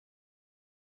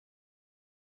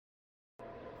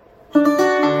Agora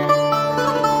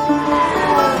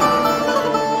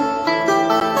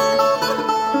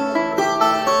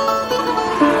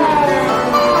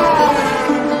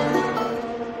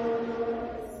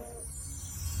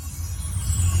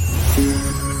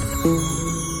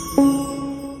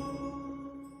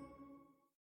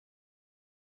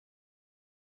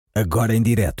em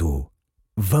direto,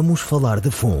 vamos falar de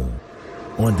FUN,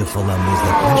 onde falamos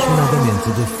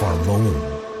apaixonadamente de Fórmula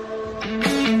 1.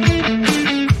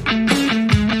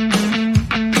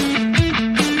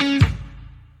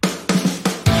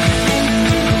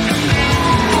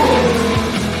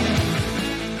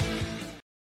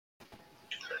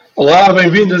 Olá,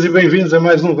 bem-vindas e bem-vindos a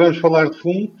mais um Vamos Falar de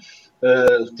FUN.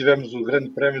 Tivemos o Grande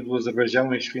Prémio do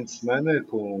Azerbaijão este fim de semana,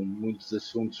 com muitos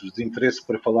assuntos de interesse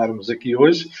para falarmos aqui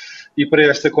hoje. E para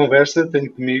esta conversa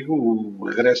tenho comigo o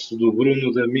regresso do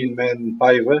Bruno da Minman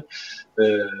Paiva,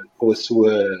 com a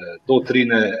sua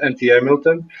doutrina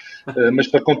anti-Hamilton. Mas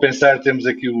para compensar temos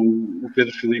aqui o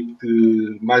Pedro Filipe,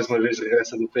 que mais uma vez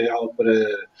regressa do PL para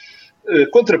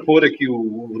contrapor aqui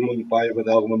o Bruno Paiva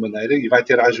de alguma maneira, e vai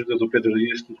ter a ajuda do Pedro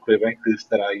Dias, tudo correr bem, que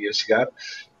estará aí a chegar.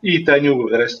 E tenho o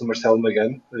resto do Marcelo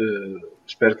Magano.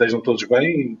 Espero que estejam todos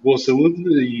bem, boa saúde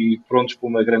e prontos para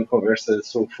uma grande conversa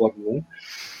sobre Fórmula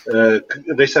 1.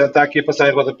 Está aqui a passar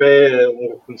em rodapé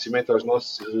um reconhecimento aos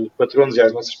nossos patronos e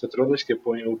às nossas patronas que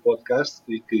apoiam o podcast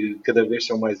e que cada vez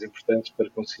são mais importantes para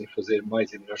conseguir fazer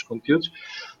mais e melhores conteúdos,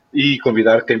 e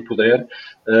convidar quem puder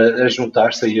a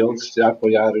juntar-se a eles, a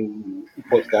apoiar o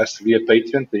podcast via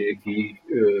Patreon. Tem aqui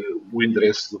o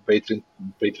endereço do Patreon,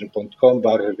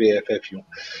 patreon.com/VFF1.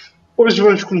 Hoje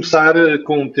vamos começar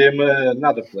com um tema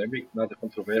nada polémico, nada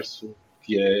controverso,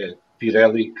 que é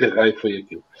Pirelli, que raio foi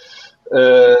aquilo.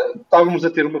 Estávamos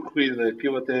a ter uma corrida que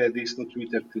eu até disse no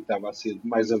Twitter que estava a ser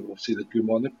mais aborrecida que o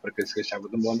Mónaco, para quem se queixava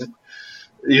do Mónaco,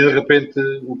 e de repente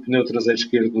o pneu traseiro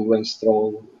esquerdo do Lance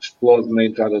Stroll explode na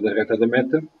entrada da reta da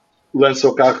meta, lança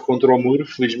o carro contra o muro.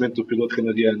 Felizmente o piloto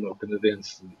canadiano ou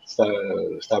canadense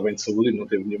está bem de saúde e não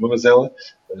teve nenhuma mazela,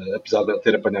 apesar de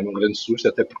ter apanhado um grande susto,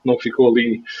 até porque não ficou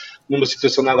ali numa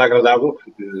situação nada agradável,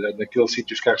 porque naquele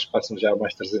sítio os carros passam já a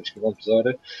mais 300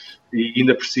 km/h e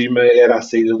ainda por cima era a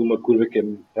saída de uma curva que é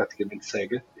praticamente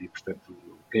cega e, portanto,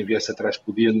 quem viesse atrás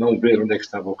podia não ver onde é que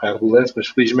estava o carro do Lance, mas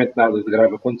felizmente nada de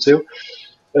grave aconteceu.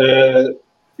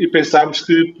 E pensámos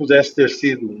que pudesse ter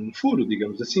sido um furo,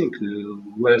 digamos assim, que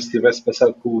o Lance tivesse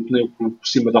passado com o pneu por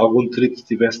cima de algum detrito que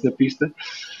estivesse na pista,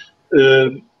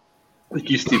 e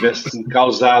que isso tivesse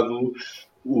causado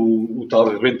o tal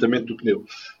arrebentamento do pneu.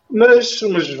 Mas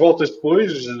umas voltas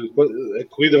depois, a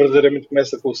corrida verdadeiramente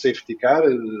começa com o safety car,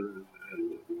 e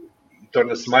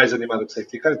torna-se mais animada com o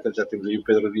safety car. Então já temos aí o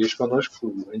Pedro Dias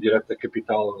connosco, em direto da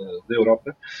capital da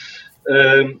Europa.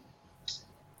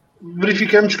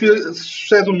 Verificamos que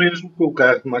sucede o mesmo com o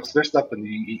carro de Max Verstappen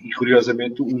e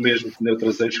curiosamente o mesmo pneu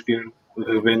traseiro esquerdo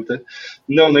rebenta,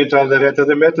 não na entrada da reta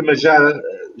da meta, mas já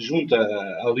junto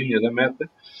à linha da meta.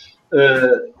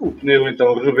 O pneu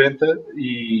então rebenta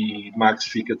e Max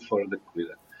fica de fora da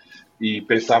corrida. E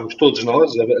pensámos todos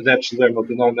nós, adeptos de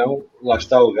Hamilton ou não, lá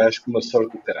está o gajo com uma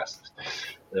sorte de caraças.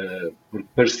 Porque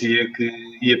parecia que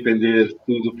ia pender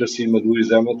tudo para cima de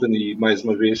Lewis Hamilton e mais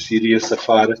uma vez se iria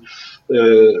safar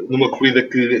numa corrida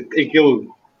em que ele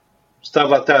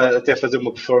estava até a fazer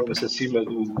uma performance acima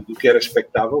do que era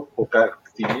expectável com o carro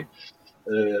que tinha,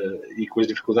 e com as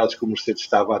dificuldades que o Mercedes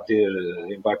estava a ter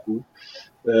em Baku,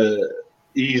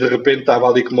 e de repente estava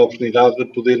ali com uma oportunidade de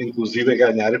poder inclusive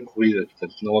ganhar a corrida,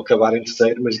 portanto não acabar em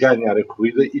terceiro, mas ganhar a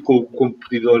corrida, e com o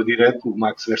competidor direto, o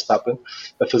Max Verstappen,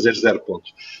 a fazer 0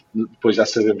 pontos. Depois já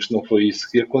sabemos que não foi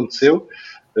isso que aconteceu.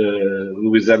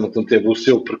 Lewis Hamilton teve o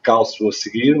seu percalço a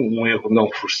seguir, um erro não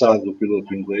forçado do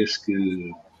piloto inglês que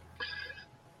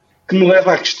me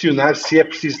leva a questionar se é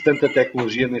preciso tanta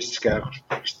tecnologia nestes carros.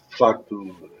 Isto, de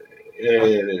facto,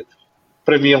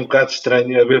 para mim é um bocado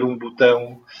estranho haver um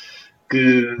botão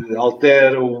que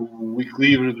altera o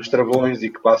equilíbrio dos travões e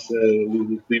que passa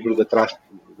o equilíbrio da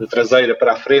traseira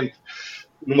para a frente,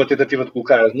 numa tentativa de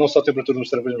colocar não só a temperatura nos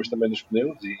travões, mas também nos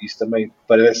pneus, e isso também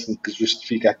parece-me que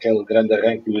justifica aquele grande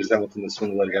arranque do Lewis Hamilton na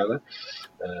segunda largada.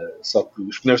 Só que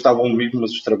os pneus estavam úmidos,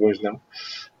 mas os travões não.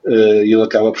 E ele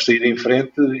acaba por sair em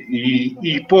frente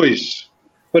e depois,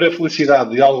 para a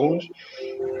felicidade de alguns,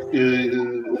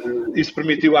 isso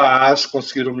permitiu à Haas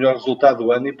conseguir o melhor resultado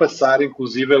do ano e passar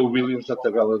inclusive a Williams na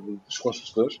tabela dos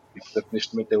construtores, e portanto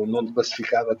neste momento é o nono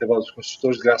classificado na tabela dos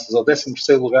construtores graças ao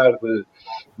 13º lugar de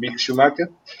Mick Schumacher,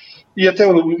 e até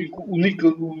o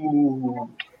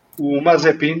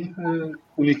Mazepin,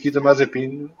 o Nikita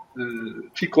Mazepin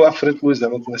ficou à frente de Lewis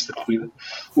Hamilton nesta corrida.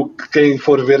 O que quem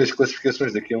for ver as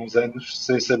classificações daqui a uns anos,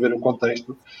 sem saber o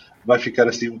contexto, vai ficar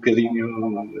assim um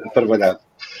bocadinho aparvalhado.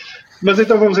 Mas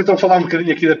então vamos falar um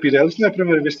bocadinho aqui da Pirelli. Isto não é a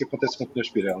primeira vez que acontece com pneus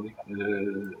Pirelli.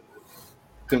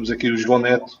 Temos aqui o João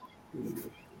Neto,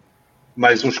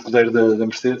 mais um escudeiro da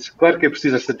Mercedes. Claro que é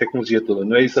preciso esta tecnologia toda,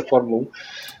 não é isso a Fórmula 1?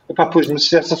 Epá, pois, mas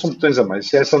já são botões a mais,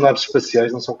 já são naves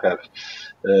espaciais, não são carros.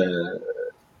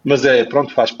 Mas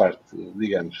pronto, faz parte,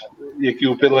 digamos. E aqui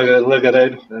o Pedro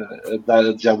Lagareiro,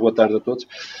 já boa tarde a todos.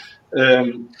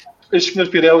 Estes pneus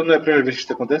Pirelli não é a primeira vez que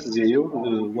isto acontece, dizia eu.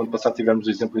 O ano passado tivemos o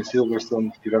exemplo em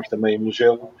Silverstone, tivemos também em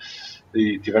Mugello,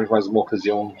 e tivemos mais uma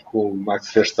ocasião com o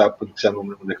Max Verstappen, que já não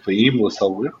lembro onde é que foi, Imola,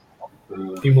 salvo erro.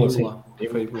 Imola, sim.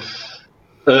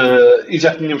 E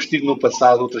já tínhamos tido no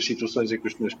passado outras situações em que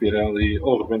os pneus Pirelli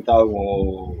ou rebentavam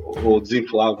ou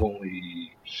desinflavam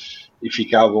e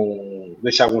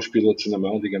deixavam os pilotos na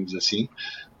mão, digamos assim.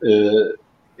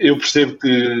 Eu percebo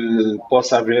que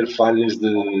possa haver falhas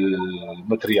de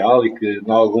material e que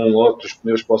em algum outros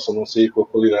pneus possam não sair com a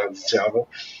qualidade desejável,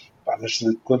 mas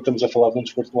quando estamos a falar de um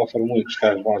desporto como a Fórmula 1, que os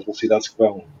carros vão às velocidades que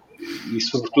vão, e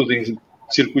sobretudo em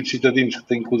circuitos citadinos que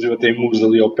têm inclusive até muros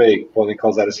ali ao pé que podem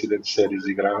causar acidentes sérios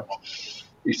e graves,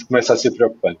 isto começa a ser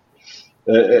preocupante.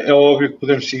 É óbvio que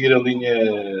podemos seguir a linha,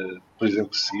 por exemplo,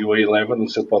 que seguiu a Eleven no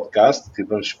seu podcast, que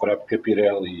vamos esperar porque a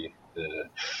Pirelli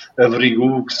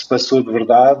averigou o que se passou de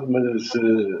verdade, mas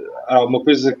há uma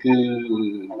coisa que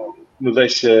me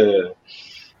deixa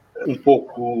um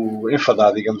pouco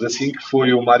enfadado, digamos assim, que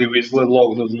foi o Mário Isla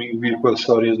logo no domingo vir com a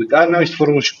história de que não, isto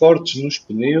foram os cortes nos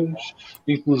pneus,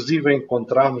 inclusive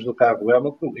encontramos no carro do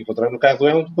Hamilton,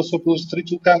 passou pelos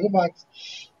distritos do carro do Max.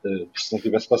 Se não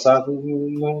tivesse passado,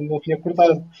 não tinha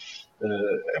cortado.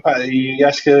 E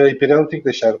acho que a Pirelli tem que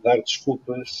deixar de dar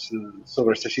desculpas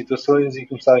sobre estas situações e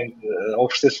começar a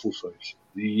oferecer soluções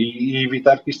e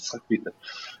evitar que isto se repita.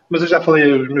 Mas eu já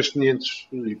falei os meus 500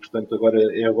 e, portanto, agora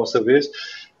é a vossa vez.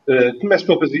 Começo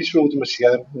pelo Pedro, foi o último a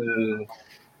chegar.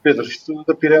 Pedro, isto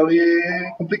da Pirelli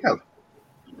é complicado.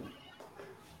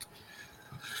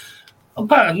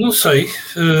 Opa, não sei.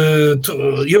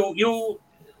 Eu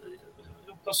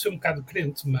posso ser um bocado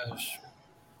crente,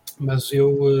 mas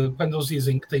eu, quando eles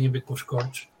dizem que tem a ver com os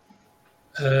cortes,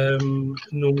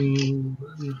 não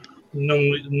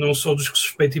sou dos que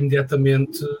suspeito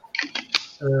imediatamente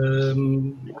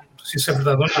se isso é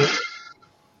verdade ou não.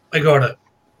 Agora,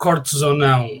 cortes ou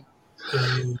não,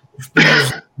 os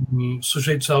pneus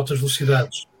sujeitos a altas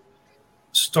velocidades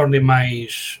se tornem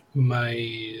mais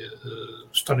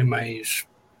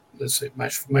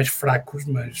fracos,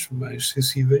 mais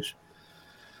sensíveis.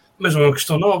 Mas não é uma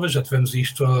questão nova, já tivemos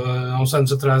isto há uns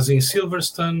anos atrás em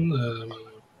Silverstone.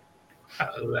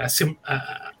 Há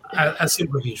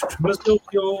sempre riscos. Mas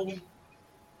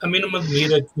a mim não me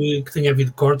admira que tenha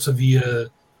havido cortes.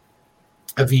 Havia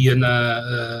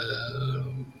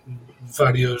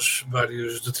vários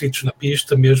detritos na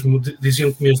pista, mesmo,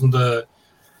 diziam que mesmo da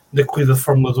corrida de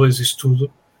Fórmula 2 isso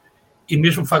tudo. E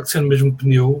mesmo o facto de ser no mesmo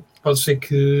pneu, pode ser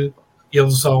que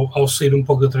eles, ao sair um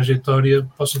pouco da trajetória,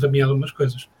 possam também algumas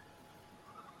coisas.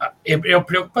 É o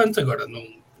preocupante. Agora,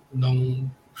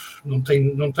 não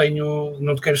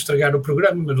te quero estragar o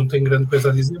programa, mas não tenho grande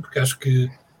coisa a dizer, porque acho que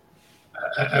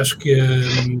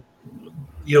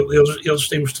eles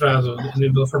têm mostrado, a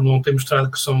nível da Fórmula 1, têm mostrado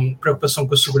que são preocupação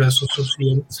com a segurança o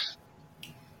suficiente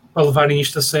para levarem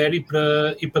isto a sério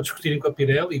e para discutirem com a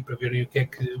Pirelli e para verem o que é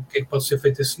que pode ser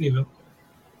feito a esse nível.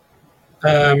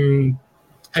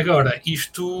 Agora,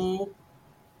 isto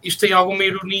tem alguma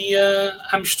ironia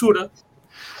à mistura,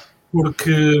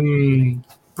 porque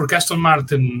Aston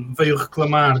Martin veio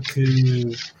reclamar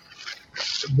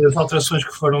das alterações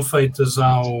que foram feitas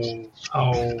ao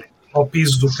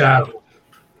piso do carro,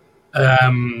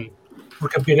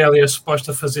 porque a Pirelli é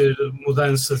suposta fazer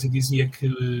mudanças e dizia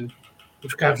que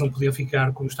os carros não podiam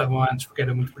ficar como estavam antes porque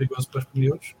era muito perigoso para os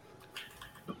pneus.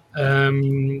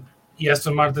 E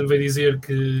Aston Martin veio dizer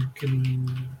que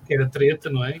era treta,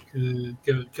 não é? Que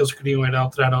eles queriam era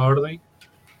alterar a ordem,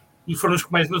 e foram os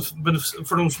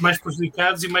mais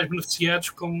prejudicados e mais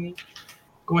beneficiados com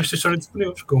esta história dos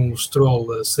pneus, com o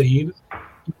Stroll a sair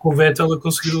e com o Vettel a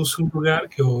conseguir o segundo lugar,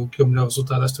 que é o melhor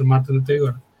resultado da Aston Martin até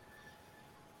agora.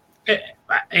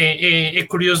 É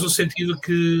curioso no sentido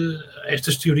que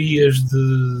estas teorias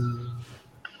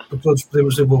que todos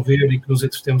podemos desenvolver e que nos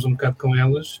entretemos um bocado com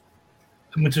elas,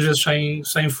 muitas vezes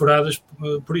saem furadas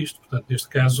por isto. Portanto, neste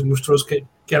caso mostrou-se que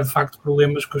há de facto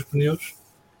problemas com os pneus,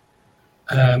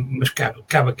 mas cabe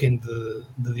a quem de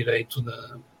direito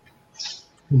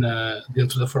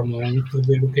dentro da Fórmula 1 para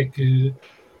ver o que é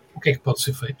que pode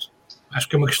ser feito. Acho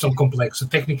que é uma questão complexa. A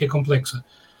técnica é complexa.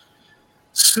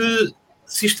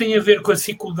 Se isto tem a ver com a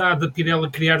dificuldade da Pirelli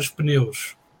criar os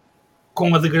pneus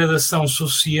com a degradação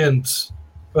suficiente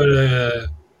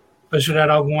para gerar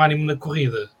algum ânimo na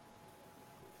corrida,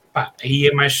 aí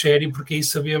é mais sério, porque aí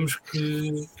sabemos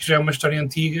que já é uma história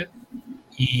antiga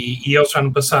e eles já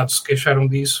no passado se queixaram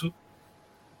disso,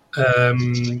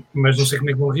 mas não sei como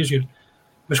é que vão reagir.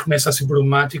 Mas começa a ser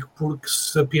problemático, porque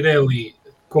se a Pirelli,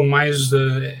 com mais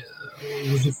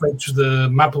os efeitos da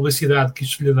má publicidade que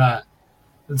isto lhe dá,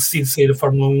 decide sair da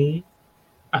Fórmula 1,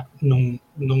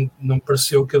 não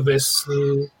pareceu que houvesse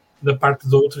da parte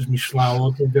de outras, Michelin ou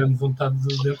outra, grande vontade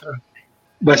de entrar.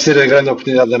 Vai ser a grande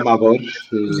oportunidade da Mabor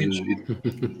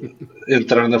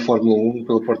entrar na Fórmula 1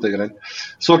 pela Porta Grande.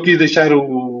 Só aqui deixar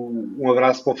um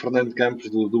abraço para o Fernando Campos,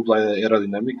 do Dupla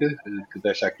Aerodinâmica, que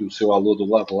deixa aqui o seu alô do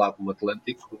lado do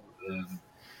Atlântico.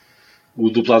 O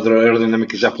Dupla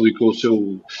Aerodinâmica já publicou o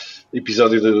seu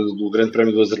episódio do Grande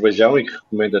Prémio do Azerbaijão e que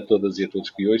recomendo a todas e a todos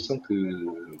que ouçam, que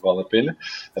vale a pena,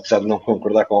 apesar de não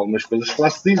concordar com algumas coisas que lá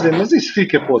se dizem, mas isso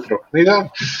fica para outra oportunidade.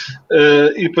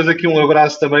 E depois aqui um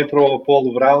abraço também para o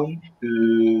Apolo Brown,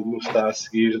 que nos está a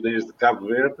seguir desde Cabo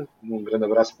Verde. Um grande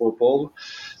abraço para o Apolo.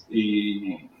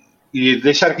 E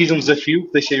deixar aqui um desafio,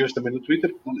 que deixei hoje também no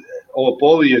Twitter, ao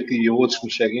Apolo e a outros que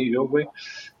me seguem e ouvem,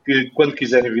 que quando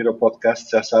quiserem vir ao podcast,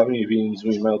 já sabem, enviem-nos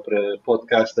um e-mail para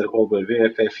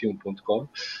podcast@vff1.com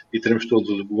e teremos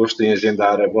todo o gosto em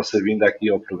agendar a vossa vinda aqui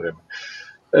ao programa.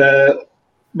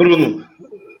 Bruno,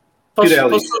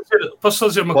 posso só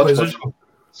dizer uma coisa?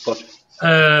 Pode.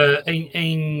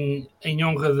 Em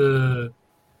honra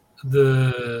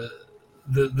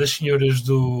das senhoras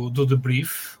do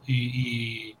debrief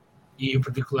e em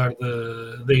particular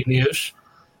da Inês,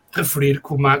 referir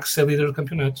que o Max é líder do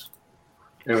campeonato.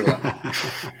 É verdade.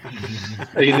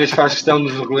 A Inês faz questão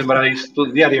de nos relembrar isto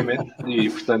diariamente e,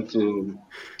 portanto,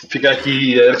 fica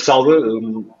aqui a ressalva.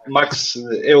 Max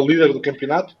é o líder do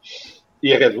campeonato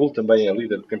e a Red Bull também é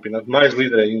líder do campeonato, mais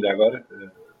líder ainda agora,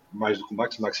 mais do que o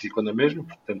Max. O Max ficou na mesma,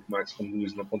 portanto, o Max como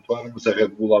Luís não pontuaram, mas a Red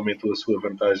Bull aumentou a sua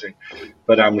vantagem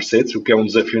para a Mercedes, o que é um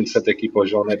desafio interessante aqui para o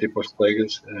João Neto e para os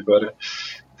colegas, agora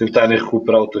tentarem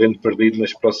recuperar o terreno perdido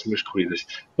nas próximas corridas.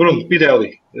 Bruno,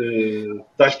 Pirelli,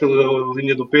 estás pela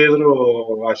linha do Pedro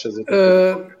ou achas...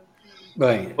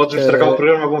 Bem, podes estragar o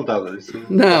programa à vontade.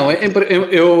 Não,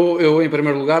 eu em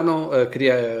primeiro lugar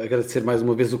queria agradecer mais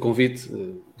uma vez o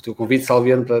teu convite,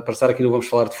 Salviano, para estar aqui no Vamos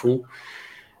Falar de Fundo.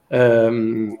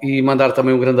 E mandar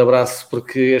também um grande abraço,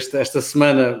 porque esta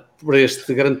semana, por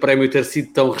este grande prémio ter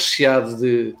sido tão recheado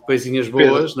de coisinhas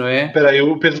boas, Pedro, não é? Espera aí,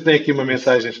 o Pedro tem aqui uma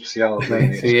mensagem especial.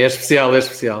 Sim, é especial.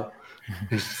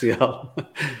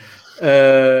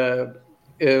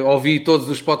 Ouvi todos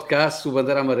os podcasts, o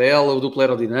Bandeira Amarela, o Dupla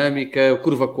Aerodinâmica, o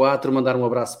Curva 4, mandar um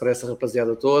abraço para essa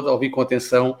rapaziada toda, ouvi com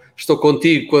atenção, estou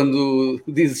contigo quando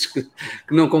dizes que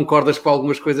não concordas com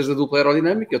algumas coisas da Dupla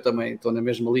Aerodinâmica, eu também estou na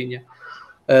mesma linha.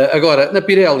 Agora, na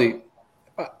Pirelli,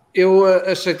 eu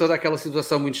achei toda aquela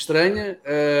situação muito estranha.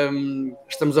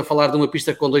 Estamos a falar de uma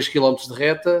pista com 2 km de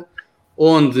reta,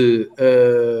 onde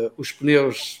os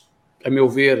pneus, a meu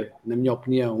ver, na minha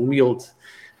opinião, humilde,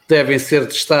 devem ser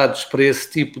testados para esse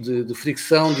tipo de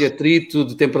fricção, de atrito,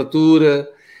 de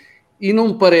temperatura, e não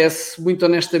me parece, muito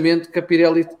honestamente, que a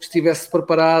Pirelli estivesse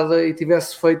preparada e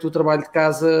tivesse feito o trabalho de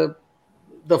casa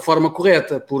da forma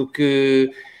correta, porque...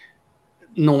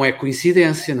 não é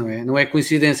coincidência, não é? Não é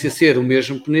coincidência ser o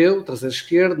mesmo pneu, traseiro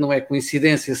esquerdo, não é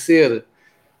coincidência ser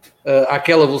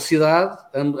àquela velocidade,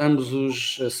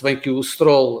 ambos se bem que o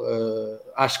Stroll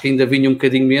acho que ainda vinha um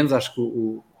bocadinho menos, acho que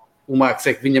o Max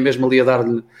é que vinha mesmo ali a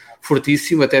dar-lhe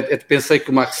fortíssimo, até pensei que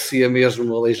o Max se ia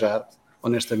mesmo aleijar,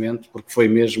 honestamente, porque foi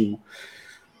mesmo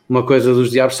uma coisa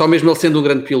dos diabos, só mesmo ele sendo um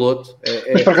grande piloto.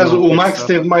 Mas por acaso o Max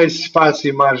teve mais espaço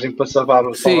e margem para salvar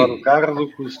o carro do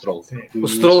que o Stroll. O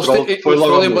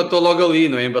Stroll embatou logo ali,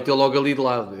 não é? Embateu logo ali de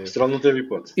lado. O Stroll não teve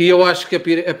hipótese. E eu acho que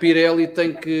a Pirelli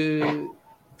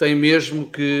tem mesmo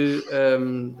que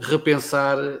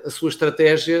repensar a sua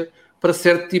estratégia para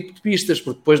certo tipo de pistas,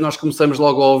 porque depois nós começamos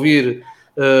logo a ouvir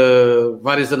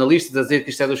vários analistas a dizer que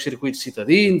isto é dos circuitos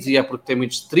citadinos e é porque tem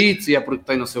muitos distritos e é porque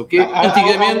tem não sei o quê.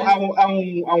 Antigamente...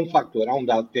 Há um fator, há um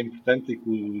dado que é importante e que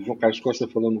o João Carlos Costa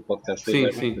falou no podcast. Sim,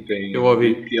 eu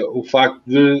ouvi. Que é o facto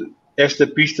de esta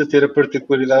pista ter a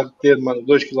particularidade de ter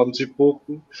 2 km e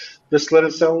pouco de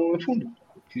aceleração a fundo.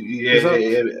 E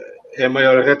é a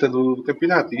maior reta do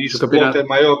campeonato. E isso coloca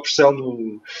maior pressão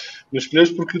nos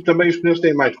pneus, porque também os pneus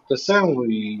têm mais rotação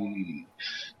e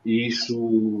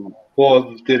isso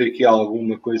pode ter aqui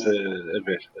alguma coisa a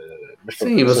ver.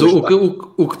 Mas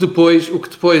o que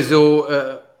depois eu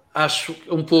acho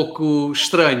um pouco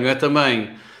estranho é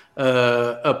também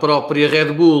a própria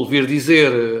Red Bull vir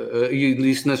dizer, e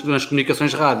isso nas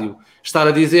comunicações rádio, estar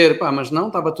a dizer, mas não,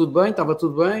 estava tudo bem,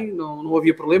 não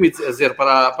havia problema, e dizer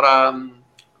para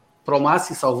o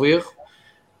Massi, salvo erro,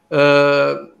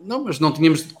 não, mas não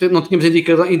tínhamos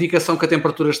indicação que a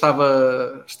temperatura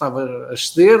estava a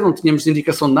exceder, não tínhamos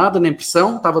indicação de nada, nem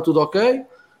pressão, estava tudo ok.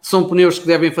 São pneus que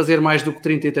devem fazer mais do que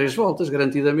 33 voltas,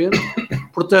 garantidamente.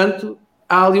 Portanto,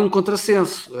 há ali um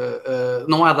contrassenso.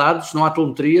 Não há dados, não há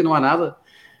telemetria, não há nada.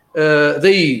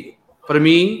 Daí, para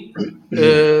mim,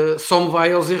 só me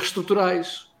vai aos erros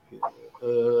estruturais.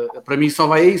 Para mim só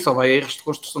vai a erros de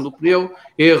construção do pneu,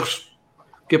 erros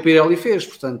que a Pirelli fez.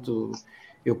 Portanto,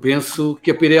 eu penso que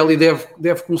a Pirelli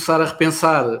deve começar a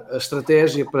repensar a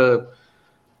estratégia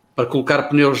para colocar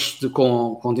pneus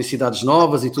com densidades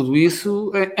novas e tudo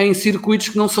isso em circuitos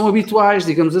que não são habituais,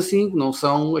 digamos assim, que não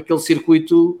são aquele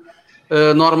circuito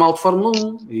normal de Fórmula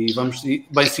 1.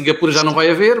 Bem, Singapura já não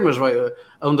vai haver, mas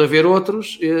hão de haver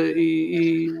outros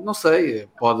e não sei,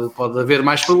 pode haver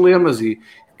mais problemas e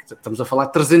estamos a falar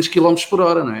de 300 km por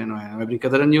hora, não é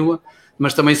brincadeira nenhuma,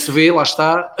 mas também se vê, lá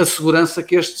está, a segurança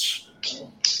que estes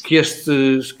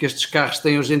carros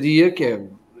têm hoje em dia, que é...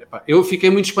 Eu fiquei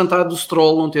muito espantado do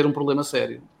Stroll não ter um problema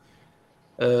sério.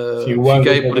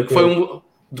 Porque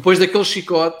depois daquele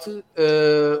chicote,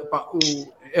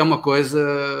 é uma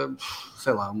coisa,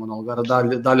 sei lá, uma lugar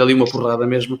dá-lhe ali uma porrada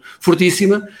mesmo,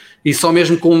 fortíssima, e só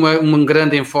mesmo com um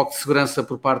grande enfoque de segurança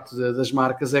por parte das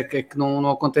marcas é que não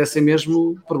acontecem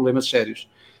mesmo problemas sérios.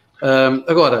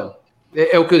 Agora,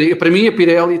 é o que eu digo, para mim a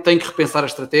Pirelli tem que repensar a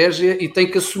estratégia e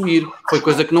tem que assumir, foi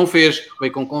coisa que não fez,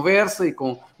 veio com conversa e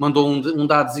mandou um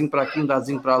dadozinho para aqui, um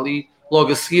dadozinho para ali,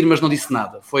 logo a seguir, mas não disse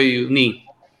nada, foi nem.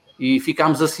 E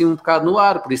ficámos assim um bocado no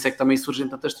ar, por isso é que também surgem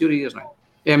tantas teorias, não é?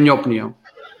 É a minha opinião.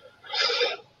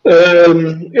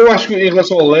 Eu acho que em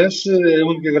relação ao Lance, a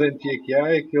única garantia que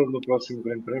há é que ele no próximo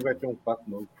Grande Prémio vai ter um pato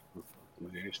novo.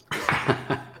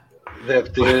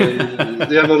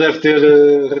 Já não deve ter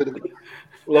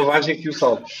lavagem que o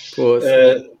salve.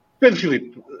 Pedro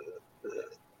Filipe,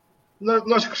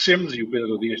 nós crescemos, e o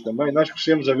Pedro Dias também, nós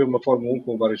crescemos a ver uma Fórmula 1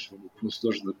 com vários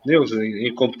fornecedores de pneus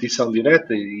em competição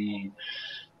direta e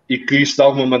que isso de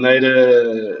alguma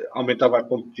maneira aumentava a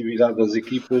competitividade das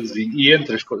equipas e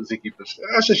entre as equipas.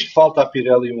 Achas que falta à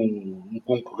Pirelli um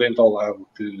concorrente ao lado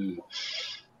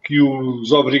que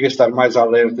os obriga a estar mais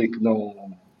alerta e que não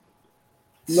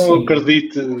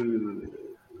acredite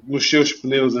nos seus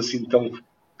pneus assim tão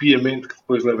piamente que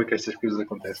depois leva a que estas coisas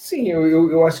acontecem? Sim,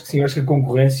 eu acho que sim. Eu acho que a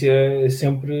concorrência é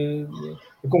sempre...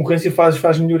 A concorrência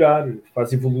faz melhorar,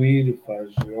 faz evoluir,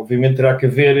 obviamente terá que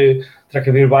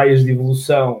haver vaias de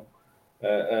evolução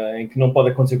em que não pode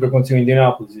acontecer o que aconteceu em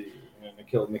Indianápolis,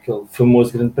 naquele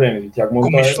famoso grande prémio de Tiago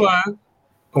Monteiro.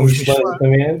 Com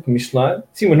Michelin.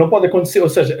 Sim, mas não pode acontecer, ou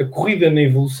seja, a corrida na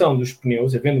evolução dos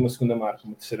pneus, havendo uma segunda marca,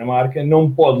 uma terceira marca,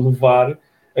 não pode levar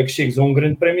a que chegues a um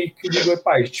grande prémio e que diga,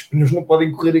 estes pneus não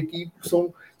podem correr aqui porque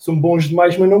são bons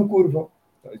demais, mas não curvam.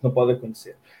 Isso não pode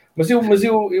acontecer. Mas eu não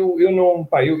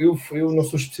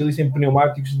sou especialista em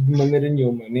pneumáticos de maneira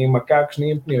nenhuma, nem em macacos,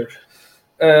 nem em pneus.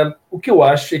 O que eu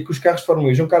acho é que os carros de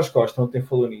Fórmula 1, João Carlos Costa ontem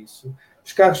falou nisso,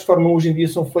 os carros de Fórmula 1 hoje em dia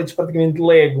são feitos praticamente de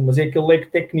Lego, mas é aquele Lego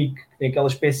técnico, que tem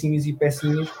aquelas pecinhas e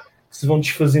pecinhas que se vão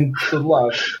desfazendo de todo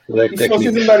lado. E se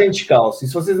vocês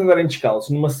andarem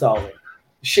descalços numa sala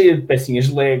cheia de pecinhas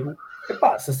de Lego,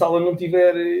 se a sala não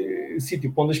tiver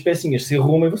sítio para onde as pecinhas se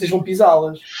arrumem, vocês vão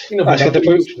pisá-las. Acho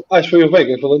que foi o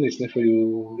Veiga falando nisso, não foi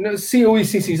o... Sim,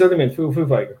 exatamente, foi o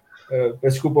Veiga.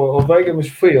 Peço desculpa ao Veiga, mas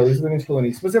foi ele exatamente falando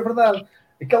nisso. Mas é verdade,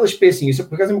 aquelas pecinhas,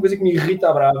 por acaso é uma coisa que me irrita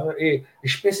à brava, é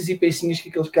as peças e pecinhas que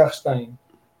aqueles carros têm.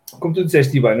 Como tu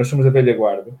disseste, e bem, nós somos a velha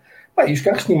guarda. E os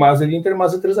carros tinham uma asa dianteira, uma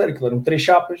asa traseira, aquilo eram 3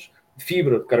 chapas de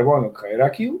fibra, de carbono, o que era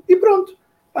aquilo, e pronto.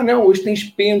 Não, hoje tens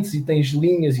pentes e tens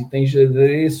linhas e tens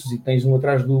adereços e tens um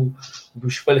atrás do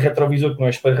espelho retrovisor, que não é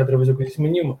espelho retrovisor coisa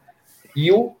nenhuma. E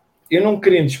eu não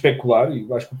querendo especular, e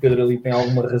acho que o Pedro ali tem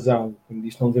alguma razão, quando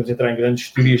diz que não devemos entrar em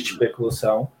grandes teorias de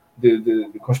especulação,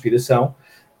 de conspiração,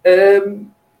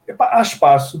 há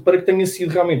espaço para que tenha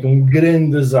sido realmente um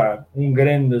grande azar,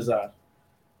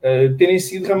 terem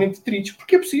sido realmente detritos,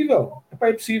 porque é possível.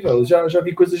 É possível. Já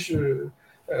vi coisas...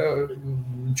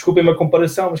 desculpem-me a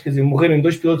comparação, mas quer dizer, morreram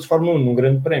 2 pilotos de Fórmula 1 num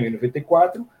grande prémio em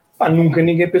 94, nunca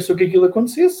ninguém pensou que aquilo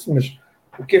acontecesse, mas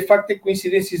o que é facto é que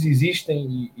coincidências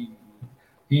existem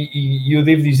e eu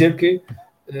devo dizer que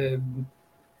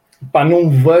não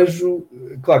vejo,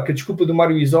 claro que a desculpa do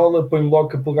Mário Isola põe-me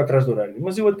logo a pulga atrás da orelha,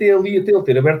 mas eu até ele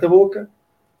ter aberto a boca,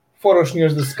 fora os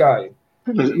senhores da Sky.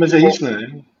 Mas é isso, não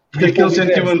é? Porque é que ele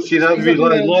sentiu a necessidade de vir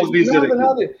lá e logo dizer aquilo.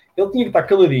 Nada. Ele tinha que estar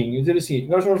caladinho e dizer assim,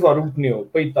 nós vamos levar um pneu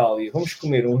para a Itália, vamos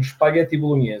comer um espaguete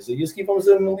bolonhesa e a seguir vamos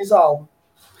analisá-lo.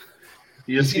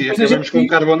 E assim acabamos com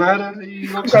carbonara e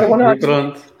carbonara.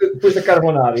 Pronto. Depois da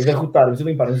carbonara e de arrotarmos e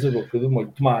limparmos a boca do molho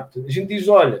de tomate, a gente diz,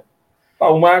 olha, pá,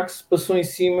 o Max passou em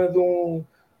cima de um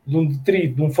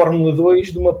detrito, de um Fórmula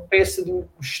 2, de uma peça de um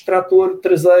extrator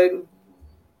traseiro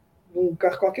de um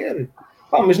carro qualquer.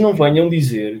 Pá, mas não venham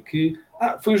dizer que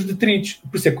foi os detritos.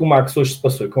 Por isso é que o Max hoje se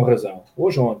passou, com razão.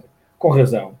 Hoje ou ontem, com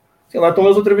razão. Sei lá, estão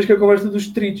eles outra vez com a conversa dos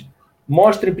detritos.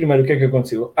 Mostrem primeiro o que é que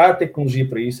aconteceu. Há tecnologia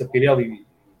para isso, a Pirelli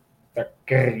está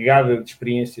carregada de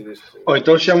experiência. Ou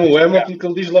então chama o Hamilton que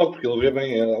ele diz logo, porque ele vê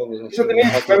bem. Exatamente,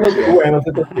 o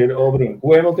Hamilton tem que ter, Bruno.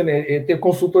 O Hamilton é ter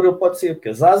consultor, ele pode ser, porque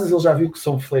as asas ele já viu que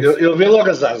são flexíveis. Ele vê logo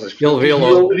as asas. Ele vê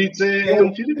logo.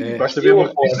 Basta ver uma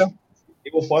repetição.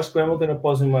 Eu aposto que o Hamilton,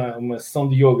 após uma sessão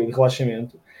de yoga, de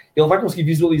relaxamento, ele vai conseguir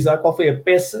visualizar qual foi a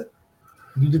peça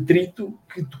do detrito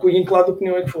que tocou em que lado do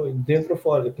pneu é que foi, dentro ou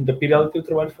fora. Portanto, a Pirelli tem o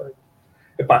trabalho feito.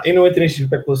 Epá, eu não entrei em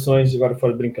especulações, agora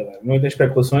fora de brincadeira, não entrei em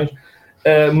especulações,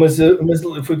 mas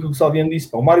foi o que o Salviano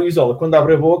disse. Pá, o Mário Isola, quando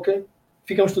abre a boca,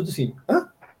 ficamos todos assim. Hã?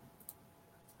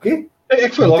 O quê? É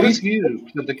que foi logo a seguir,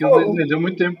 portanto aquilo nem deu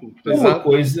muito tempo.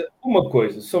 Uma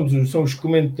coisa, somos os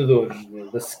comentadores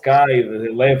da Sky, da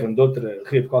Eleven, de outra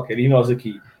rede qualquer, e nós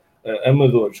aqui,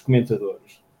 amadores,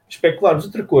 comentadores, especularmos.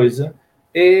 Outra coisa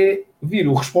é vir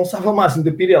o responsável máximo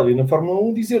da Pirelli na Fórmula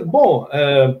 1 dizer, bom,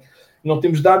 não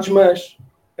temos dados, mas,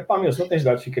 se não tens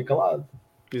dados, fica calado.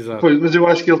 Exato. Pois, mas eu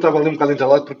acho que ele estava ali um bocado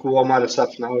entalado porque o Omar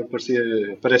Safnauer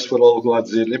parece que foi logo lá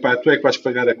dizer-lhe, tu é que vais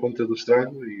pagar a conta do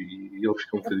estrago, e ele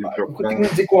fica um bocadinho preocupado. Continuo a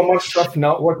dizer que o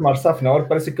Omar Safnauer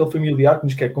parece aquele familiar que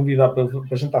nos quer convidar para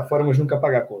jantar fora, mas nunca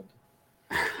paga a conta.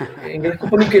 A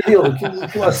culpa nunca é dele,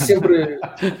 aquilo há sempre...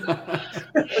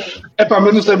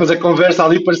 mas não sei, mas a conversa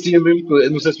ali parecia mesmo que,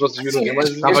 não sei se vocês viram, mas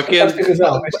estava quente.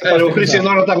 O Christian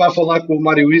Horner estava a falar com o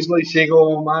Mário Isla e chega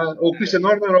o Christian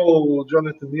Horner ou o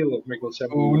Jonathan Neal, como é que ele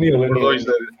chama? O Neal, o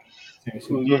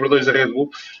número 2 da Red Bull,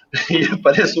 e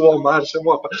aparece o Omar,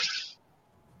 chamou portanto,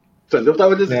 ele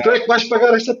estava a dizer, tu é que vais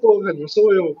pagar esta porra, não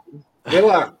sou eu, vem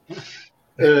lá.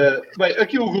 Bem,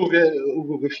 aqui o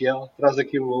Guga Fiel traz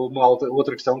aqui uma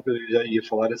outra questão que eu já ia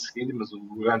falar a seguir, mas o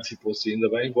Guga antecipou-se ainda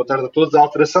bem. Boa tarde a todos. A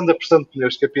alteração da pressão de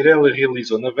pneus que a Pirelli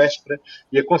realizou na véspera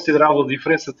e a considerável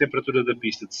diferença de temperatura da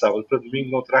pista de sábado para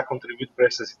domingo não terá contribuído para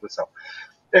esta situação.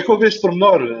 É que houve este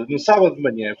pormenor, no sábado de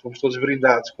manhã, fomos todos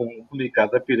brindados com um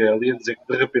comunicado da Pirelli a dizer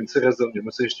que de repente, sem razão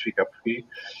nenhuma, sem justificar porquê,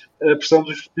 a pressão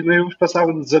dos pneus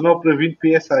passava de 19 para 20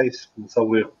 psi,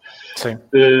 salvo erro. Sim.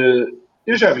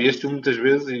 Eu já vi isto muitas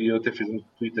vezes e eu até fiz um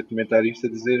tweet a comentar isto, a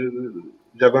dizer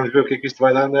já vamos ver o que é que isto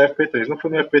vai dar na FP3. Não foi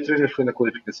na FP3, mas foi na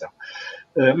qualificação.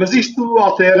 Mas isto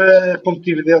altera a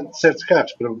competitividade de certos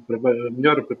carros, para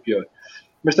melhor ou para pior.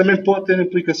 Mas também pode ter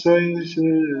implicações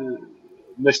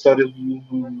na história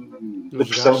da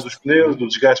pressão dos pneus, do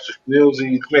desgaste dos pneus e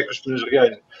de como é que os pneus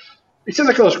reagem. Isso é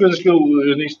daquelas coisas que eu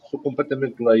nisto sou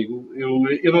completamente leigo.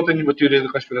 Eu não tenho nenhuma teoria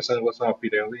de conspiração em relação à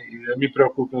Pirelli. A mim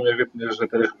preocupa-me ver pneus a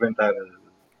arrebentar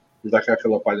e dar cá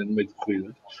aquela palha no meio de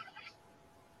corrida.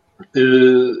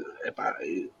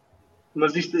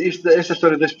 Mas esta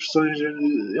história das pressões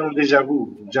é um déjà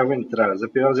vu, já vem de trás. A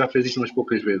Pirelli já fez isto umas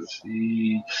poucas vezes.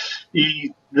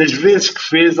 E das vezes que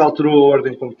fez, alterou a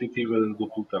ordem competitiva do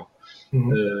pelotão.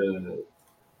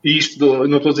 E isto,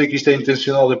 não estou a dizer que isto é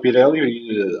intencional da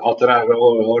Pirelli, alterar a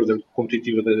ordem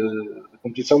competitiva da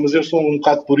competição, mas eu sou um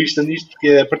bocado purista nisto,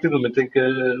 porque a partir do momento em que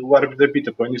o árbitro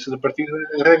apita para o início da partida,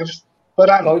 as regras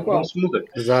pararam, não se mudam.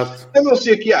 Exato. A não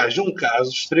ser que haja um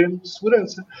caso extremo de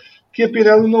segurança, que a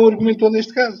Pirelli não argumentou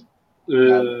neste caso.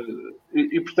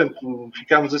 E, portanto,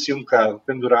 ficámos assim um bocado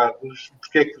pendurados,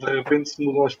 porque é que de repente se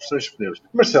mudam as pressões de pneus.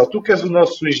 Marcelo, tu que és o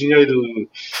nosso engenheiro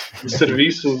de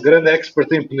serviço, grande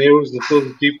expert em pneus de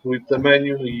todo tipo e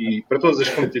tamanho e para todas as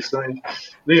competições,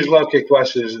 diz lá o que é que tu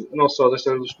achas, não só da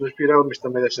história dos pneus Pirelli, mas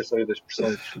também desta história das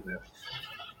pressões dos pneus.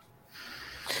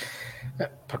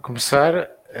 Para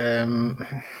começar,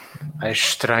 acho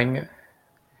estranho,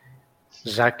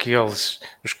 já que os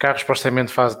carros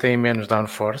supostamente têm menos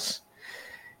downforce.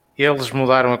 Eles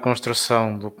mudaram a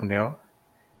construção do pneu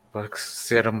para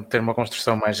ter uma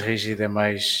construção mais rígida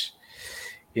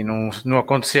e não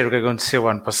acontecer o que aconteceu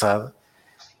ano passado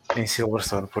em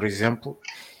Silverstone, por exemplo.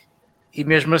 E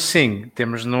mesmo assim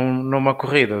temos numa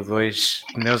corrida dois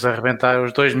pneus a arrebentar,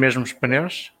 os dois mesmos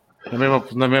pneus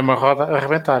na mesma roda a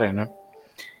arrebentarem, não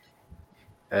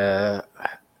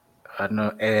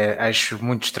é? Acho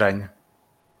muito estranho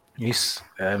isso,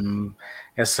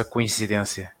 essa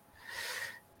coincidência.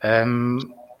 Em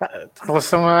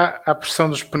relação à pressão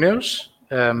dos pneus,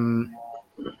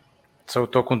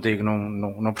 Estou contigo,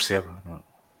 não percebo.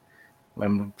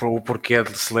 Lembro o porquê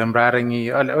de se lembrarem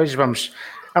e olha, hoje vamos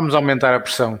aumentar a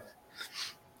pressão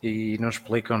e não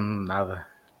explicam nada.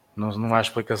 Não há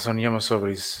explicação nenhuma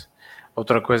sobre isso.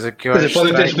 Outra coisa que eu acho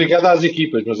podem ter estranho... explicado às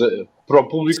equipas, mas para o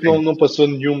público não passou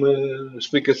nenhuma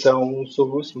explicação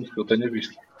sobre o assunto que eu tenha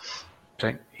visto.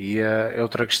 Sim. E a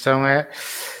outra questão é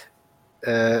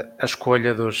a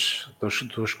escolha dos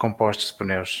compostos de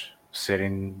pneus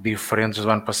serem diferentes do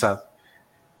ano passado.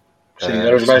 Sim,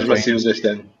 eram os mais macios este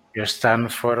ano. Este ano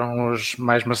foram os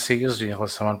mais macios e em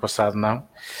relação ao ano passado não.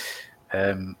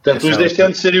 Portanto, os deste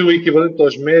ano seriam o equivalente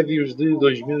aos médios de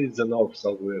 2019,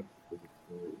 salvo erro.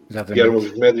 Exatamente. Que eram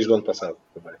os médios do ano passado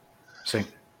também. Sim.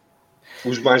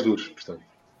 Os mais duros, portanto.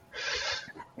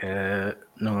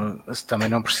 Também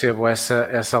não percebo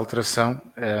essa alteração,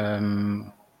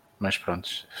 mas pronto,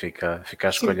 fica a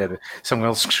escolha. São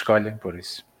eles que escolhem, por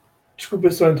isso.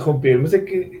 Desculpa só interromper, mas é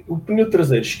que o pneu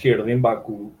traseiro esquerdo em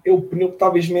Baku é o pneu que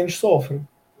talvez menos sofre,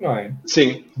 não é?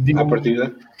 Sim, à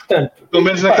partida. Portanto, pelo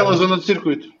menos naquela zona do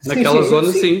circuito. Naquela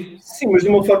zona, sim. Sim, mas de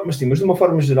uma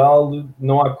forma geral,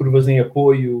 não há curvas em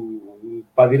apoio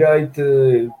para a direita,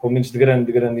 pelo menos de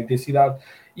grande intensidade.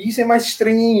 E isso é mais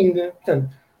estranho ainda.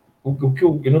 Portanto,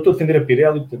 eu não estou a defender a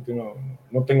Pirelli, portanto, eu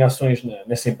não tenho ações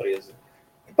nessa empresa.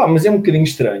 Mas é um bocadinho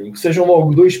estranho que sejam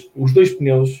logo os dois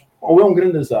pneus, ou é um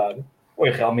grande azar, ou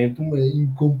é realmente uma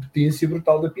incompetência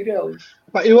brutal da Pirelli.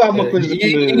 Há uma coisa é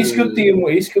isso que eu temo.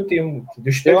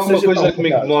 Há uma coisa que me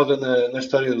incomoda na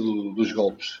história dos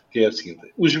golpes, que é a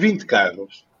seguinte: os 20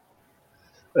 carros,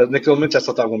 naquele momento já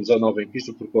só estavam 19 em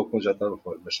pista, porque o Ocon já estava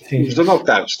fora, mas os 19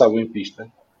 carros estavam em pista,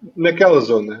 naquela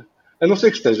zona, a não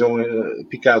ser que estejam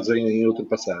picados em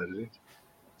ultrapassagens,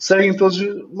 seguem todos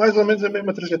mais ou menos a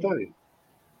mesma trajetória.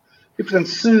 E, portanto,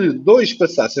 se dois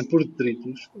passassem por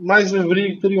detritos, mais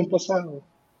abrigo teriam passado.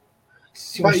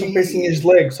 Sim, mas são pecinhas de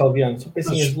Lego, Salviano. São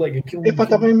pecinhas de Lego.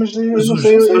 Está bem, mas eu não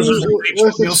sei... Os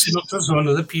detritos podiam-se noutra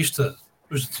zona da pista.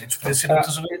 Os detritos podiam ser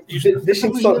noutra zona da pista.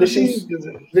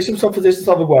 Deixem-me só fazer esta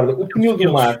salvaguarda. O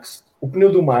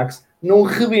pneu do Max não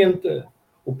rebenta.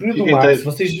 O pneu do Max,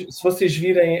 se vocês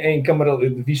virem em câmara de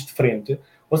vista de frente,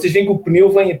 vocês veem que o pneu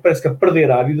vem, parece que a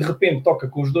perder ar e de repente toca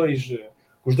com os dois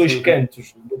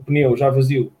cantos do pneu já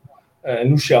vazio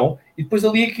no chão e depois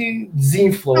ali é que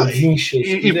desinfla ou desincha.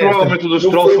 E provavelmente o do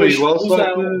Stroll foi igual,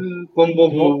 só que quando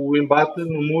houve o embate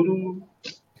no muro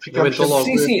ficamos logo.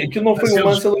 Sim, aquilo não foi um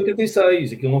Mansell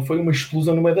 86, aquilo não foi uma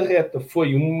explosão no meio da reta,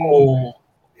 foi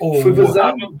foi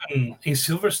vazado em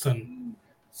Silverstone.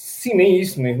 Sim, nem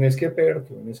isso, nem sequer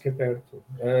perto. Por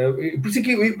isso é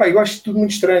que eu acho tudo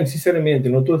muito estranho, sinceramente.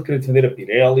 Eu não estou a querer defender a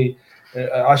Pirelli.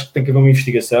 Acho que tem que haver uma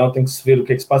investigação, tem que se ver o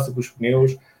que é que se passa com os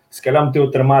pneus. Se calhar meter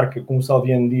outra marca, como o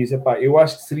Salviano diz, eu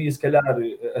acho que seria, se calhar,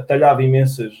 atalhado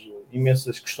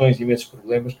imensas questões, imensos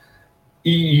problemas.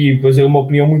 E depois é uma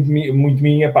opinião muito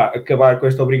minha, acabar com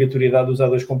esta obrigatoriedade de usar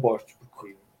dois compostos por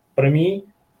corrida. Para mim,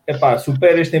 se o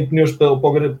Pérez tem pneus para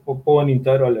o ano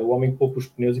inteiro, olha, o homem que poupa os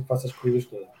pneus e que faça as corridas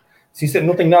todas. Sinceramente,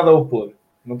 não tenho nada a opor.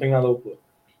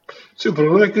 Sim, o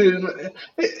problema é que...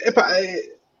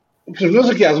 nós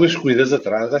aqui há 2 corridas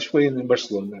atrás, acho que foi em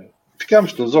Barcelona,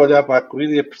 ficámos todos a olhar para a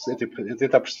corrida e a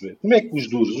tentar perceber como é que os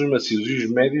duros, os macios e os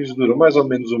médios duram mais ou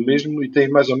menos o mesmo e têm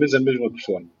mais ou menos a mesma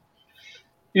performance.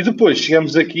 E depois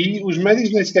chegamos aqui, os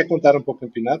médios nem sequer contaram para o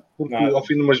campeonato, porque ao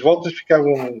fim de umas voltas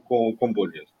ficavam com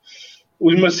bolhas.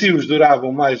 Os macios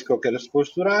duravam mais do que era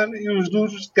suposto durar e os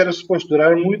duros, que era suposto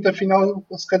durar muito, afinal,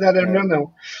 se calhar era melhor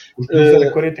não. Os duros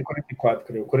era 40-44,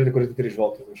 creio. 40-43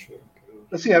 voltas, acho.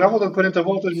 Assim, era a volta de 40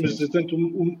 voltas, mas tanto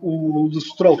o do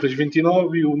Stroll fez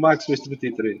 29 e o Max fez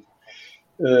 33.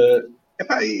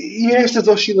 E estas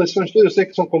oscilações todas, eu sei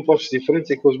que são compostos diferentes,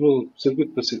 é que eles mudam de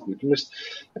circuito para circuito, mas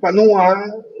não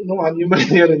há nenhuma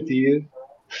garantia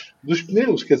dos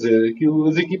pneus, quer dizer,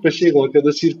 as equipas chegam a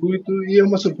cada circuito e é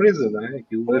uma surpresa, não é?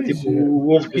 Aquilo é tipo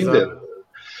o ovo Kinder.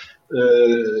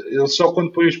 Eles só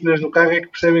quando põem os pneus no carro é que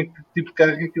percebem que tipo de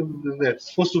carro é aquilo é.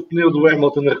 Se fosse o pneu do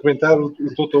Hamilton a arrebentar, o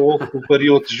Toto Wolff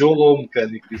culparia o tijolo ou o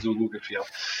mecânico, diz o Luca Fiel.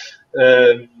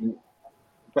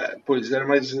 Pois, era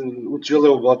mais... O tijolo é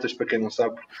o Bottas, para quem não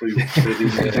sabe, porque foi o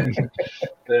Estradinha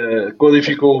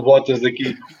qualificou o Bottas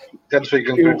daqui,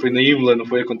 quando foi na Imola, não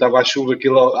foi? Quando estava à chuva,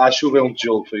 a chuva é um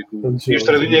tijolo. Foi e o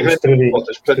Estradinha é grande do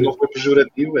Bottas, portanto não foi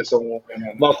pejorativo, é só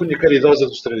uma alcunha caridosa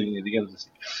do Estradinha, digamos assim.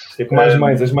 É que as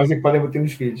mães é que podem bater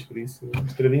nos filhos, por isso o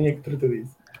Estradinha é que trata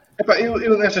disso.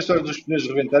 Eu nesta história dos pneus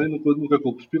rebentarem nunca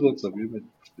culpo os pilotos, obviamente.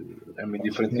 É muito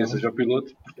diferente que seja o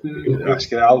piloto, porque acho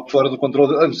que é algo fora do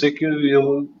controle, a não ser que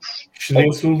ele...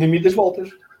 Excedeu-se o limite das voltas.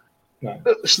 Não é?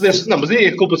 Não, mas aí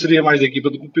a culpa seria mais da equipa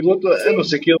do que do piloto, a não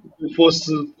ser que ele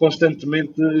fosse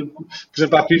constantemente, por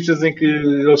exemplo, há pistas em que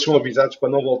eles são avisados para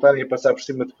não voltarem a passar por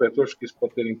cima de corretores, porque isso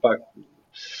pode ter impacto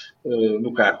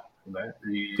no carro. Não é?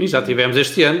 Sim, já tivemos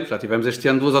este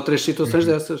ano 2 ou 3 situações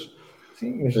dessas.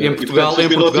 Sim, mas E em Portugal,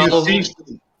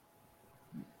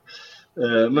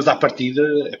 mas à partida,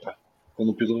 quando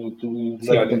o piloto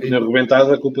vai com o pneu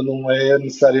arrebentado, a culpa não é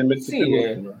necessariamente do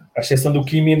piloto. Não é? À exceção do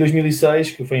Kimi em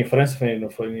 2006, que foi em França,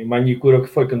 não foi em Magny-Cours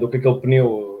que foi, que andou com aquele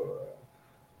pneu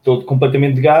todo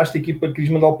completamente de gasto, a equipa quis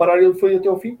mandá-lo parar e ele foi até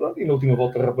ao fim, pronto, e na última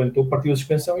volta arrebentou, partiu a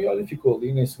suspensão e olha, ficou ali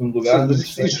em segundo lugar.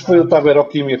 Sim, isso foi o Tabero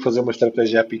Kimi a fazer uma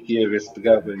estratégia a Piquet, a ver se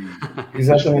pegava.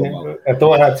 Exatamente.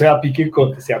 Então, se há Piquet,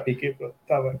 conta. Se há Piquet, pronto,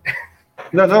 está bem.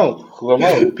 Não, correu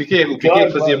mal. O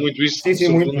Piquet fazia muito isso,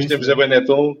 muito nos tempos da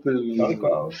Benetton, que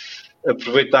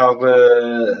aproveitava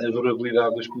a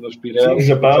durabilidade dos pneus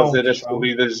Pirelli para fazer as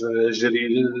corridas, a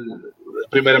gerir a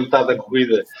primeira metade da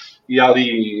corrida e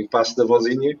ali em passo da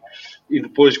vozinha, e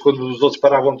depois, quando os outros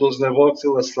paravam todos na box,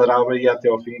 ele acelerava e ia até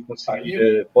ao fim e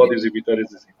conseguia pódios e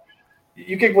vitórias assim.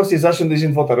 E o que é que vocês acham da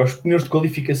gente voltar aos pneus de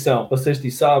qualificação para sexta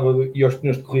e sábado e aos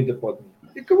pneus de corrida para o domingo?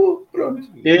 E acabou, pronto.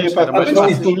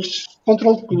 Controle de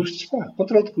custos.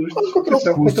 Controle de custos.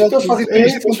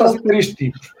 Eles fazem três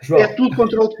tipos. É tudo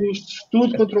controle de custos.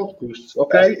 Tudo controle de custos.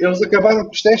 Ok? Eles acabaram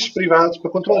com os testes privados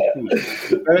para controle de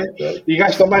custos. Ok? E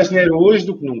gastam mais dinheiro hoje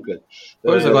do que nunca.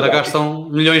 Pois, agora gastam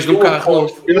milhões no carro.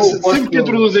 Sempre que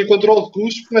introduzem controle de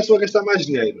custos, começam a gastar mais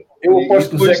dinheiro. Eu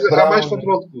aposto que há mais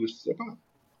controle de custos.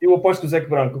 Eu aposto que o Zac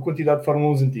Brown, com a quantidade de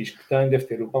Fórmula 1 antigos que tem, deve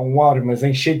ter um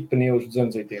armazém cheio de pneus dos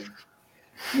anos 80.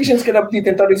 E a gente se calhar podia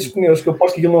tentar esses pneus, que eu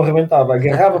aposto que ele não arrebentava,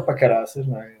 agarrava para caraças,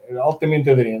 não é? Era altamente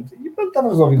aderente, e pronto, estava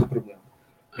resolvido o problema.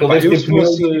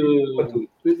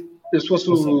 Se fosse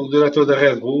o diretor da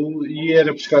Red Bull, e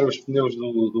era buscar os pneus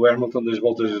do Hamilton das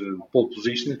voltas de pole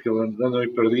position, que ele andou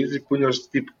em perdido, e punha-os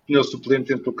tipo pneu suplente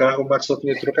dentro do carro, o Max só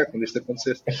tinha de trocar quando isto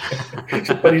acontecesse.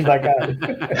 Paris Dakar.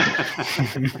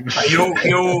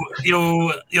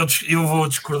 Eu vou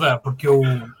discordar, porque eu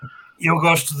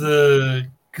gosto de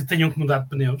que tenham que mudar de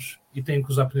pneus e tenham que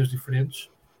usar pneus diferentes,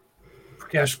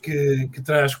 porque acho que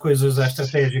traz coisas à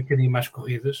estratégia que mais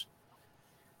corridas.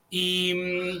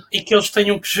 E que eles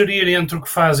tenham que gerir entre o que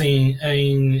fazem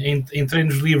em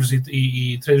treinos livres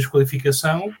e treinos de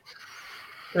qualificação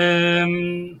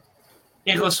em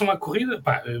relação à corrida.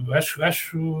 Pá,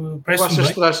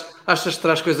 achas que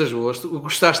traz coisas boas?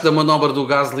 Gostaste da manobra do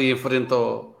Gasly em frente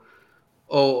ao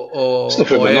Isso não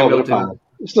foi manobra, pá.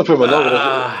 Isso não foi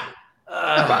manobra.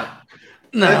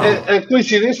 Não. A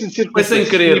coincidência de ser... Foi sem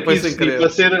querer.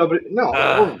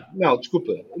 Não,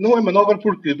 desculpa. Não é manobra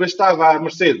porque bastava a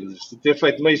Mercedes ter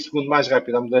feito meio segundo mais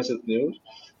rápido a mudança de pneus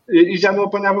e já não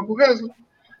apanhava com o Gasly.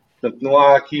 Portanto, não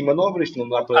há aqui manobra, isto não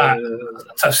dá para...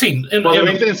 Sim. Pode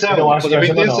haver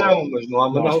intenção, mas não há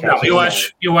manobra.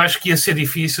 Eu acho que ia ser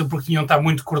difícil porque tinham de estar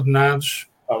muito coordenados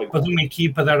para de uma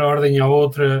equipa dar ordem à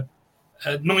outra.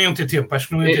 Não iam ter tempo, acho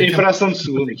que não iam ter tempo. Em fração de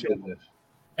segundo,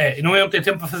 não iam ter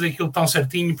tempo para fazer aquilo tão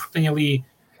certinho, porque tem ali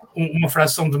uma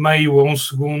fração de meio a um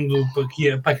segundo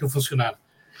para aquilo funcionar.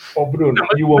 Bruno,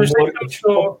 e o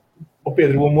amor...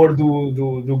 Pedro, o amor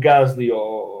do Gasly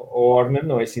ao Horner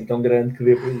não é assim tão grande que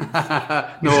dê para isso.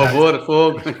 Não, amor,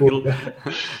 fogo.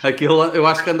 Aquilo, eu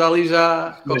acho que anda ali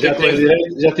já... Já tem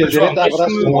direito a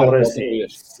abraço.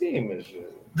 Sim, mas...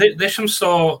 Deixa-me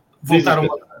só voltar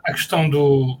à questão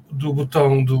do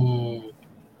botão do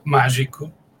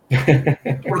mágico.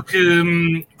 Porque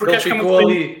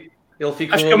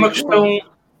acho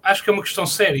que é uma questão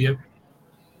séria,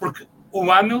 porque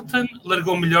o Hamilton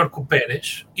largou melhor que o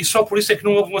Pérez e só por isso é que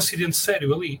não houve um acidente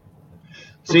sério ali.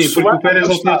 Porque o Pérez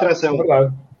não tinha tração.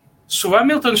 Se o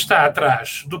Hamilton está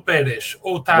atrás do Pérez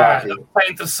ou está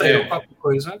em terceiro ou qualquer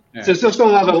coisa... Se eles estão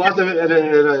lado a lado,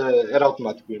 era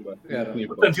automático.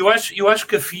 Portanto, eu acho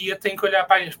que a FIA tem que olhar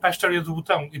para a história do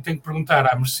botão e tem que perguntar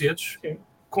à Mercedes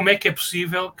como é que é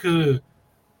possível que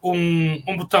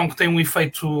um botão que tem um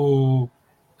efeito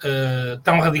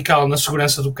tão radical na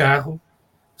segurança do carro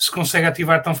se consegue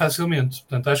ativar tão facilmente.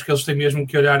 Portanto, acho que eles têm mesmo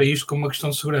que olhar a isto como uma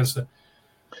questão de segurança.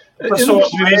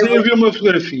 Eu vi uma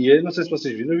fotografia, não sei se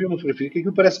vocês viram, eu vi uma fotografia que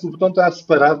aquilo parece que o botão está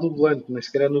separado do volante, mas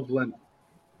se calhar no volante.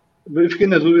 Eu fiquei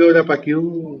na dúvida a olhar para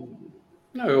aquilo.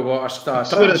 Não, eu acho que está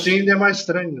se for assim ainda é mais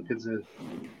estranho, quer dizer.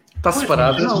 Está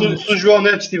separado. Se o João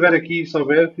Neto estiver aqui e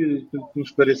souber que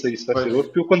nos pareça isso, vai ser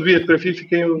outro. Porque eu quando vi a fotografia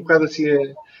fiquei um bocado assim...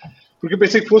 Porque eu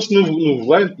pensei que fosse no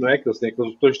volante, não é? Que eles têm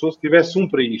aqueles botões todos, que tivesse um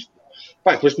para isto.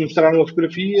 Pá, depois que mostraram a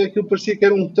fotografia, aquilo parecia que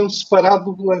era um botão separado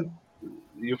do volante.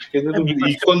 E eu fiquei na dúvida.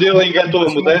 E quando ele engatou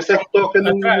a mudança, é que toca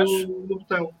no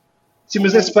botão. Sim,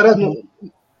 mas é separado.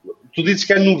 Tu dizes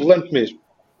que é no volante mesmo.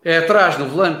 É atrás, no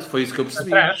volante, foi isso que eu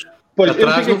percebi. Atrás. Pois,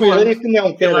 Atrás eu fiquei do com a ideia volante. que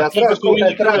não, que Ele era ativa atrás, com o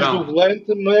indicador. do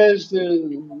volante, mas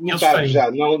no Eles carro têm.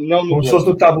 já, não no Como se fosse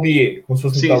no volante. tablier. Como se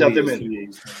fosse no Sim, tablier. exatamente. Seria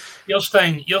isso.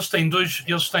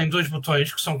 Eles têm dois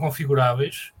botões que são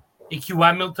configuráveis e que o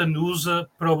Hamilton usa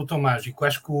para o botão mágico.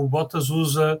 Acho que o Bottas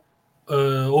usa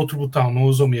outro botão, não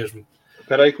usa o mesmo.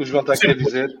 Espera aí que o João está aqui a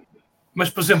dizer. Mas,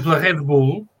 por exemplo, a Red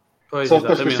Bull, Pois, Só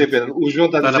para esclarecer, exatamente. Pedro, o João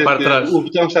está a Está na dizer parte que de trás. o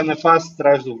botão está na face de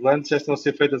trás do volante, já estão a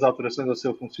ser feitas alterações ao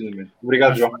seu funcionamento.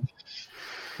 Obrigado, João.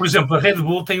 por exemplo, a Red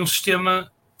Bull tem um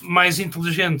sistema mais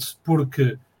inteligente,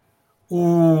 porque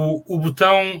o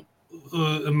botão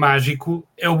mágico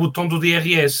é o botão do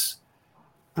DRS,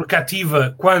 porque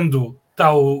ativa quando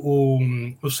está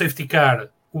o safety car,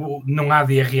 não há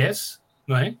DRS,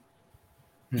 não é?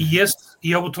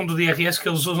 E é o botão do DRS que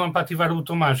eles usam para ativar o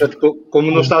botão mágico. Portanto,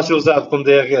 como não está a ser usado com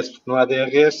DRS, porque não há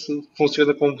DRS,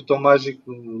 funciona com o botão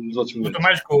mágico nos outros O momentos. botão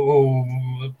mágico,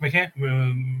 como é que é?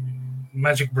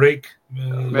 Magic Break.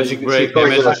 Magic Break, Sim,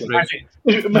 Magic assim. Break.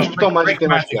 Mas o botão mágico é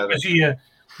mais piada.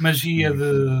 Magia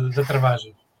da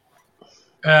travagem.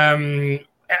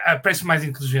 Parece mais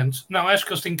inteligente. Não, acho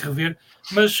que eles têm que rever,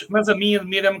 mas a mim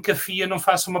admira-me que a FIA não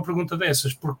faça uma pergunta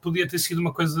dessas, porque podia ter sido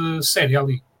uma coisa séria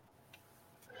ali.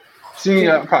 Sim,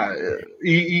 pá,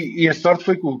 e a sorte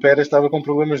foi que o Pérez estava com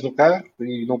problemas no carro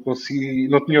e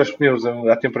não tinha os pneus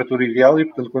à temperatura ideal e,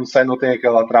 portanto, quando sai não tem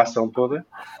aquela atração toda.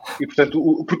 E,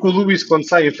 portanto, porque o Lewis, quando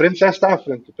sai em frente, já está à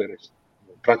frente do Pérez,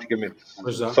 praticamente.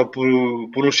 Só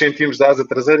por uns centímetros da asa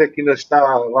traseira que ainda está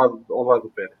ao lado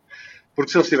do Pérez. Porque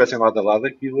se eles estivessem lado a lado,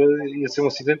 aquilo ia ser um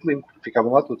acidente limpo.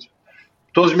 Ficavam lá todos.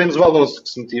 Todos menos o Alonso, que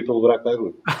se metia pelo buraco da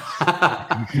agulha.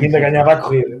 E ainda ganhava a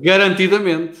corrida.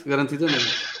 Garantidamente.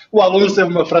 O Alonso teve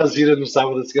uma frase gira no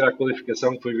sábado a seguir à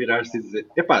qualificação, que foi virar-se e dizer: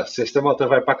 epá, se esta malta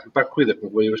vai para a corrida,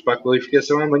 como vou para a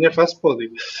qualificação, amanhã faço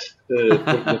pódio.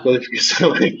 Porque na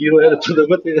qualificação aquilo era tudo a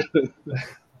bater.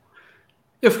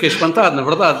 Eu fiquei espantado, na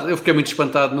verdade. Eu fiquei muito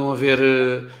espantado de não haver,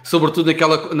 sobretudo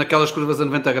naquelas curvas a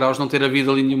 90 graus, não ter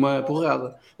havido ali nenhuma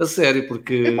porrada. A sério,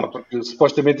 porque... Epá, porque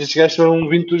supostamente estes gajos são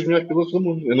 20 dos melhores pilotos do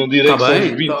mundo. Eu não direi Tá que bem.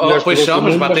 são os 20 Oh, melhores pois pilotos são, do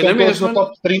mas mundo, batem mas na estão todos mesma. no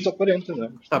top 30 ou 40, não é?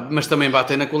 Mas também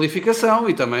batem na qualificação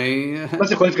e também...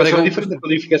 Mas a qualificação é diferente. A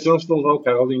qualificação eles estão a levar o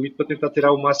carro ao limite para tentar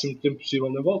tirar o máximo de tempo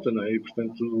possível na volta, não é? E,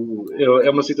 portanto, é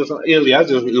uma situação... E, aliás,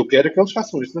 eu quero que eles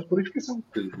façam isso na qualificação.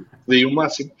 Deem o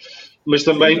máximo. Mas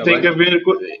também Sim, tem que haver...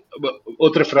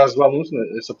 Outra frase do Alonso,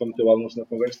 é só para meter o Alonso na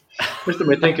conversa, mas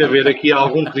também tem que haver aqui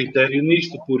algum critério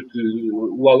nisto, porque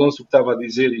o Alonso estava a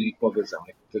dizer, e com a razão,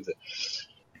 quer dizer,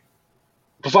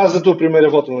 tu fazes a tua primeira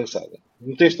volta lançada,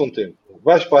 meteste um tempo,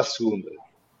 vais para a segunda,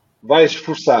 vais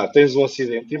esforçar, tens um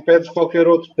acidente, impedes qualquer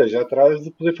outro que esteja atrás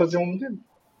de poder fazer um tempo.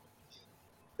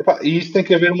 E isso tem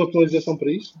que haver uma penalização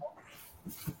para isso.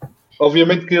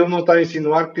 Obviamente que ele não está a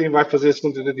insinuar que quem vai fazer a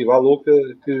segunda tentativa à louca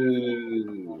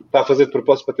que está a fazer de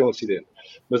propósito para ter um acidente.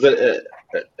 Mas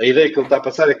a ideia que ele está a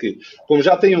passar é que, como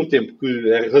já tem um tempo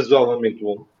que é razoavelmente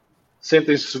bom,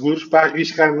 sentem-se seguros para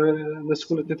arriscar na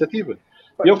segunda tentativa.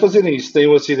 E ao fazerem isso, têm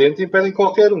um acidente e impedem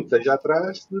qualquer um que esteja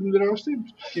atrás de melhorar os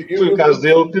tempos. Foi o caso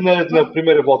dele que na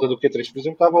primeira volta do Q3, por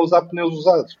exemplo, estava a usar pneus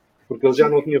usados. Porque ele já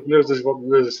não tinha pneus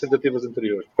das tentativas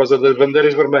anteriores. Por causa das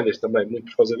bandeiras vermelhas também, muito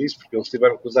por causa disso, porque eles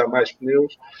tiveram que usar mais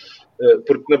pneus,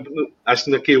 porque acho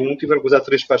que na Q1 tiveram que usar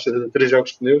 3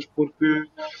 jogos de pneus, porque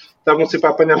estavam sempre a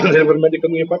apanhar a bandeira vermelha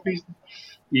quando iam para a pista.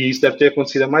 E isso deve ter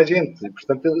acontecido a mais gente. E,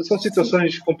 portanto, são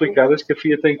situações complicadas que a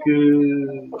FIA tem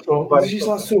que...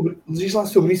 Legislar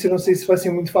sobre isso, eu não sei se vai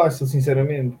ser muito fácil,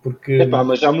 sinceramente, porque...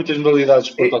 mas já muitas modalidades de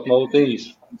esporte automóvel têm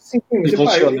isso. Sim, mas e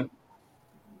funciona.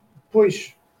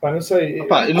 Pois... não sei.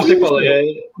 Eu não sei qual é.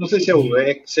 Não sei se é o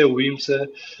EC, se é o IMSA.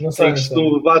 Não sei. Se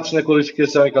tu bates na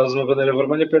qualificação e causas uma bandeira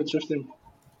vermelha, perdes os seus tempos.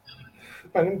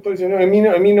 A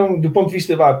mim não, do ponto de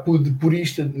vista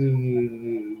purista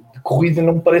de corrida,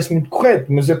 não me parece muito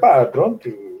correto. Mas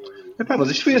pronto.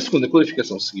 Mas isto foi a segunda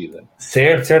qualificação seguida.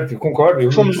 Certo, eu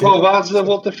concordo. Fomos roubados na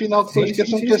volta final de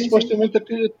qualificação, que é supostamente a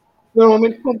que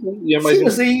normalmente conta. E é mais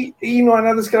mas aí não há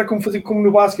nada, se calhar, como fazer como no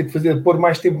basquete, pôr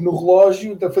mais tempo no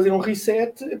relógio, fazer um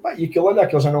reset, e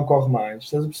aquele já não corre mais.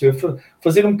 Estás a perceber?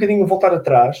 Fazer um bocadinho, voltar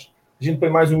atrás, a gente põe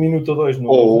mais 1 minuto ou 2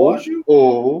 no relógio.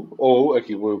 Ou,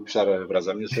 aqui vou puxar a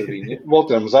brasa à minha sardinha,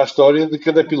 voltamos à história de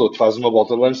cada piloto faz uma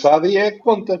volta lançada e é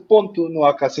conta, ponto. Não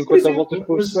há cá 50 voltas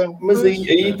por sessão. Mas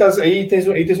aí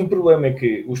tens um problema, é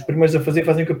que os primeiros a fazer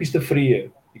fazem com a pista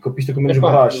fria e com a pista com menos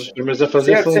borracha. Os primeiros a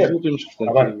fazer são os últimos.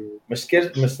 Portanto, Mas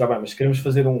se queremos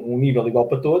fazer um nível igual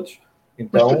para todos,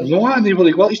 Então, não há nível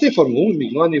igual. Isto é Fórmula 1,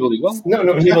 amigo. Não há nível igual.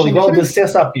 não, nível igual de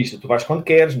acesso à pista. Tu vais quando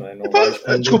queres, não é? Não vais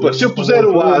quando... Desculpa, se eu puser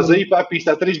o Asa aí para a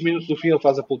pista a 3 minutos do fim, ele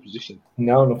faz a pole position.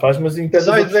 Não faz, mas impede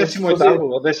Sai os de outros de 18º fazer.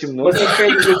 ou 19º. Mas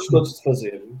impede os outros todos de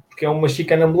fazer. Porque é uma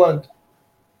chicana ambulante.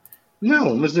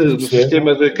 Não, mas no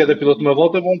sistema de cada piloto uma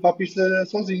volta vão para a pista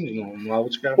sozinhos, não há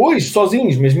outros carros. Pois,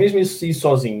 sozinhos, mas mesmo assim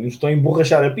sozinhos, estão a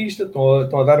emborrachar a pista, estão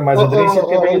a dar mais aderência.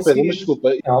 Pedro, mas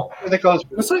desculpa, é daquelas...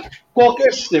 Não sei.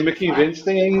 Qualquer sistema que inventes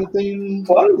tem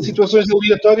Claro. situações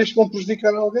aleatórias que vão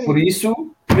prejudicar alguém. Por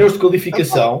isso, pneus de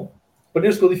qualificação,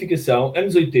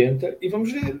 anos 80, e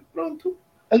vamos ver, pronto.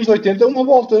 Anos 80 uma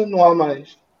volta, não há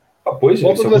mais. Pois,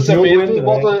 Volta de lançamento,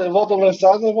 volta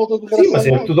lançada, volta de regressão.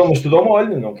 Sim, mas é tudo ao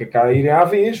molho, não quer cá irem à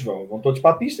vez, vão todos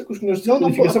para a pista com os pneus de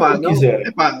qualificação quando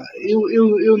quiserem.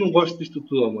 Eu não gosto disto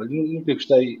tudo ao molho, nunca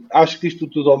gostei. Acho que isto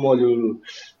tudo ao molho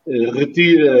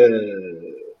retira,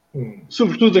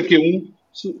 sobretudo a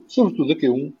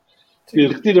Q1, que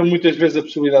retira muitas vezes a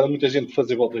possibilidade de muita gente de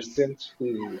fazer voltas decentes,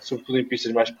 sobretudo em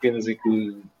pistas mais pequenas em que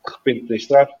de repente tens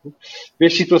tráfego.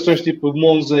 Vês situações tipo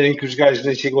Monza em que os gajos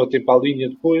nem chegam a tempo à linha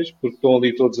depois, porque estão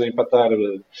ali todos a empatar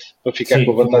para ficar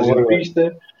com a vantagem da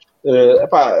pista.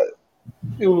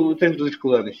 Eu tenho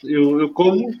dificuldade nisto. Eu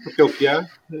como, porque é o que há,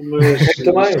 mas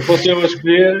se fosse eu a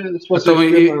escolher,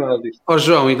 não há nada disto.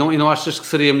 João, e não achas que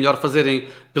seria melhor fazerem,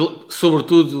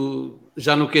 sobretudo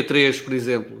já no Q3, por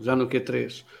exemplo,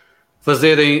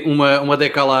 fazerem uma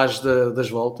decalagem das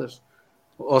voltas?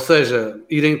 Ou seja,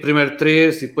 irem primeiro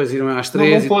 3 e depois irem às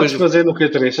 3. Não podes fazer no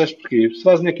Q3, sabes porquê? Se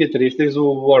fazes na Q3, tens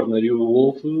o Warner e o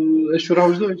Wolf a chorar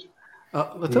os dois.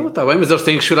 Então está bem, mas eles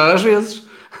têm que chorar às vezes.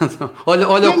 olha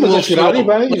o que o Wolf chorou.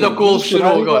 Olha o que o Wolf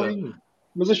chorou agora.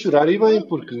 Mas a chorar e bem,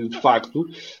 porque de facto,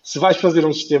 se vais fazer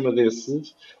um sistema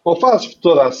desses, ou fazes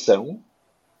toda a ação,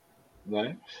 não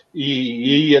é?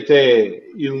 E aí até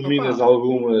eliminas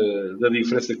alguma da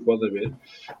diferença que pode haver,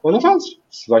 ou não fazes.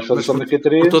 Se vais fazer só na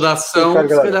Q3, por toda a ação, se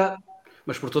calhar,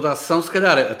 mas por toda a ação, se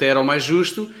calhar até era o mais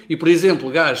justo, e por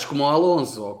exemplo, gajos como o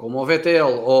Alonso, ou como o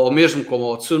Vettel, ou mesmo como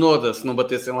o Tsunoda, se não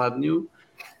batessem lado nenhum,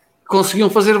 conseguiam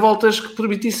fazer voltas que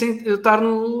permitissem estar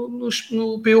no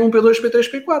P1, P2,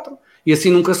 P3, P4. E assim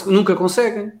nunca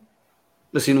conseguem.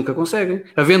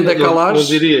 Havendo decalagens...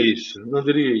 Não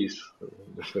diria isso.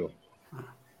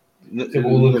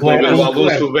 O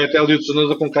Leclerc, o Vettel e o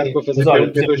Tsunoda com carro para fazer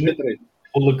P1, P2, P3.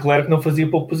 O Leclerc não fazia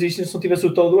pole position se não tivesse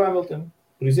o tal do Hamilton,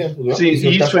 por exemplo. Sim,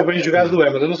 e isso foi bem jogado do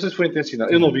Hamilton. Não sei se foi intencional.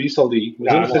 Eu não vi, só li.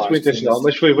 Mas eu não sei se foi intencional,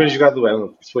 mas foi bem jogado do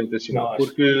Hamilton. Se foi intencional.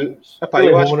 Porque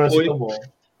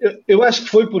eu acho que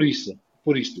foi por isso.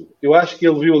 Por isto. Eu acho que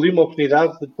ele viu ali uma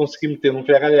oportunidade de conseguir meter um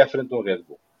Ferrari à frente de um Red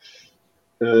Bull.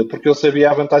 Porque ele sabia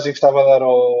a vantagem que estava a dar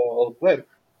ao Leclerc.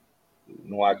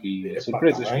 Não há aqui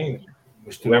surpresas.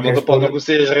 O Hamilton pode não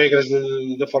conhecer as regras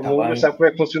da Fórmula 1, mas sabe como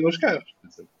é que funcionam os carros.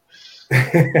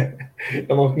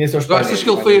 Eu não conheço os carros. Achas que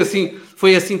ele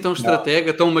foi assim tão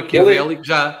estratega, tão maquiavélico?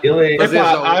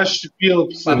 Acho que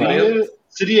ele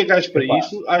seria gajo para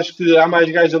isso. Acho que há mais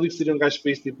gajos ali que seriam gajos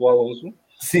para isso, tipo o Alonso.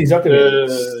 Sim,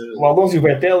 exatamente. O Alonso e o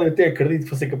Vettel, eu até acredito que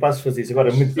fossem capazes de fazer isso. Agora,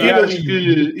 acho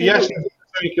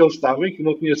que ele estava e que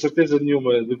não tinha certeza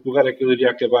nenhuma de que lugar é que ele iria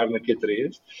acabar na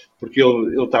Q3, porque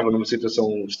ele estava numa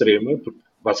situação extrema, porque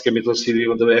basicamente eles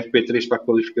decidiram da FP3 para a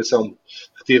qualificação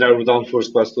retirar o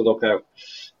downforce quase todo ao carro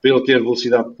para ele ter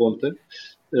velocidade de ponta,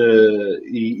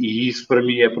 e isso para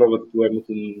mim é a prova de que o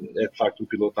Hamilton é de facto um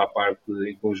piloto à parte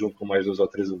em conjunto com mais 2 ou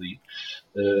 3 ali,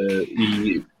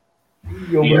 e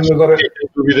agora tem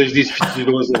dúvidas disso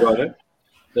tirou-as agora.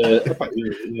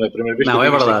 Não é a primeira vez que é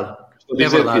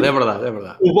verdade. É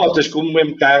verdade. O Bottas, como o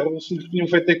mesmo carro, se lhe tinham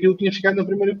feito aquilo, tinha ficado na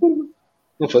primeira curva.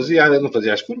 Não fazia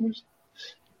as curvas.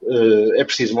 É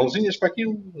preciso mãozinhas para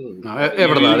aquilo. Não, é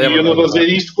verdade. E eu não vou dizer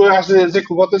isto a dizer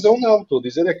que o Bottas é um não. Estou a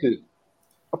dizer é que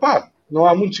não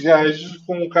há muitos gajos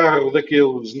com um carro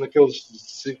naquelas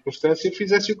circunstâncias que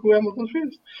fizessem o que o Hamilton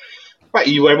fez.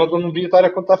 E o Hamilton não devia estar a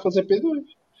contar fazer P2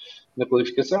 na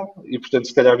qualificação. E portanto,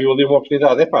 se calhar viu ali uma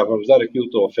oportunidade. Vamos dar aqui o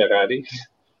tom ao Ferrari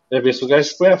a ver se o gajo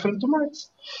se põe à frente do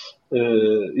Max.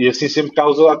 E assim sempre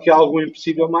causa aqui algo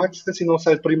impossível ao Max, que assim não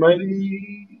sai primeiro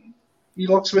e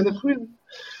logo se vê na corrida.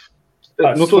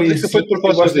 Não estou a dizer que foi de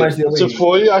propósito. Se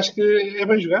foi, acho que é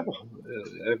bem jogado.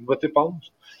 É bater palmas.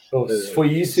 Se foi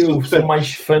isso, eu sou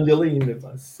mais fã dele ainda.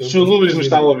 Se o Luís nos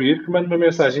está a ouvir, que manda uma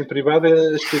mensagem privada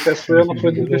a explicar se foi ou não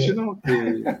foi intencional.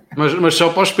 Mas só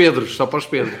para os Pedros.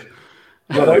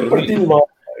 Agora eu partilho logo.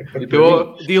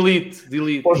 Delete.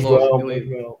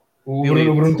 O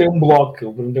Bruno tem um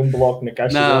bloco na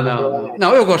caixa.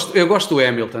 Não, eu gosto do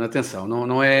Hamilton, atenção,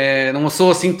 não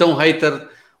sou assim tão hater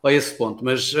a esse ponto,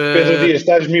 mas... Pedro Dias,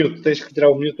 estás mute, tens que tirar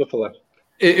o mute para falar.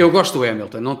 Eu gosto do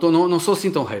Hamilton, não sou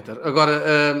assim tão hater.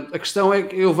 Agora, a questão é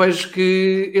que eu vejo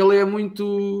que ele é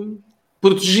muito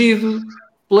protegido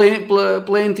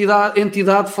pela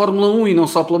entidade Fórmula 1 e não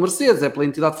só pela Mercedes, é pela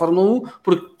entidade Fórmula 1,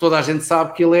 porque toda a gente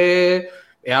sabe que ele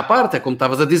é à parte, é como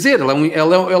estavas a dizer. Ele é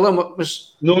uma...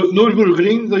 Mas... No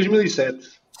Nürburgring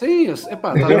 2007. Sim, não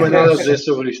tenho mais nada a dizer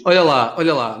sobre isto. Olha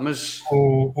lá, mas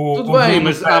tudo bem,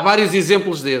 mas há vários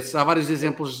exemplos desses, há vários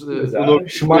exemplos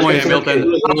como é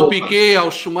Hamilton, ao Piquet, ao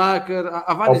Schumacher,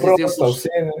 há vários exemplos. Ao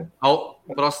Senna.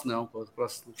 O Prost não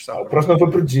foi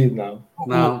protegido, não.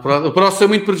 Não, o Prost foi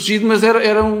muito protegido, mas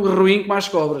era um ruim com mais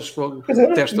cobras.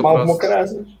 Detesto o Prost.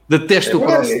 Detesto o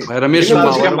Prost. Era mesmo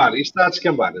mal. Isto está a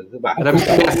descambar.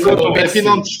 Aqui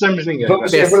não testamos ninguém.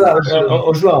 É verdade.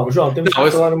 João, temos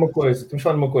que falar uma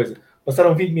coisa.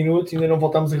 Passaram 20 minutos e ainda não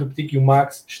voltamos a repetir que o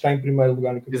Max está em primeiro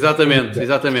lugar no campeonato.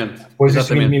 Exatamente. Depois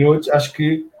destes 20 minutos, acho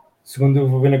que, segundo eu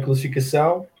vou ver na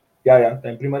classificação, está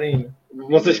em primeiro ainda.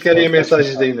 Vocês querem a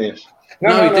mensagem da Inês?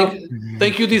 Não.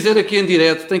 Tenho que o dizer aqui em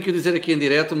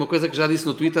direto, uma coisa que já disse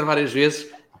no Twitter várias vezes.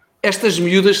 Estas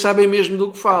miúdas sabem mesmo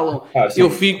do que falam. Eu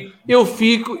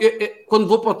fico, quando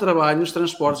vou para o trabalho, nos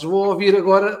transportes, vou ouvir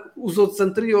agora os outros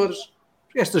anteriores.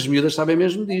 Estas miúdas sabem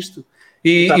mesmo disto.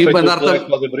 E mandar também.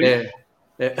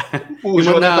 O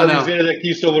João está a dizer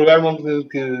aqui sobre o Hamilton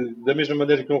que, da mesma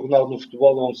maneira que um Ronaldo no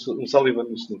futebol, um Sullivan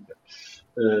no snooker.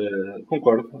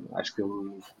 Concordo, acho que ele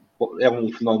é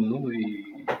um fenómeno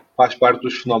e faz parte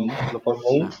dos fenómenos da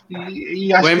Fórmula 1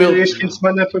 e acho que este fim de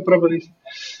semana foi prova disso.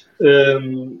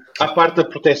 À parte da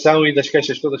proteção e das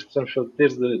queixas todas que precisamos ter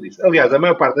disso. Aliás, a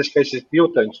maior parte das queixas que eu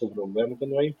tenho sobre o Hamilton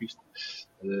não é em pista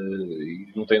e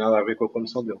não tem nada a ver com a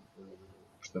condução dele.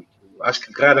 Portanto, acho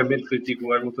que raramente critico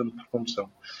o Hamilton por condução.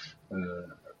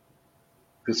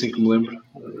 Assim que me lembro,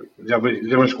 já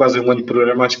vamos quase um ano de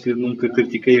programa, acho que nunca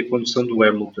critiquei a condução do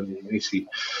Hamilton em si.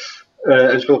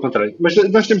 Antes pelo contrário. Mas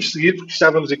nós temos de seguir, porque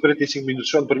estávamos em 45 minutos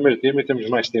só no primeiro tema e temos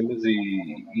mais temas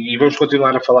e vamos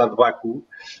continuar a falar de Baku.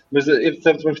 Mas,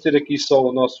 entretanto, vamos ter aqui só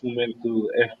o nosso momento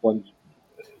F1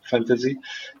 Fantasy,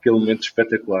 aquele momento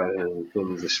espetacular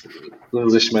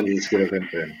todas as semanas de seguir a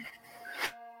Grande.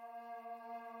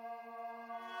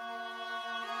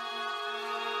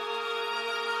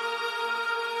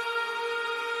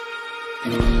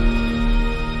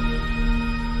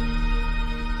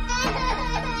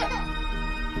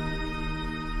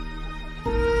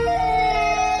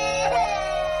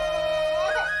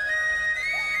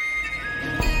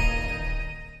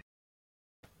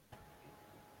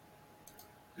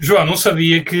 João, não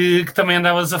sabia que também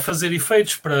andavas a fazer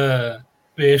efeitos para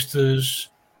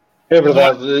estes... É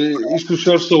verdade, isto o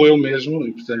senhor sou eu mesmo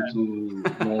e, portanto,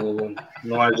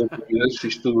 não haja dúvidas.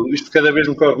 Isto cada vez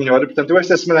me corre melhor. E, portanto, eu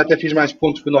esta semana até fiz mais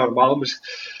pontos que o normal, mas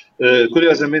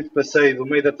curiosamente passei do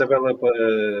meio da tabela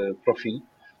para o fim.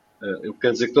 Eu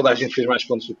quero dizer que toda a gente fez mais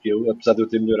pontos do que eu, apesar de eu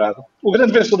ter melhorado. O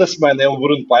grande vencedor da semana é o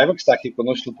Bruno Paiva, que está aqui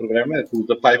connosco no programa, o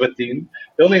da Paiva Team.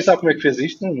 Ele nem sabe como é que fez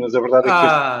isto, mas a verdade é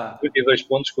que fez 52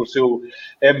 pontos com o seu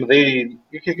MD.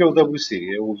 E o que é o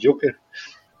WC? É o Joker?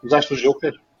 Usaste o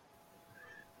Joker?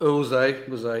 Eu usei,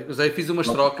 fiz umas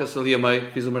trocas ali a meio,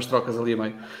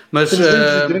 mas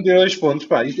 332 pontos,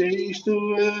 pá,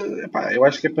 eu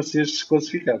acho que é para seres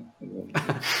desclassificado.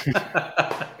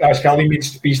 Acho que há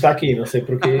limites de pista aqui, não sei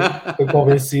porquê, estou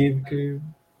convencido que...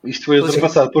 Isto foi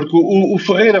ultrapassado, porque o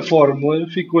Ferreira Fórmula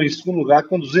ficou em segundo lugar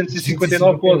com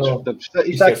 259 pontos. Portanto,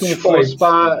 isto há aqui um esforço,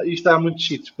 isto há muitos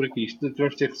cheats por aqui,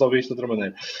 vamos ter que resolver isto de outra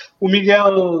maneira. O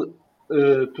Miguel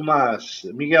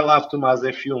Ave Tomás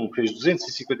F1 fez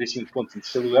 255 pontos em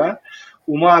terceiro lugar.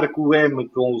 O Marco M,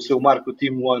 com o seu Marco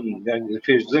Team One,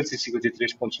 fez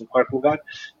 253 pontos no quarto lugar.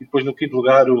 E depois no quinto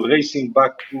lugar o Racing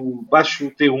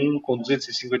Baixo T1 com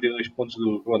 252 pontos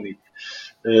do Ronit.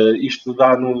 Isto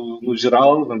dá no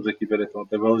geral, vamos aqui ver então a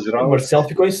tabela geral. O Marcelo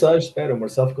ficou em sexto, o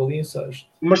Marcelo ficou ali em sexto.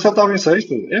 O Marcelo estava em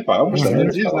sexto? O Marcelo não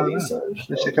diz nada.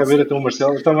 Deixa cá ver então o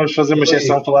Marcelo. Então vamos fazer uma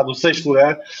exceção, falar do sexto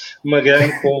lugar,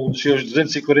 Magan com os seus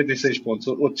 246 pontos.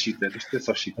 Outro cheater, isto é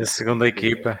só cheater. A segunda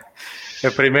equipa. A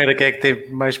primeira que é que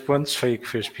teve mais pontos foi a que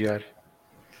fez pior.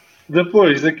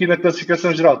 Depois, aqui na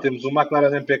classificação geral, temos o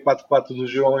McLaren MP44 do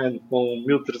João N com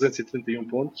 1331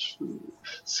 pontos,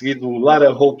 seguido o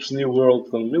Lara Hopes New World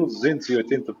com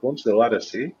 1280 pontos, da Lara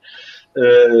C.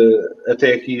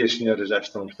 Até aqui as senhoras já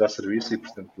estão a prestar serviço e,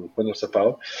 portanto, ponham-se a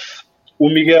pau. O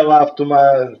Miguel Ave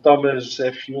Thomas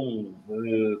F1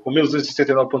 com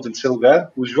 1279 pontos em terceiro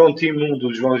lugar. O João Team 1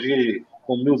 do João G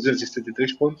com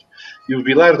 1273 pontos. E o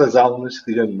Vilar das Almas,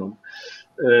 que grande nome,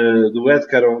 do Ed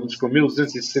Carones com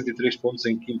 1263 pontos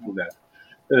em quinto lugar.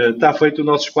 Está feito o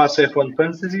nosso espaço F1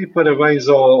 Fantasy e parabéns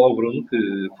ao Bruno,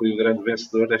 que foi o grande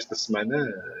vencedor esta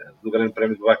semana. do Grande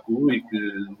Prémio de Baku e que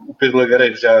o Pedro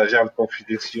Lagareiro já me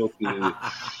confidenciou que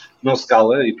não se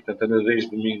cala e, portanto, anda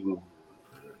desde domingo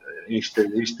em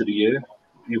histeria.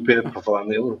 E o Pedro, para falar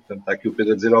nele, portanto, está aqui o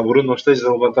Pedro a dizer ao Bruno, não estejas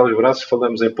a levantar os braços,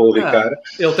 falamos em Paul Ricard.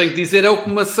 Ele tem que dizer, é o que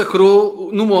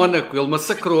massacrou no Mónaco, ele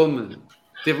massacrou-me.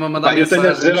 Teve-me a mandar Eu tenho a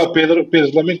mensagens. dizer ao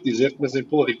Pedro, lamento dizer-te, mas em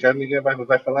Paul Ricard ninguém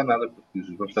vai falar nada, porque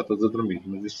vamos estar todos a dormir,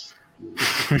 mas isso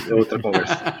é outra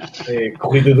conversa. É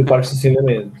corrida do parque de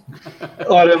estacionamento.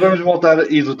 Ora, vamos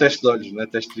voltar e do teste de olhos, não é?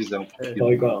 Teste de visão.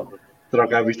 Tal e qual.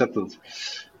 Troca a vista a todos.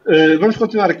 Vamos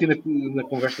continuar aqui na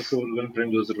conversa sobre o Grande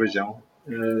Prémio do Azerbaijão,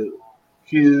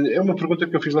 que é uma pergunta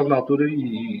que eu fiz logo na altura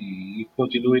e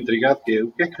continuo intrigado, que é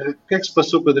o que é que se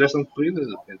passou com a direção de corrida?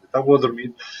 Estavam a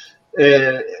dormir.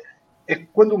 É que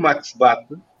quando o Max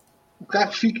bate, o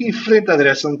carro fica em frente à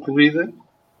direção de corrida,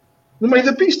 no meio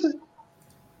da pista,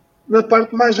 na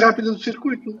parte mais rápida do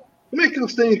circuito. Como é que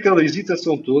eles têm aquela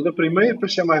hesitação toda, primeiro para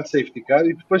chamar de safety car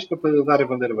e depois para dar a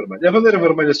bandeira vermelha? A bandeira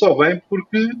vermelha só vem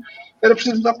porque era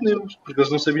preciso dar pneus, porque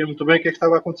eles não sabiam muito bem o que é que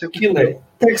estava a acontecer com Aquilo é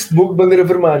textbook, bandeira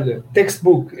vermelha.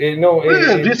 Textbook.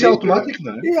 Devia ser automático,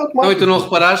 não é? É automático. Não, e tu não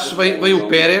reparaste, vem o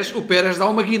Pérez dá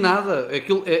uma guinada.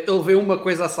 Ele vê uma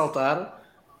coisa a saltar,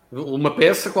 uma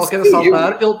peça qualquer a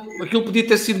saltar, aquilo podia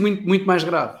ter sido muito, muito mais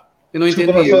grave. Eu não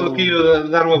entendi. Só aqui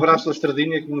dar um abraço à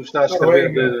Estradinha que nos está a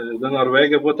escrever da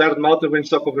Noruega. Boa tarde, malta. Venho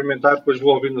só cumprimentar, depois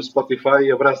vou ouvir no Spotify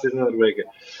e abraço desde a Noruega.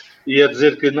 E a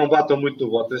dizer que não batam muito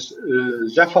no Bottas.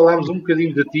 Já falámos um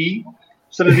bocadinho de ti,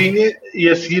 Estradinha, e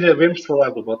a seguir havemos de falar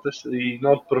do Bottas. E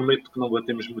não te prometo que não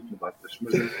batemos muito no Bottas.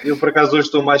 Mas eu, por acaso, hoje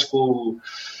estou mais com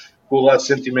o lado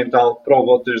sentimental para o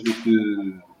Bottas do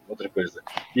que outra coisa.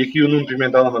 E aqui o Nuno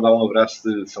Pimentel a mandar um abraço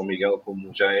de São Miguel,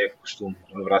 como já é costume.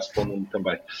 Um abraço para o Nuno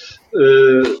também.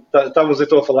 Estávamos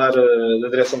então a falar da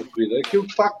direção de corrida. Aquilo,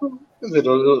 de facto, quer dizer,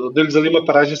 deu-lhes ali uma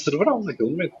paragem cerebral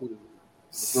naquele momento.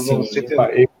 Sim,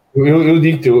 eu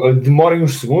digo-te, demorem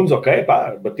uns segundos, ok,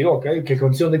 pá, bateu, ok, o que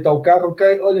aconteceu, onde está o carro,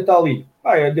 ok, olha, está ali.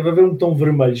 Deve haver um botão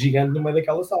vermelho gigante no meio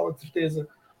daquela sala, de certeza.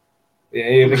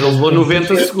 Mas ele levou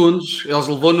 90 segundos. Eles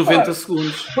levou 90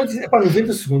 segundos. Pode dizer,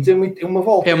 90 segundos é uma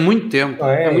volta. É muito tempo.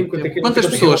 É muito tempo. Quantas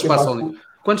pessoas passam ali?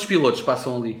 Quantos pilotos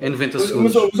passam ali em 90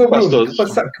 segundos?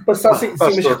 Que passassem, sim,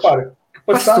 mas repara, que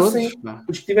passassem,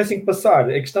 os que tivessem que passar.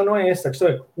 A questão não é essa, a questão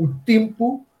é o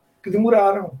tempo que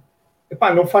demoraram.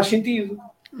 Epá, não faz sentido.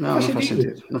 Não faz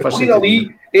sentido. Não faz sentido. sentido.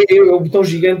 Ali é o botão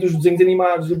gigante dos desenhos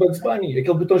animados do Bugs Bunny.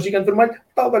 Aquele botão gigante vermelho,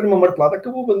 está a dar uma martelada,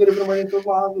 acabou a bandeira vermelha em todo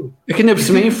lado. Aqui ainda por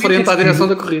cima é em frente à direção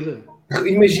da corrida.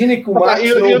 Imagina que o Max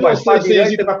não vai para a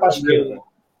direita, vai para a esquerda.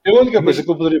 A única coisa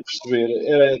que eu poderia perceber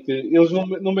era que eles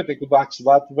não metem que o Max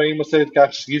bate, vem uma série de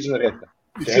carros seguidos na reta.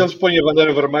 E se eles põem a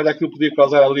bandeira vermelha, aquilo podia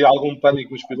causar ali algum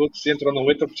pânico nos pilotos, se entram ou não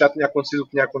entram, porque já tinha acontecido o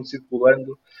que tinha acontecido com o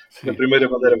Lando na primeira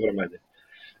bandeira vermelha.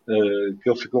 Que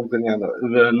ele ficou um bocadinho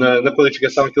na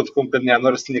qualificação, que ele ficou um bocadinho à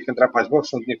hora se tinha que entrar para as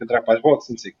boxes, não tinha que entrar para as boxes,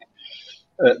 não sei o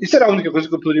quê. Isso era a única coisa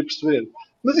que eu poderia perceber.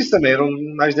 Mas isso também eram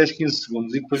mais 10, 15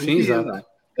 segundos e depois não é?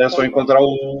 Era só encontrar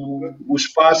o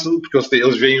espaço, porque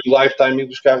eles veem o lifetime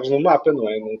dos carros no mapa, não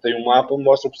é? Não tem um mapa onde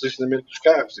mostra o posicionamento dos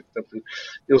carros. E, portanto,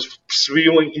 eles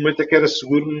percebiam em que momento é que era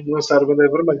seguro lançar a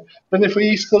bandeira vermelha. Mas nem foi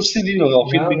isso que eles decidiram. Ao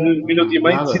fim de um minuto e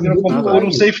meio decidiram pôr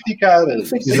um safety car.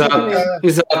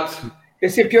 Exato.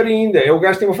 Esse é pior ainda. É o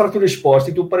gajo que tem uma fratura exposta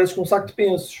e tu pareces com um saco de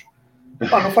pensos.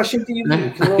 Pá, não faz sentido.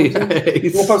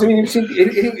 Não faz o mínimo sentido.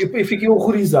 Eu fiquei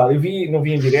horrorizado. Não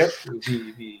vi em direto,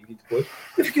 vi depois.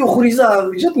 Eu fiquei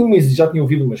horrorizado. Já tinha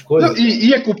ouvido umas coisas. Não,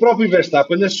 e é que o próprio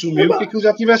Verstappen assumiu que aquilo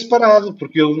já tivesse parado,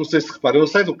 porque ele, não sei se repara, ele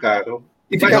sai do carro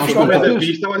e vai ao meio da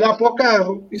pista a olhar para o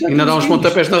carro. Ainda dá uns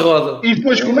pontapés na roda. E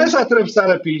depois começa a atravessar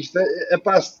a pista, a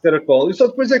passo de caracol, e só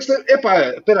depois é que se... Epá,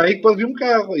 espera aí que pode vir um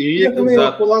carro. E aí é que ele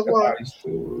vai para o lado lá.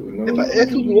 É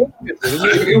tudo louco.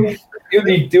 Eu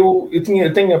digo,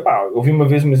 eu ouvi uma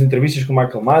vez umas entrevistas com o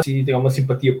Michael Masi e tenho uma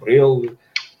simpatia por ele.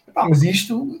 Mas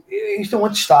isto é um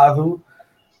atestado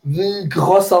que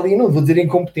roça ali, não vou dizer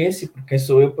incompetência, porque quem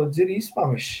sou eu para dizer isso,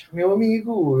 mas meu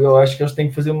amigo, eu acho que eles têm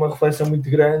que fazer uma reflexão muito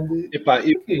grande. E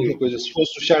uma coisa, se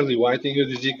fosse o Charlie Whiting, eu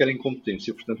dizia que era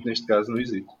incompetência, portanto neste caso não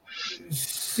existe.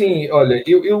 Sim, olha,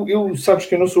 eu sabes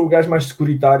que eu não sou o gajo mais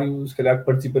securitário, se calhar, que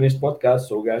participa neste podcast,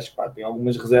 sou o gajo que tem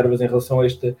algumas reservas em relação a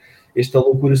esta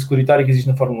loucura securitária que existe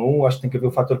na Fórmula 1, acho que tem que haver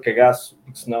o fator cagaço,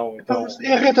 porque senão... Então...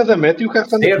 É a reta da meta e o carro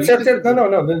está na pista. Certo.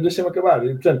 Não, deixa-me acabar.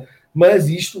 Portanto, mas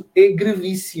isto é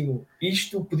gravíssimo.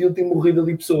 Isto podiam ter morrido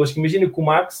ali pessoas. Imagina que o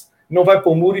Max não vai para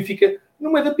o muro e fica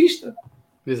no meio da pista.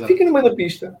 Exato. Fica no meio da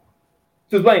pista.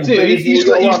 Tudo bem. Sim, isto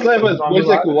leva, depois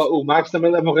é que milagres. o Max também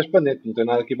leva um raspanete, não tem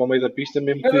nada aqui para o meio da pista,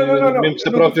 mesmo que, Não, mesmo que se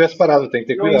a prova tivesse parado, tem que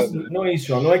ter Não é, cuidado. isso, não é isso,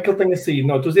 João. Não é que ele tenha saído.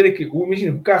 Não, estou a dizer é que,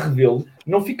 imagina, o carro dele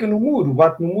não fica no muro,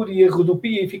 bate no muro e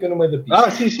rodopia e fica no meio da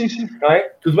pista. Sim. Não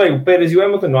é? Tudo bem, o Pérez e o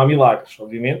Hamilton, não há milagres,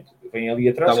 obviamente. Vêm ali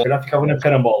atrás, se calhar ficavam na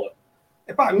carambola.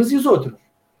 Epá, mas e os outros?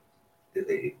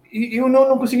 Eu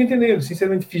não consigo entender,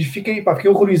 sinceramente. Fiquei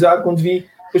horrorizado quando vi,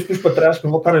 depois pus para trás para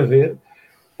voltar a ver.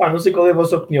 Não sei qual é a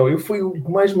vossa opinião. O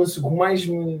que mais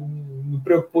me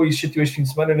preocupou e chateou este fim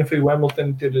de semana não foi o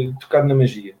Hamilton ter tocado na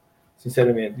magia.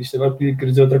 Sinceramente. Isto agora podia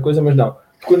querer dizer outra coisa, mas não.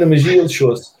 Tocou na magia, ele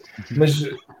lixou-se. Mas,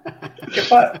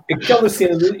 aquela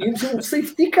cena de um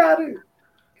safety car.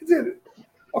 Quer dizer,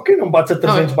 ok, não bates a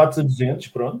 300, bates a 200,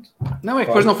 pronto. Não, é que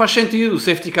depois não faz sentido. O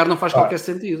safety car não faz qualquer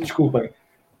sentido. Desculpem.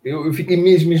 Eu fiquei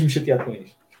mesmo chateado com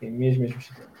isto. Fiquei mesmo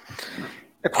chateado.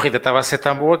 A corrida estava a ser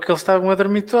tão boa que eles estavam a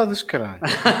dormir todos, caralho.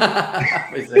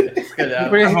 Pois é, se calhar.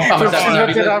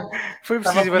 Foi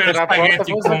preciso bater à porta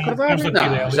para os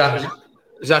acordar.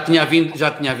 Já tinha havido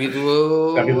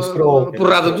a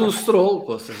porrada do Stroll,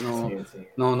 ou seja,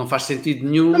 não faz sentido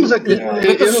nenhum. Mas aqui, eu não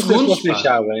sei se vocês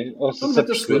sabem, ou se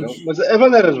aperceberam, mas a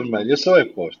bandeira vermelha só é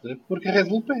posta porque a Red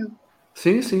Bull pede.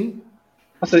 Sim.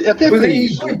 Ou seja, até para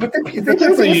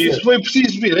isso foi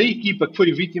preciso ver a equipa que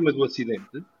foi vítima do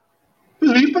acidente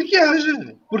pedir para que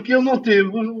haja, porque ele não teve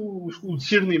o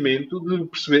discernimento de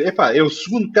perceber, é o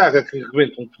segundo carro que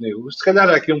rebenta um pneu, se calhar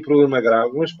há aqui um problema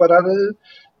grave, vamos parar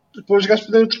depois os gajos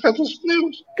poderem trocar todos os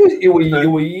pneus.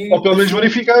 Ou pelo menos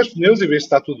verificar os pneus e ver se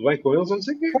está tudo bem com eles, ou não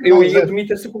sei o quê. Eu ia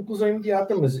admitir essa conclusão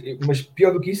imediata, mas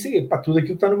pior do que isso é tudo aquilo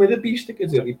que está no meio da pista, quer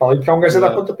dizer, e para ali que há um gajo a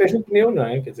dar pontapés no pneu, não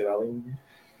é? Quer dizer, além...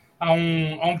 Há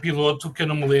um piloto que eu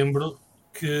não me lembro,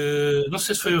 que não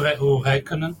sei se foi o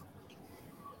Raikkonen,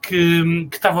 que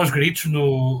estava aos gritos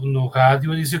no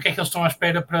rádio a dizer o que é que eles estão à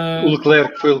espera para...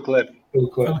 Foi o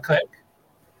Leclerc.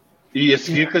 E a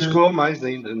seguir cascou mais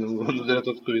ainda no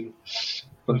diretor de corrida,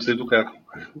 quando saiu do carro.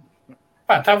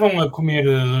 Estavam a comer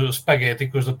espaguete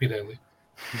com os do Pirelli.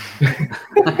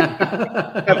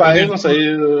 Eu não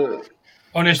sei.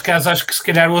 Ou neste caso, acho que se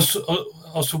calhar o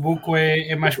Ossobuco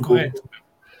é mais correto.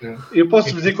 Eu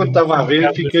posso dizer que quando estava a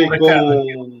ver,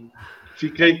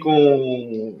 fiquei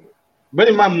com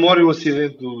bem má memória o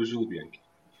acidente do Júlio Bianchi.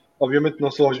 Obviamente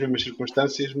não são as mesmas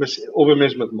circunstâncias, mas houve a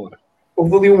mesma demora.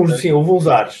 Houve ali houve uns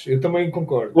ares, eu também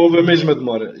concordo. Houve a mesma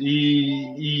demora.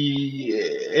 E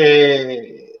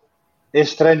é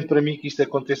estranho para mim que isto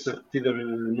aconteça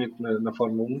repetidamente na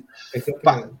Fórmula 1.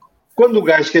 Quando o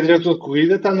gajo que é diretor de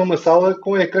corrida está numa sala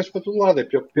com ecrãs para todo lado, é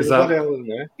pior que Pedro Varela,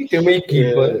 não é? E tem uma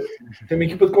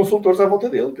equipa de consultores à volta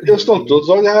dele. Eles estão todos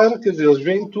a olhar, quer dizer, eles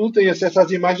veem tudo, têm acesso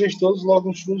às imagens todos logo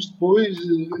uns segundos depois,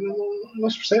 não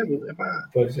se percebe.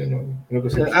 Pois, eu não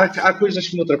consigo. Há coisas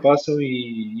que me ultrapassam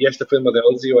e esta foi uma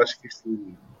delas, e eu acho que isto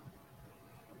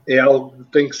é algo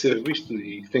que tem que ser visto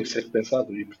e que tem que ser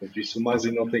repensado, e portanto isso o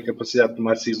Masi não tem capacidade de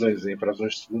tomar decisões em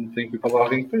frações de segundo, tem que ir para lá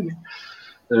alguém que tenha.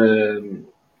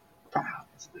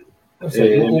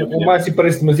 O Masi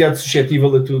parece demasiado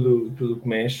suscetível a tudo que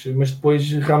mexe, mas depois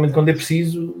realmente quando é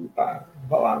preciso, vá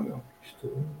lá, meu.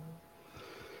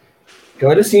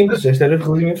 Aquela era simples, esta era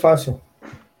relativamente fácil.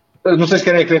 Não sei se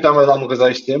querem acrescentar mais alguma coisa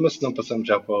a este tema, senão passamos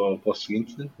já para o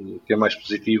seguinte, que é mais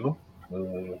positivo.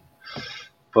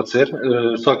 Pode ser.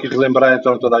 Só que relembrar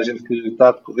então a toda a gente que está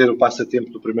a decorrer o passatempo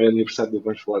do primeiro aniversário do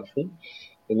Vamos Falar de Fundo.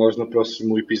 Nós no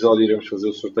próximo episódio iremos fazer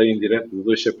o sorteio em direto de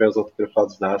 2 chapéus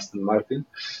autografados da Aston Martin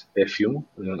F1,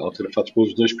 autografados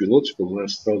pelos 2 pilotos, pelo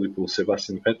Lance Stroll e pelo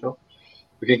Sebastian Vettel.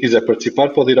 Para quem quiser participar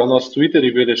pode ir ao nosso Twitter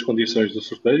e ver as condições do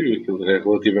sorteio. Aquilo é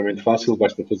relativamente fácil,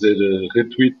 basta fazer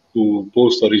retweet do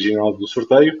post original do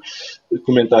sorteio,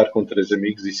 comentar com 3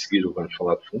 amigos e seguir o Vamos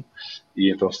Falar de Fundo.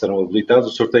 E então estarão habilitados.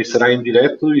 O sorteio será em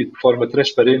direto e de forma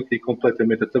transparente e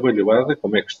completamente atabalhoada,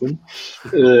 como é costume.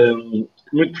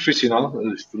 Muito profissional.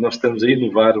 Nós estamos a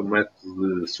inovar o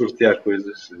método de sortear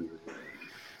coisas.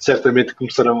 Certamente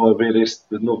começarão a ver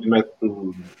este novo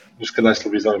método nos canais de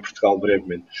televisão em Portugal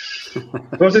brevemente.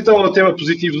 Vamos então ao tema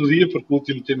positivo do dia, porque o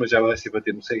último tema já vai se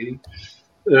bater no seguinte,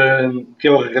 que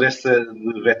é o regresso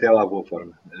de Vettel à boa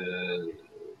forma.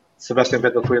 Sebastian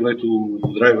Vettel foi eleito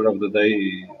o Driver of the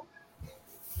Day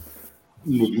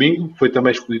no domingo, foi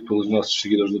também escolhido pelos nossos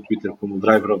seguidores no Twitter como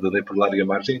Driver of the Day por larga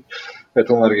margem. É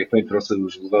tão larga que nem trouxe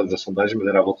os resultados da sondagem, mas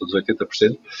era à volta dos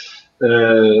 80%.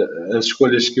 As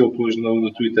escolhas que eu pus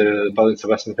no Twitter, para além de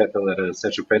Sebastian Vettel, era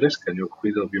Sérgio Pérez, que ganhou a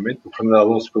corrida, obviamente, o Fernando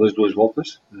Alonso pelas 2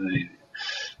 voltas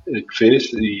que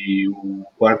fez, e o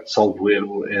quarto salvo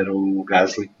erro era o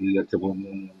Gasly, que acabou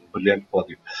num brilhante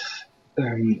pódio.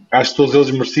 Acho que todos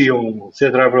eles mereciam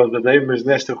ser driver of the day, mas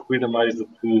nesta corrida, mais do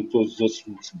que todos os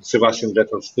outros, Sebastian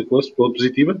Vettel destacou-se pela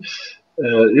positiva.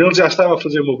 Ele já estava a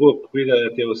fazer uma boa corrida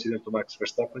até o acidente do Max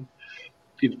Verstappen,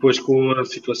 e depois com a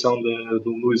situação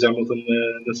do Lewis Hamilton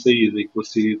na saída e com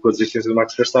a desistência do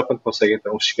Max Verstappen, consegue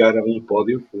então chegar a um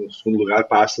pódio, um segundo lugar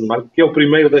para a Aston Martin, que é o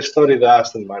primeiro da história da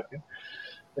Aston Martin.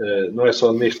 Não é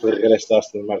só neste regresso da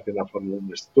Aston Martin na Fórmula 1,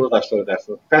 mas toda a história da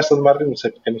Aston Martin. Porque a Aston Martin, não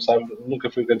sei, quem não sabe, nunca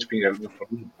foi o grande espingarda na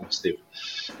Fórmula 1, como se teve.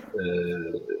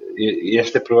 E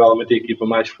esta é provavelmente a equipa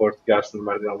mais forte que a Aston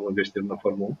Martin alguma vez teve na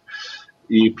Fórmula 1.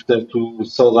 E, portanto,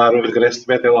 saudar o regresso de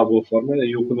Vettel à boa forma.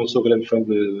 Eu, que não sou grande fã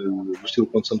do estilo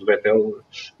de condução do Vettel,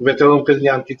 o Vettel é um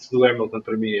bocadinho a antítese do Hamilton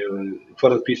para mim.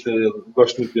 Fora de pista,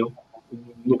 gosto muito dele.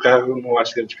 No carro, não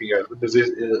acho grande espingarda. Mas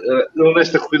ele,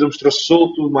 nesta corrida, mostrou-se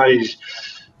solto, mais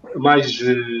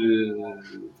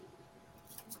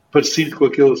parecido com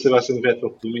aquele Sebastian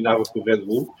Vettel que dominava com o Red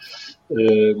Bull.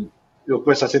 Ele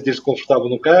começa a sentir-se confortável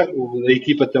no carro. A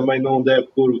equipa também não deve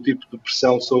pôr o tipo de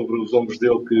pressão sobre os ombros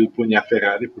dele que punha a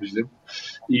Ferrari, por exemplo,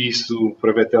 e isso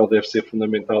para Vettel deve ser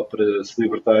fundamental para se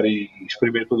libertar e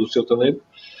exprimir todo o seu talento.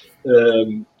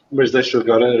 Mas deixo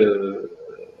agora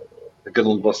a cada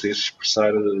um de vocês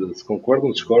expressar se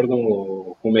concordam, discordam,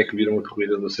 ou como é que viram a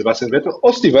corrida do Sebastian Vettel,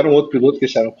 ou se tiveram outro piloto que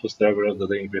acharam que fosse driver of the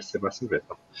day em vez de Sebastian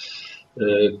Vettel.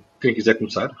 Quem quiser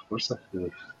começar, força.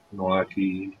 Não há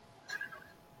aqui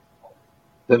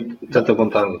tanta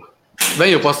vontade.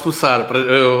 Bem, eu posso começar.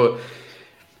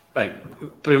 Bem,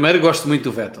 primeiro gosto muito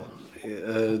do Vettel.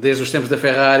 Desde os tempos da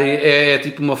Ferrari é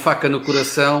tipo uma faca no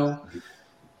coração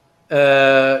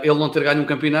ele não ter ganho um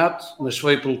campeonato, mas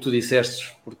foi pelo que tu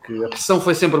disseste, porque a pressão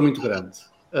foi sempre muito grande.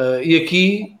 E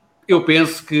aqui eu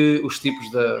penso que os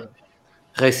tipos da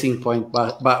Racing Point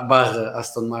barra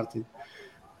Aston Martin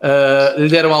lhe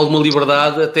deram alguma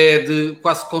liberdade, até de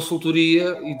quase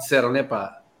consultoria, e disseram, né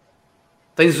pá,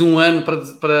 tens um ano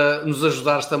para nos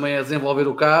ajudares também a desenvolver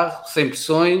o carro, sem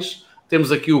pressões, temos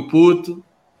aqui o Puto,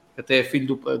 que até é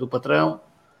filho do patrão,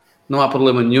 não há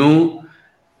problema nenhum,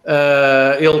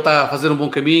 ele está a fazer um bom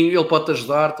caminho, ele pode-te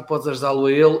ajudar, tu podes ajudá-lo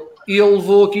a ele, e ele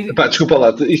levou aqui... Epá, desculpa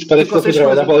lá, isto parece que eu fui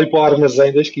trabalhar para ali para o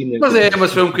armazém da esquina.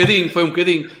 Mas foi um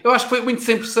bocadinho. Eu acho que foi muito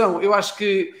sem pressão, eu acho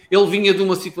que ele vinha de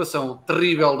uma situação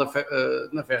terrível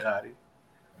na Ferrari,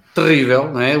 terrível,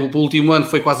 não é? O último ano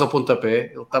foi quase ao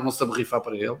pontapé, estavam-se a berrifar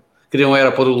para ele, queriam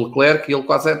era pôr o Leclerc e ele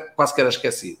quase que era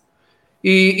esquecido.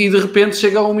 E de repente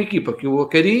chega a uma equipa que o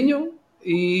acarinham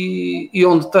e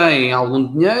onde tem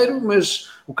algum dinheiro, mas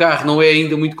o carro não é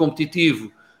ainda muito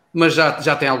competitivo, mas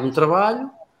já tem algum trabalho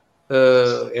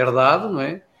herdado, não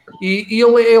é? E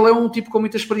ele é um tipo com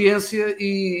muita experiência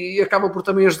e acaba por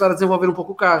também ajudar a desenvolver um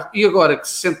pouco o carro. E agora que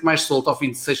se sente mais solto ao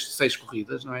fim de seis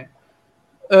corridas, não é?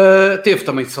 Teve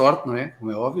também sorte, não é?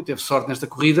 Como é óbvio, teve sorte nesta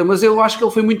corrida, mas eu acho que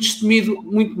ele foi muito destemido,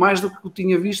 muito mais do que eu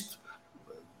tinha visto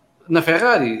na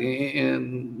Ferrari,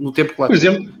 no tempo claro. Por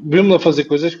exemplo, viu-me a fazer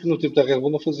coisas que no tempo da Red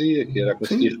Bull não fazia, que era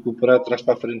conseguir recuperar de trás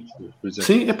para a frente, por exemplo.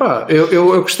 Sim, epá,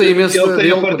 eu gostei imenso dele. Ele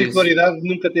tem a particularidade de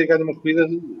nunca ter ganho uma corrida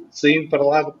saindo para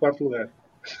lá do quarto lugar,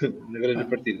 na grande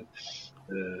partida.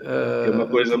 É uma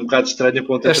coisa um bocado estranha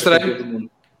para outra partida do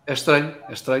mundo. É estranho,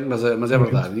 mas é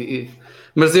verdade.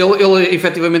 Mas ele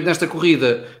efetivamente nesta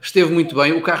corrida esteve muito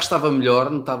bem, o carro estava melhor,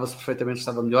 notava-se perfeitamente que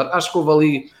estava melhor. Acho que houve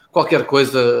ali qualquer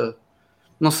coisa,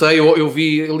 não sei,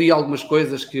 eu li algumas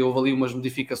coisas, que houve ali umas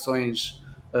modificações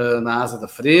na asa da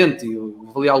frente, e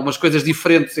houve ali algumas coisas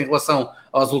diferentes em relação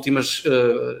às últimas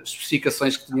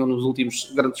especificações que tinham nos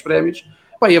últimos grandes prémios.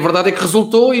 Bem, a verdade é que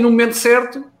resultou e no momento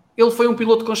certo ele foi um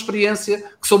piloto com experiência,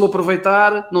 que soube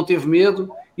aproveitar, não teve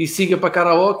medo e siga para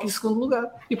karaoke em segundo lugar.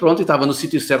 E pronto, e estava no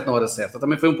sítio certo na hora certa.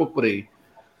 Também foi um pouco por aí.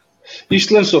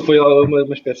 Isto lançou, foi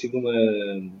uma espécie de uma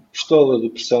pistola de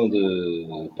pressão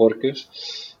de porcas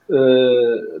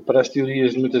para as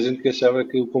teorias de muita gente que achava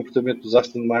que o comportamento dos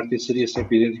Aston Martin seria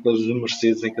sempre idêntico aos dos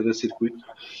Mercedes em cada circuito.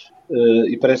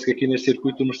 E parece que aqui neste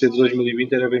circuito o Mercedes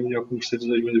 2020 era bem melhor que o Mercedes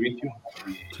 2021.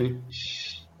 Sim.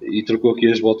 E trocou aqui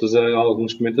as voltas a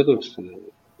alguns comentadores.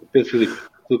 Pedro Filipe,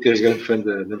 tu que és grande fã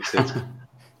da Mercedes.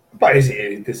 Pá,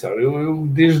 atenção, eu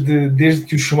desde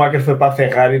que o Schumacher foi para a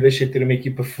Ferrari deixei de ter uma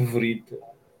equipa favorita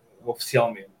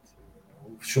oficialmente.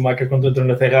 O Schumacher, quando entrou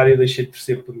na Ferrari, eu deixei de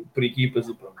torcer por equipas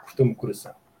e pronto, cortou-me o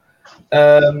coração.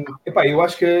 Eu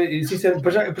acho que, sinceramente,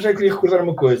 para já eu queria recordar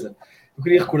uma coisa. Eu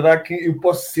queria recordar que eu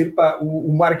posso ser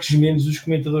o Marcos Mendes dos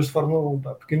comentadores de Fórmula 1,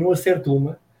 porque eu não acerto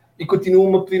uma e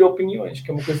continuam-me a pedir opiniões,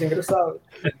 que é uma coisa engraçada.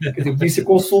 Quer dizer, podia ser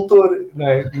consultor, não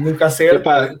é? Nunca acerto.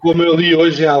 Como eu li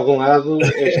hoje em algum lado,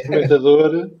 és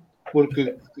comentador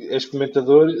porque és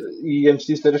comentador e antes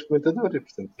disso eras comentador, e,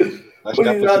 portanto, acho que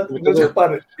há para ser Mas comentador.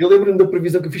 repara, eu lembro-me da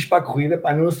previsão que eu fiz para a corrida,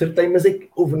 pá, não acertei, mas é que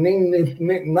houve nem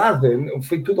nada,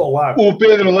 foi tudo ao ar. O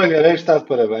Pedro Lagareiro está de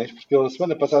parabéns, porque ele, a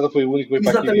semana passada foi o único que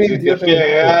veio para aqui dizer que a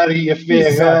Ferrari,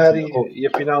 e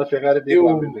afinal a Ferrari deu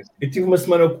lá mesmo. Eu tive uma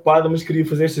semana ocupada, mas queria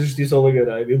fazer esta justiça ao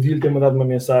Lagareiro. Eu devia-lhe ter mandado uma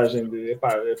mensagem de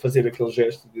fazer aquele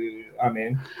gesto de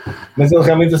amém, mas ele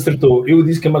realmente acertou. Eu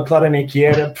disse que a McLaren é que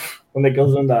era, onde é que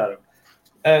eles andaram?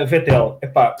 Vettel,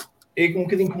 é um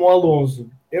bocadinho como o Alonso.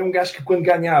 Era um gajo que quando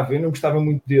ganhava, eu não gostava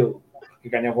muito dele, porque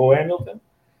ganhava o Hamilton.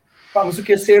 Mas o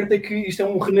que é certo é que isto é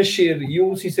um renascer, e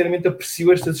eu sinceramente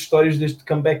aprecio estas histórias deste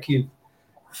comeback kid.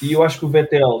 E eu acho que o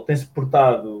Vettel tem-se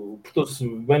portou-se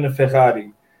bem na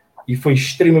Ferrari e foi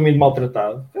extremamente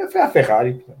maltratado. Foi à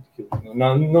Ferrari, portanto,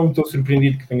 não estou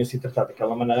surpreendido que tenha sido tratado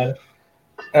daquela maneira,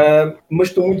 mas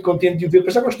estou muito contente de o ver.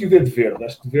 Mas já gosto de o ver de verde,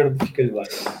 acho que de verde fica-lhe bem.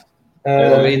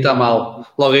 Logo aí está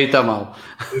mal.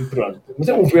 Pronto. Mas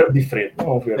é um verde diferente, não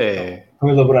é um verde tão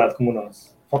elaborado como o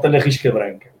nosso. Falta-lhe a risca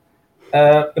branca.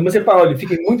 Mas olha,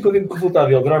 fiquei muito contente com o resultado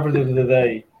dele. Driver of the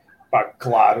Day,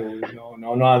 claro,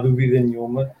 não há dúvida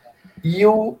nenhuma. E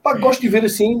eu gosto de ver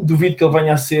assim. Duvido que ele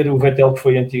venha a ser o Vettel que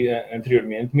foi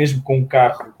anteriormente, mesmo com um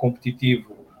carro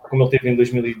competitivo como ele teve em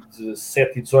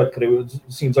 2017 e 18, creio,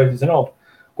 sim, 18 e 19,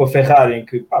 com a Ferrari, em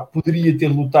que poderia ter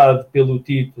lutado pelo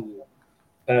título.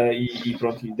 E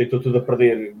pronto, e deitou tudo a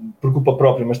perder por culpa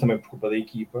própria, mas também por culpa da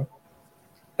equipa.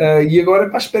 E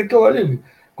agora espero que ele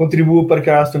contribua para que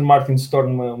a Aston Martin se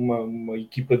torne uma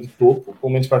equipa de topo,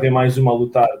 pelo menos para ter mais uma a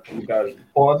lutar por lugares de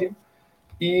pódio,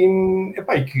 e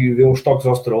que dê uns toques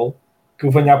ao Stroll, que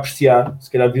eu venha a apreciar,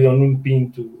 se calhar devido ao Nuno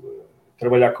Pinto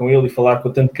trabalhar com ele e falar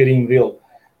com tanto carinho dele.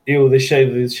 Eu deixei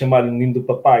de chamar-lhe o menino do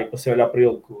papai e passei a olhar para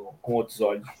ele com outros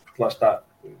olhos, porque lá está,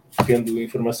 tendo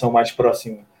informação mais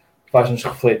próxima, faz-nos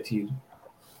refletir.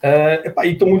 E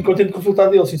estou muito contente com o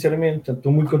resultado dele, sinceramente. Portanto,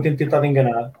 estou muito contente de ter estado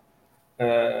enganado.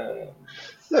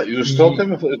 E o Stroll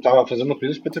estava a fazer uma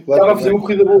corrida espetacular. Estava a fazer uma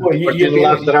corrida boa. E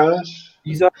lá atrás...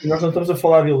 Exato, nós não estamos a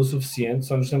falar dele o suficiente,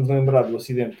 só nos estamos a lembrar do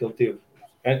acidente que ele teve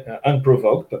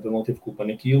unprovoked, portanto ele não teve culpa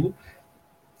naquilo.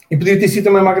 E poderia ter sido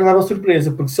também uma agradável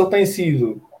surpresa, porque se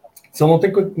ele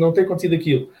não tem acontecido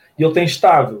aquilo, e ele tem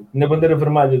estado na bandeira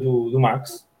vermelha do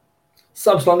Max,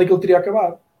 sabe-se lá onde é que ele teria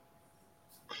acabado.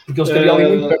 Porque ele estaria ali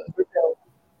muito perto do Vettel.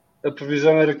 A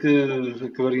previsão era que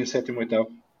acabaria em 7º ou 8º.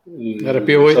 Era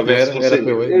P8, era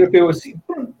P8. Era P8, assim.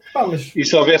 Pronto, mas... E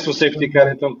se houvesse um safety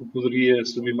car, então que poderia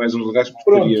assumir mais uns lugares,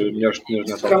 porque teria melhores pneus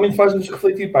nessa altura. Realmente faz-nos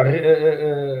refletir.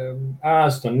 A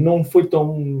Aston não foi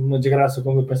tão uma desgraça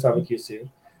como eu pensava que ia ser.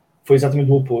 Foi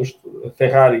exatamente o oposto. A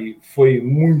Ferrari foi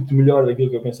muito melhor daquilo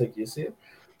que eu pensei que ia ser.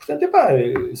 Portanto,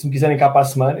 se me quiserem cá para a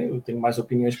semana, eu tenho mais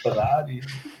opiniões para dar.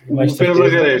 O Pedro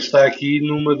Lagareiro está aqui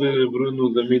numa de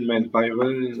Bruno da Midman Paiva.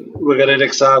 O Lagareiro é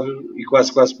que sabe, e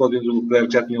quase pode ir do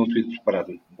Leclerc, já tinha um tweet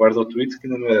preparado. Guarda o tweet, que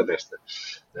ainda não era desta.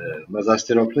 Mas acho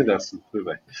que ter a oportunidade, se foi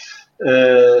bem.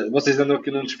 Vocês andam aqui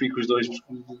num despico os dois,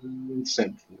 porque é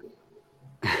interessante.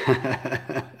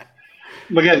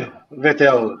 Magano,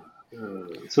 Vettel,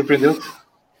 surpreendeu-te?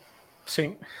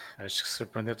 Sim, acho que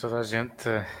surpreendeu toda a gente.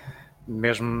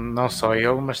 Mesmo não só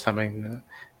ele, mas também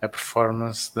a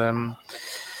performance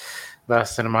da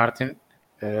Aston Martin.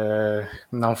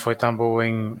 Não foi tão boa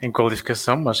em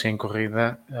qualificação, mas em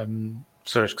corrida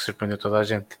acho que surpreendeu toda a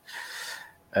gente.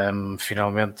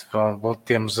 Finalmente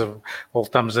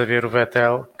voltamos a ver o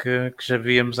Vettel que já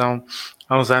víamos há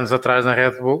uns anos atrás na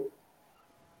Red Bull,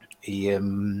 e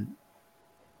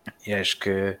acho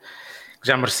que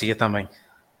já merecia também,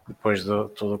 depois de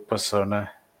tudo o que passou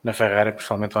na Ferrari,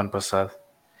 principalmente o ano passado.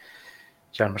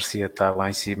 Já merecia estar lá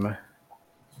em cima,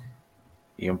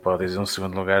 e um pódio de um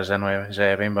segundo lugar já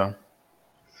é bem bom.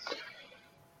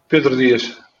 Pedro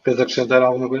Dias, queres acrescentar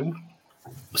alguma coisa?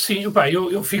 Sim,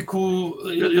 eu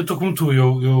estou como tu,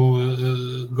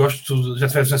 eu gosto, já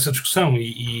tivemos essa discussão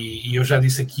e eu já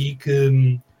disse aqui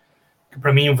que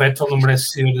para mim o Vettel não merece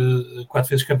ser 4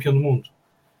 vezes campeão do mundo,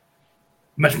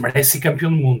 mas merece ser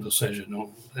campeão do mundo, ou seja,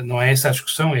 não é essa a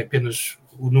discussão, é apenas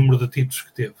o número de títulos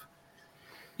que teve.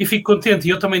 E fico contente.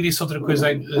 E eu também disse outra coisa,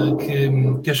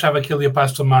 que achava que ele ia para a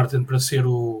Aston Martin para ser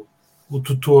o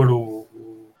tutor, o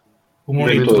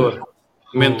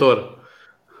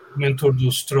mentor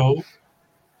do Stroll.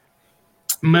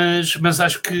 Mas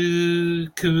acho que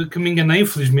me enganei,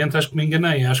 infelizmente acho que me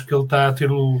enganei. Acho que ele está a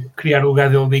criar o lugar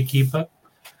dele da equipa,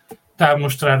 está a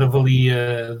mostrar a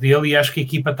valia dele, e acho que a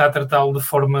equipa está a tratá-lo de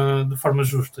forma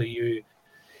justa.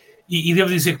 E devo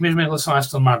dizer que mesmo em relação à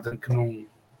Aston Martin, que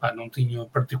não tinha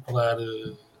particular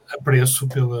apreço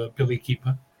pela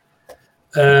equipa,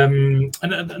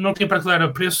 Não tinha para que dar a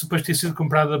preço depois de ter sido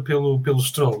comprada pelo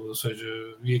Stroll, ou seja,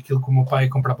 vi aquilo como o pai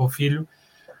comprar para o filho,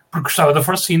 porque gostava da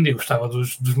Force India, gostava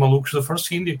dos malucos da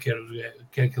Force India, que eram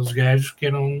aqueles gajos que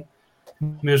eram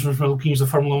mesmo os maluquinhos da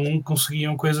Fórmula 1,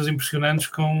 conseguiam coisas impressionantes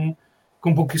com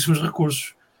pouquíssimos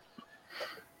recursos.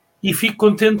 E fico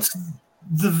contente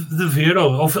de ver,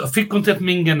 ou fico contente de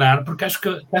me enganar, porque acho que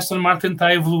a Aston Martin está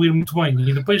a evoluir muito bem.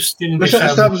 E depois de terem Mas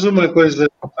deixado... sabes uma coisa?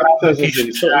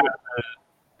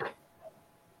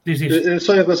 Diz.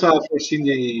 Só em relação à Force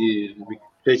India e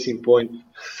Racing Point,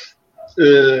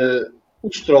 o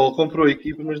Stroll comprou a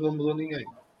equipa, mas não mudou ninguém.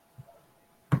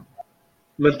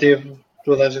 Manteve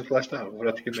toda a gente que lá estava,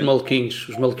 praticamente. Os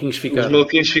maluquinhos ficaram. Os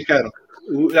maluquinhos ficaram.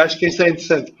 Acho que isso é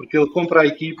interessante, porque ele compra a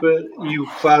equipa e o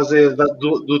que faz é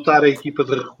dotar a equipa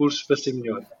de recursos para ser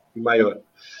melhor e maior.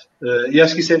 E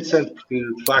acho que isso é interessante, porque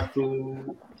de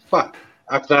facto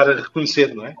há que dar a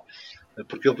reconhecer, não é?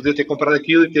 Porque ele podia ter comprado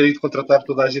aquilo e ter ido contratar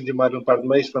toda a gente em mais um par de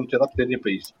meses para meter lá para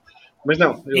para isso. Mas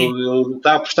não, ele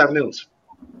está a apostar neles.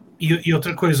 E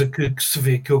outra coisa que se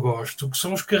vê que eu gosto, que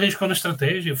são os que arriscam na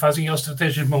estratégia, fazem aquelas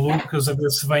estratégias malucas a ver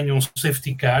se venham um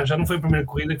safety car. Já não foi a primeira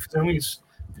corrida que fizeram isso.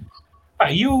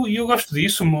 E eu gosto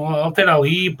disso, altera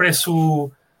ali, parece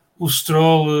o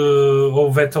Stroll ou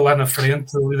o Vettel lá na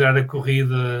frente, liderar a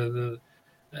corrida,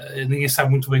 ninguém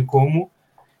sabe muito bem como.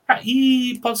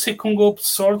 E pode ser que com um golpe de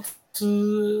sorte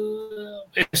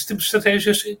esse tipo de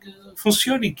estratégias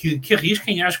funcione e que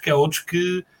arrisquem. Acho que há outros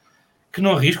que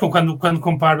não arriscam. Quando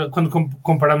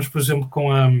comparamos, por exemplo,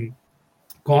 com a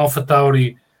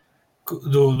AlphaTauri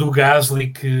do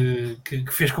Gasly, que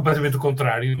fez completamente o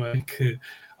contrário, não é? Que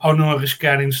ao não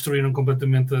arriscarem destruíram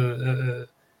completamente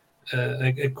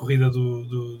a corrida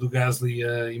do Gasly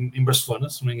em Barcelona,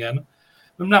 se não me engano.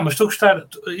 Não, mas estou a gostar.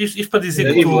 Isto para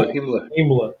dizer que Imola.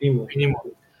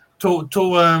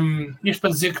 Isto para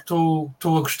dizer que estou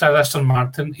a gostar da Aston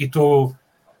Martin e estou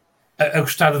a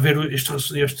gostar de ver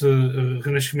este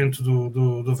renascimento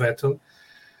do Vettel.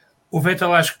 O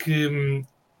Vettel acho que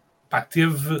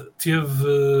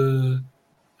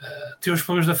teve os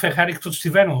problemas da Ferrari que todos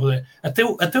tiveram.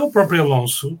 Até o próprio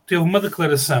Alonso teve uma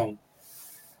declaração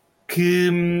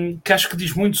que acho que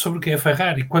diz muito sobre o que é a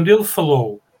Ferrari. Quando ele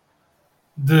falou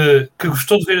que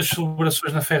gostou de ver as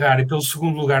celebrações na Ferrari pelo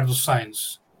segundo lugar do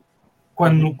Sainz,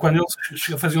 quando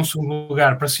ele fazia um segundo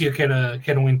lugar, parecia que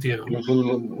era um enterro.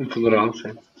 Um funeral,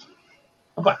 sim.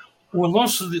 O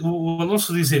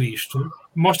Alonso dizer isto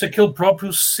mostra que ele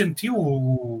próprio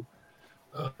sentiu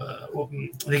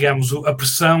digamos, a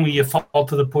pressão e a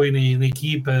falta de apoio na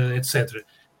equipa, etc.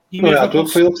 E não é à toa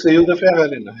que foi ele que saiu da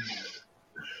Ferrari, não é?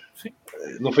 Sim.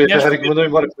 Não foi a Ferrari que mandou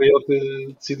embora, foi ele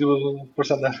que decidiu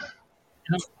pôr-se a andar.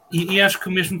 E acho que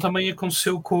o mesmo também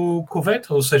aconteceu com o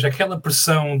Vettel, ou seja, aquela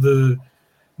pressão de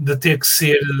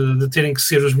terem que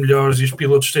ser os melhores e os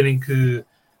pilotos terem que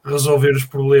resolver os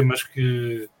problemas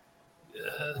que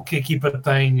a equipa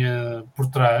tem por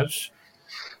trás.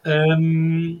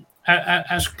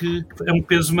 Acho que é um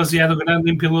peso demasiado grande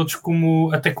em pilotos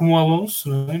até como o Alonso,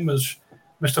 não é? mas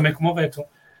também como o Vettel.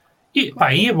 E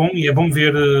é bom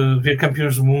ver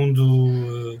campeões do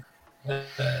mundo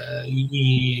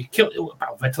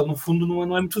o Vettel no fundo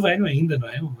não é muito velho ainda, não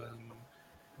é?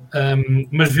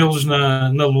 Mas vê-los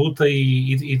na luta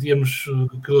e temos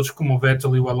pilotos como o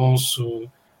Vettel e o Alonso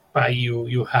e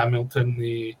o Hamilton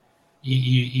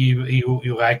e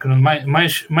o Raikkonen,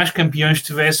 mais campeões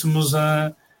tivéssemos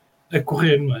a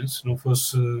correr, não é? Se não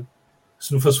fosse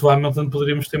o Hamilton,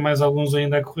 poderíamos ter mais alguns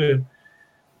ainda a correr.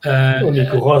 O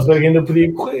Nico Rosberg ainda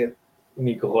podia correr. O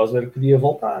Nico Rosberg podia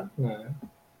voltar, não é?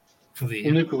 Podia.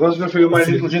 O Nico Rosberg foi o mais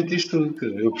inteligente disto tudo, que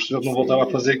eu percebi que não voltava a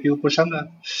fazer aquilo para andar.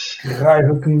 Que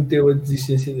raiva que meteu a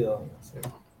desistência dele.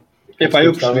 Eu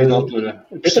percebi na altura.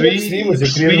 Percebi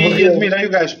e admirei o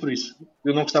gajo por isso.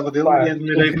 Eu não gostava dele e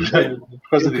admirei por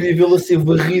causa disso. Eu queria vê-lo a ser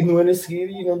varrido no ano a seguir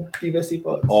e não tivesse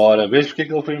hipótese. Ora, vês porque é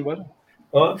que ele foi embora?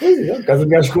 Pois é, por causa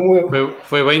de gajos como eu.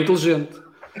 Foi bem inteligente.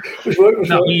 Pois foi.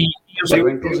 Eu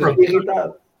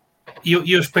irritado. E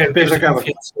eu espero que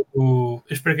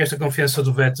esta confiança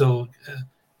do Vettel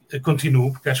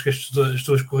continue, porque acho que as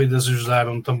duas corridas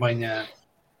ajudaram também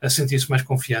a sentir-se mais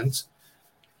confiante.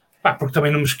 Porque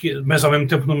também não me esqueço, mas ao mesmo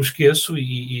tempo não me esqueço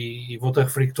e volto a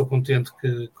referir que estou contente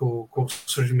com o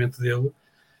surgimento dele,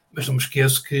 mas não me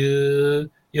esqueço que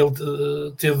ele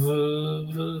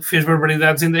fez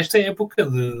barbaridades ainda esta época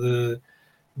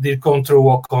de ir contra o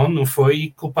Ocon, não foi?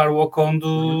 E culpar o Ocon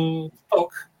do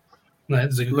toque. Não é?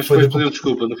 Dizer que mas depois pediu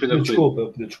desculpa no final.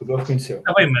 Pediu desculpa, reconheceu.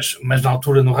 Está bem, mas na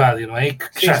altura no rádio, não é?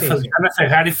 Já na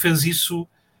Ferrari fez isso,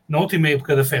 na última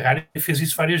época da Ferrari, fez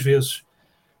isso várias vezes.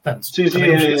 Portanto, Sim,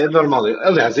 é normal.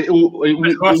 Aliás, o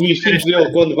instinto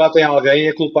dele quando batem alguém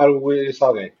é culpar esse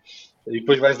alguém. E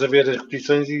depois vais a ver as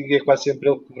repetições e é quase sempre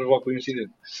ele que provoca o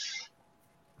incidente.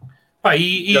 Pá, a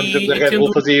Red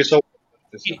Bull fazia isso ao...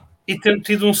 E tendo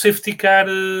tido um safety car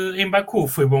em Baku,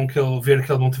 foi bom ver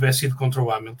que ele não tivesse ido contra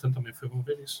o Hamilton, também foi bom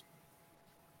ver isso.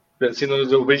 Assim não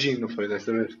deu o beijinho, não foi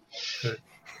desta vez?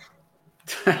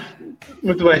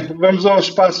 Muito bem, vamos ao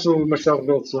espaço Marcelo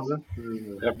Rebelo de Sousa,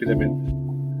 rapidamente.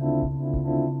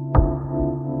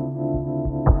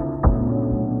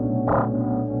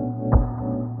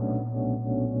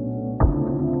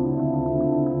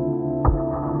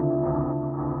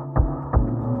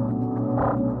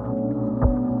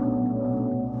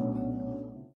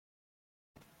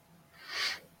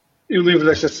 E o livro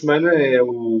desta semana é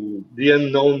o The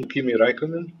Unknown Kimi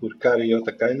Räikkönen, por Kari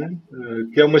Otakainen,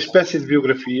 que é uma espécie de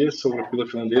biografia sobre o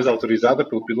piloto finlandês, autorizada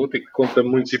pelo piloto, e que conta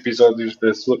muitos episódios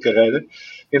da sua carreira,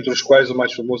 entre os quais o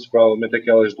mais famoso provavelmente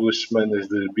aquelas 2 semanas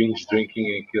de binge drinking,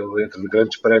 em que ele, entre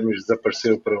grandes prémios,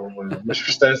 desapareceu para umas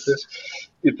festanças,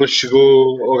 e depois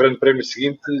chegou ao grande prémio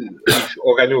seguinte,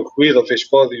 ou ganhou a corrida, ou fez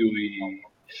pódio,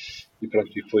 e pronto,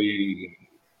 e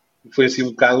foi assim um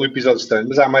bocado um episódio estranho,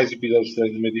 mas há mais episódios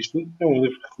estranhos no meio disto tudo. É um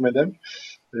livro que recomendamos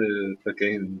para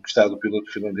quem gostar do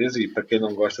piloto finlandês, e para quem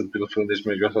não gosta do piloto finlandês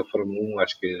mas gosta da Fórmula 1,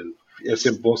 acho que é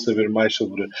sempre bom saber mais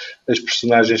sobre as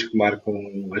personagens que marcam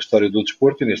a história do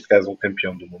desporto, e neste caso um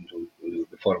campeão do mundo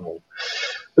da Fórmula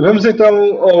 1. Vamos então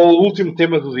ao último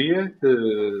tema do dia, que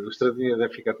o Estradinha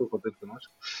deve ficar todo contente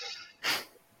connosco,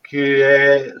 que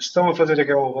é: estão a fazer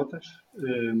aquela Bottas?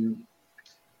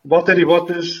 Valtteri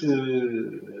Bottas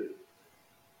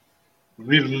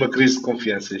vive numa crise de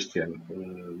confiança este ano.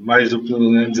 Mais do que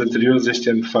nos anos anteriores, este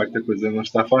ano de facto a coisa não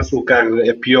está fácil. O carro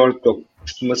é pior do que ele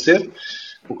costuma ser,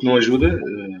 o que não ajuda,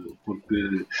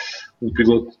 porque um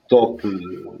piloto top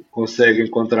consegue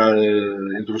encontrar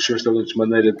entre os seus talentos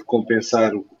maneira de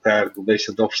compensar o que o carro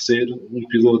deixa de oferecer. Um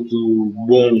piloto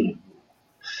bom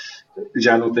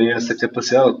já não tem essa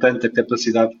capacidade, tanta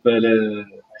capacidade para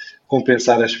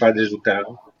compensar as falhas do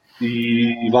carro.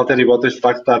 E Valtteri Bottas de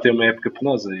facto está a ter uma época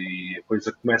penosa e a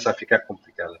coisa começa a ficar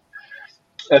complicada.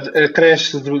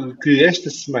 Acresce que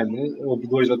esta semana houve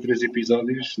 2 ou 3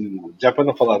 episódios, já para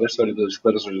não falar da história das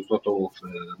declarações do Toto Wolff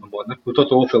no Mónaco. O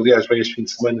Toto Wolff, aliás, veio este fim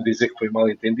de semana dizer que foi mal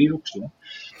entendido,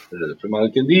 foi mal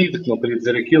entendido, que não queria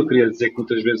dizer aquilo, queria dizer que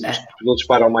muitas vezes os pilotos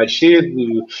param mais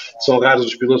cedo, são raros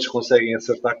os pilotos que conseguem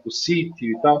acertar com o sítio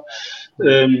e tal.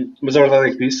 Mas a verdade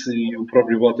é que disse, e o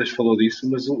próprio Bottas falou disso,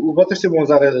 mas o Bottas teve um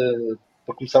azar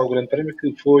para começar o Grande Prémio,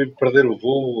 que foi perder o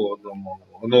voo,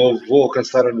 ou não houve voo, ou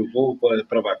cancelaram o voo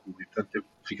para Baku, e portanto teve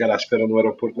que ficar à espera no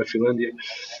aeroporto na Finlândia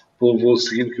pelo voo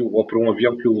seguinte, ou para um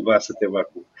avião que o levasse até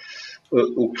Baku.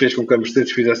 O que fez com que a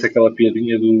Mercedes fizesse aquela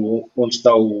piadinha do onde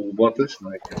está o Bottas,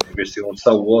 não é? Em vez de ser onde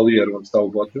está o Oli, era onde está o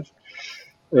Bottas.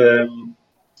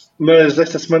 Mas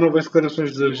esta semana houve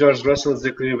declarações de George Russell a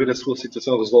dizer que queria ver a sua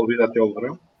situação resolvida até ao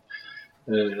verão,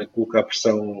 a colocar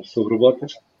pressão sobre o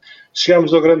Bottas.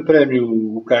 Chegámos ao Grande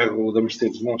Prémio, o carro da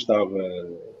Mercedes não estava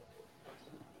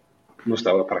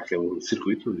para aquele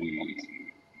circuito, e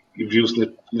viu-se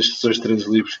nas sessões de treinos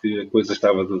livres que a coisa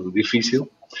estava difícil.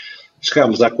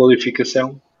 Chegámos à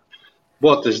qualificação,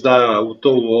 Bottas dá o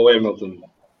tolo ao Hamilton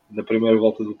na primeira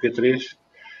volta do Q3,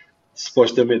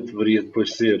 supostamente deveria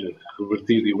depois ser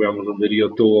revertido e o Hamilton daria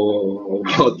o tolo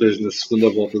ao Bottas na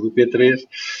segunda volta do Q3,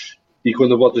 e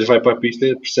quando o Bottas vai para a pista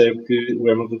percebe que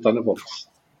o Hamilton está na box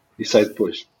e sai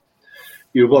depois.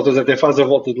 E o Bottas até faz a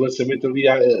volta de lançamento ali,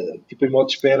 tipo em modo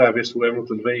de espera, a ver se o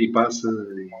Hamilton vem e passa,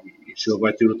 e se ele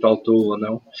vai ter o tal tolo ou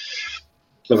não.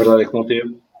 A verdade é que não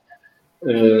teve.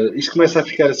 Isto começa a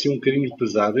ficar assim um bocadinho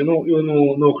pesado. Eu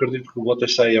não acredito que o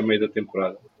Bottas saia a meio da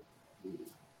temporada.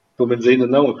 Pelo menos ainda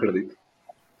não acredito.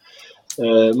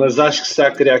 Mas acho que se está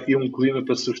a criar aqui um clima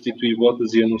para substituir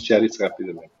Bottas e anunciar isso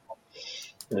rapidamente.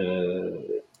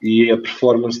 E a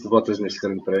performance de Bottas neste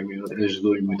Grande Prémio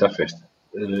ajudou muito à festa.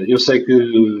 Eu sei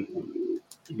que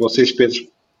vocês, Pedro,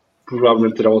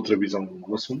 provavelmente terão outra visão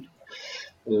do assunto.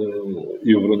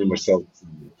 E o Bruno e o Marcelo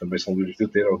também são livres de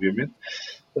ter, obviamente.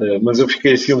 Mas eu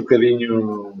fiquei assim um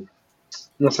bocadinho,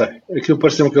 não sei, aquilo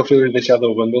pareceu-me que ele foi deixado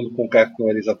ao abandono com um carro que não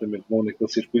era exatamente bom naquele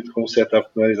circuito, com um setup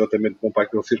que não era exatamente bom para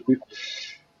aquele circuito,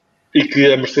 e que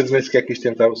a Mercedes nem sequer quis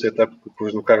tentar o setup que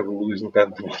pôs no carro do Lewis, no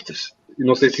carro de Bottas. E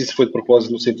não sei se isso foi de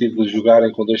propósito, no sentido de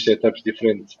jogarem com 2 setups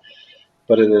diferentes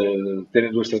para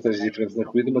terem 2 estratégias diferentes na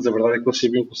corrida, mas a verdade é que eles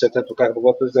sabiam que o setup do carro de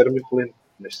Bottas era muito lento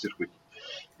neste circuito.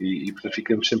 E portanto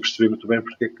ficamos sempre a perceber muito bem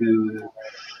porque é que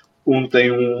um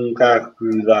tem um carro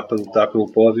que dá para lutar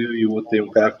pelo pódio e o outro tem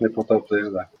um carro que nem para o poder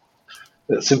dar.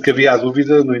 Sempre que havia a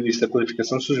dúvida no início da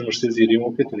qualificação se os Mercedes iriam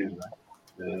ao Q3, não é?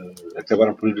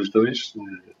 Acabaram por ir os dois,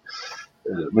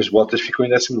 mas Bottas ficou em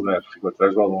 10º lugar, ficou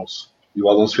atrás do Alonso. E o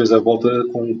Alonso fez a volta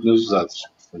com pneus usados.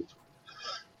 Portanto,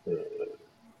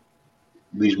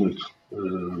 diz muito.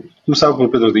 Começava com o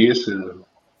Pedro Dias. O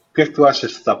que é que tu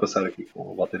achas que está a passar aqui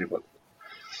com o Valtteri Bottas?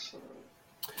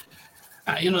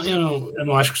 Eu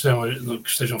não acho que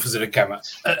estejam a fazer a cama.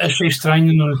 Achei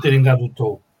estranho não lhe terem dado o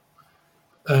tow.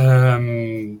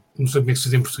 Não sei como é que se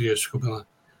diz em português, desculpem lá.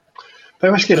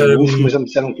 Eu acho que é rebufo, mas já me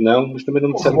disseram que não, mas também não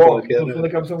me disseram qual é que era.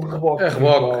 Reboque. É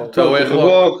reboque. Tow é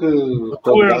reboque.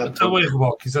 Tow é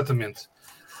reboque, exatamente.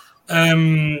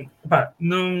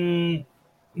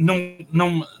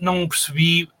 Não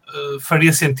percebi,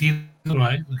 faria sentido, não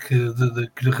é? Que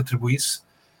lhe retribuísse.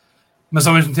 Mas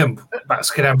ao mesmo tempo,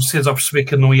 se calhar Mercedes, ao perceber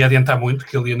que ele não ia adiantar muito,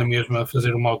 que ele ia na mesma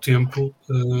fazer um mau tempo,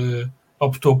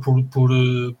 optou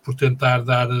por tentar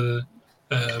dar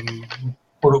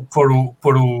pôr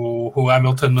o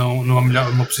Hamilton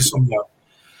numa posição melhor.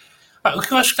 O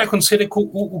que eu acho que está a acontecer é que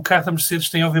o carro da Mercedes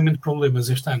tem obviamente problemas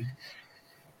este ano.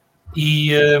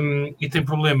 E tem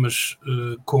problemas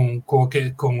com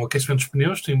o aquecimento dos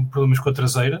pneus, tem problemas com a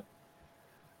traseira.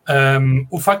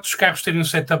 O facto dos carros terem um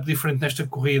setup diferente nesta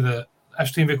corrida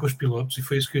acho que tem a ver com os pilotos, e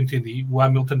foi isso que eu entendi. O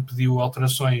Hamilton pediu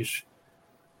alterações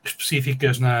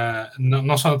específicas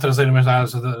não só na traseira, mas na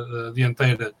asa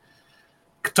dianteira,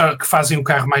 que fazem o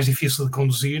carro mais difícil de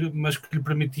conduzir, mas que lhe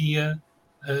permitia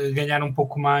ganhar um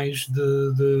pouco mais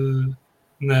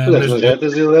nas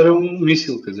retas. Ele era um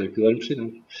míssil, quer dizer, aquilo era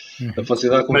impressionante. A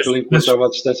facilidade com que ele encontrava a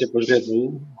distância para os Red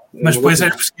Bull. Mas depois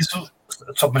era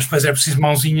preciso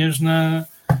mãozinhas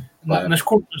nas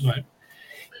curvas, não é?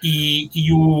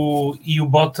 E o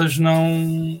Bottas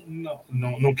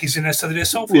não quis ir nessa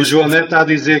direção. O João Neto está a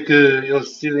dizer que eles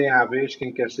decidem à vez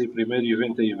quem quer sair primeiro e o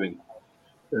vento aí vem.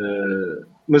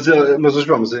 Mas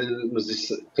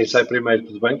isso, quem sai primeiro,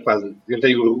 tudo bem,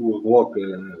 tem o reboque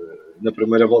na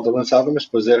primeira volta lançada, mas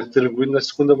depois é retribuído na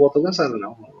segunda volta lançada,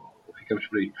 não? Ficamos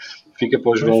por aí. Fica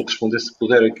para o João responder se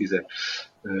puder ou quiser.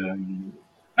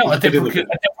 Não, até porque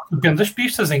depende das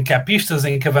pistas, em que há pistas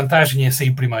em que a vantagem é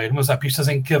sair primeiro, mas há pistas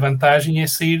em que a vantagem é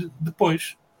sair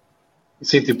depois.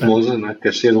 Sim, tipo Monza, não é?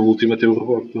 Quer ser o último a ter o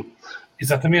reboque.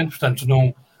 Exatamente, portanto,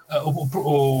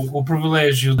 o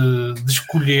privilégio de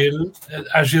escolher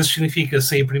às vezes significa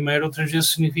sair primeiro, outras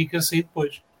vezes significa sair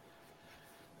depois.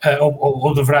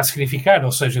 Ou deverá significar,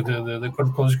 ou seja, de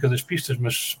acordo com a lógica das pistas,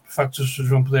 mas de facto se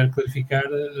vão poder clarificar,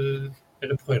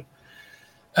 era porreiro.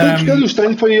 Porque o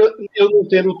estranho foi eu não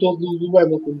ter o todo do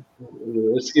Hamilton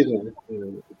a seguir, não é?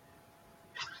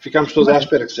 Ficámos todos à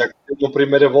espera que já que na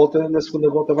primeira volta, na segunda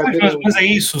volta vai ter. Mas é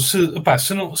isso,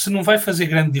 se não vai fazer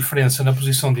grande diferença na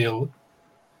posição dele,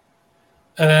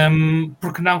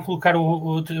 porque não colocar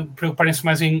preocuparem-se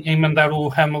mais em mandar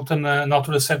o Hamilton na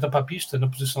altura certa para a pista, na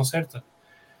posição certa?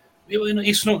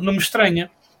 Isso não me estranha.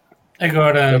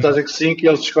 Agora. Estás a dizer que sim, que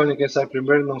eles escolhem quem sai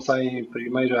primeiro, não saem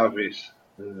primeiro à vez.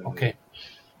 Ok.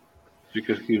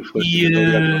 Fica aqui os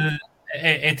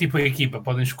é tipo a equipa,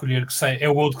 podem escolher que sai, é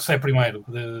o outro que sai primeiro,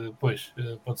 depois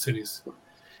pode ser isso.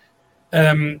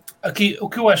 Aqui, o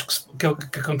que eu acho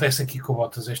que acontece aqui com o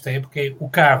Bottas esta época é o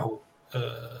carro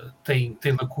tem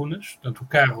lacunas, portanto o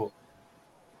carro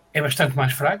é bastante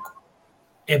mais fraco,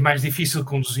 é mais difícil de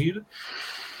conduzir.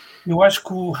 Eu acho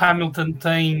que o Hamilton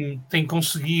tem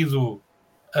conseguido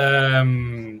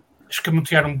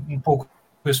escamotear um pouco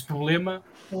esse problema,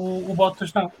 o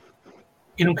Bottas não.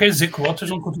 E não quer dizer que o Bottas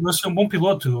não continua a ser um bom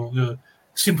piloto. Eu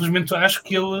simplesmente acho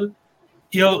que ele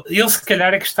se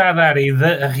calhar é que está a dar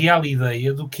a real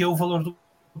ideia do que é o valor do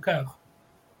carro.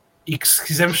 E que se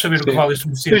quisermos saber o que vale este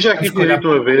Mercedes... Eu já aqui disse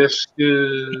uma vez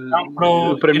que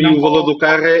para mim o valor do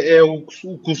carro é o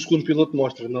que o segundo piloto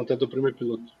mostra, não tanto o primeiro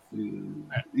piloto.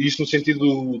 E isto no sentido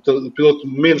do piloto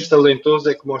menos talentoso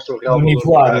é que mostra o real valor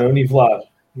do carro.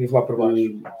 Nivelar para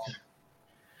baixo.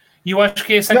 E eu acho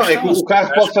que é essa a questão. É que o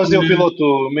carro pode fazer o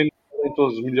piloto menos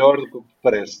talentoso melhor do que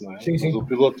parece, não é? Sim. Mas o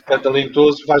piloto que é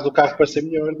talentoso faz do carro parecer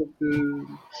melhor do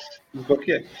que o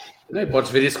que é. Não, podes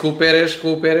ver isso com o Pérez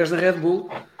na Red Bull.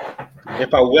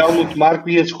 O Helmut Marko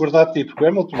ia discordar de ti, porque o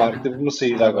Helmut Marko teve uma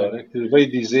saída agora que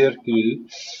veio dizer que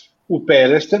o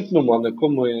Pérez, tanto no Mónaco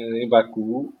como em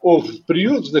Baku, houve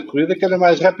períodos da corrida que era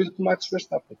mais rápido que o Max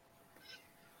Verstappen.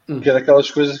 Que é daquelas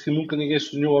coisas que nunca ninguém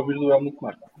sonhou ouvir do Helmut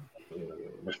Marko.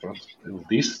 Mas pronto, ele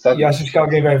disse. Está e achas que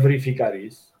alguém vai verificar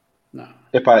isso? Não.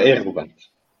 É relevante.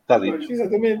 Está dito. Mas,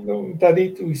 exatamente, não, está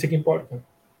dito, isso é que importa.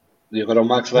 E agora o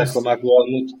Max vai reclamar com o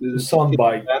Helmut. O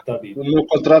soundbite está dito. O meu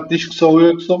contrato diz que sou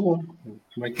eu que sou bom.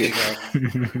 Como é que é?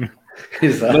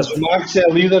 Exato. Mas o Max é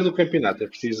líder do campeonato, é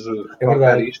preciso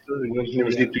recordar verdade. isto. Não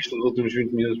tínhamos dito isto nos últimos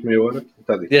 20 minutos, meia hora.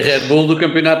 Está dito. E a Red Bull do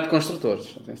campeonato de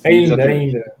construtores. Ainda.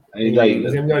 Ainda.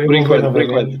 Mas é melhor Por enquanto,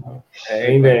 novamente.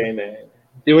 Ainda.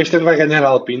 Eu este ano vai ganhar a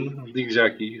Alpine, digo já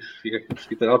aqui, fica aqui por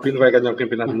escrito. A Alpine vai ganhar o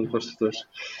campeonato de construtores.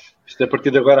 Isto a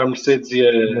partir de agora a Mercedes e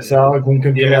a, Mas há algum e a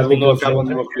Red campeonato Bull não que acabam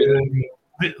de uma corrida.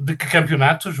 De que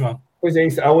campeonato, João? Pois é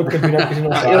isso, há outro campeonato que a gente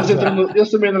não sabe.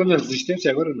 Eles também entram na resistência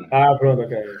agora, não é? Pronto,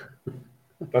 ok.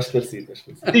 Está esclarecido.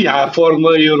 E há a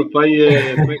Fórmula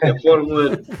Europeia, como é que é a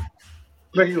Fórmula...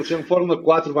 Como é que ele chama? Fórmula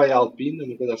 4 vai à Alpine,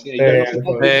 uma coisa assim. É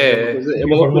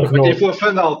uma loucura. Para quem for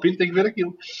fã da Alpine tem que ver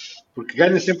aquilo. Porque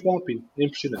ganha sempre com a Alpine. É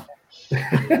impressionante.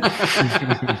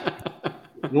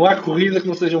 Não há corrida que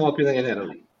não seja uma Alpine a ganhar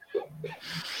ali.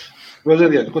 Mas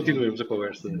adiante, continuemos a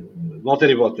conversa.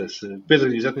 Valtteri Bottas.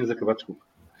 Pedro, já tens acabado, desculpa.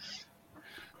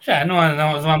 Já, não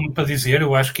há muito para dizer.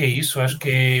 Eu acho que é isso. Acho que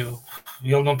é...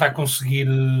 Ele não está a conseguir...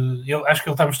 acho que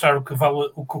ele está a mostrar o que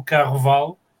o carro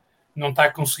vale. Não está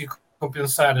a conseguir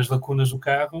compensar as lacunas do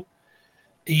carro.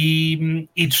 E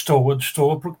destoa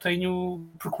porque o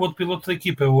outro piloto da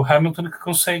equipa, o Hamilton, que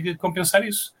consegue compensar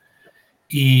isso.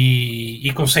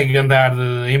 E consegue andar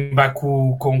em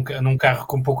Baku num carro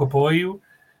com pouco apoio,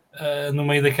 no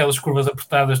meio daquelas curvas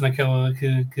apertadas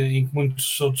em que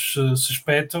muitos outros se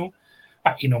espetam.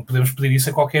 E não podemos pedir isso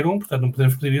a qualquer um, portanto não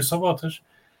podemos pedir isso a Bottas.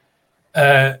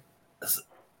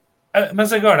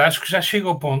 Mas agora acho que já chega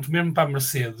ao ponto, mesmo para a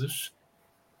Mercedes,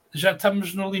 já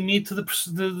estamos no limite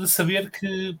de saber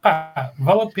que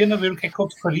vale a pena ver o que é que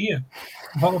outro faria.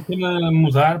 Vale a pena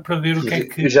mudar para ver o que é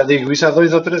que... Eu já digo isso há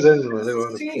 2 ou 3 anos, mas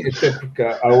agora... Sim, até porque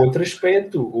há outro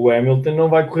aspecto. O Hamilton não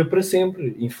vai correr para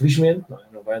sempre, infelizmente.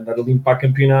 Não vai andar a limpar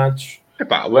campeonatos.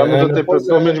 O Hamilton tem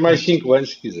pelo menos mais 5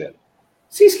 anos, se quiser.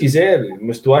 Sim, se quiser.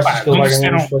 Mas tu achas que ele vai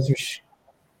ganhar nos próximos...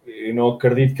 Eu não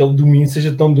acredito que ele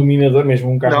seja tão dominador, mesmo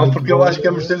um carro. Não, porque eu acho que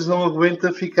a Mercedes não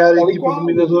aguenta ficar em equipa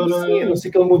dominadora. Sim, a não ser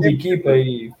que ele mude de equipa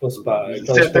e fosse para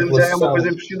aquela 7 anos já é uma especulação. coisa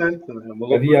impressionante.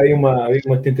 Havia aí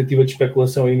uma tentativa de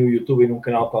especulação aí no YouTube, num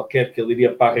canal qualquer, que ele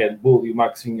iria para a Red Bull e o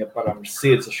Max vinha para a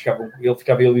Mercedes, ele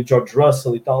ficava ali George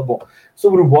Russell e tal. Bom,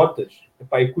 sobre o Bottas,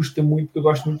 custa muito, porque eu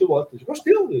gosto muito do Bottas. Gosto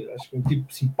dele, acho que é um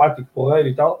tipo simpático, porreiro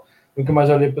e tal. Nunca mais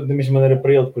olhei da mesma maneira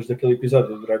para ele depois daquele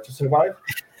episódio do Drive to Survive.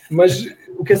 Mas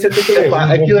o que é certo é que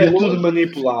aquilo é tudo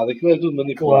manipulado.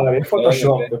 Claro, é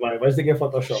Photoshop também. Vais dizer que é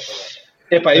Photoshop.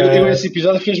 Esse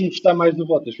episódio fez-me gostar mais do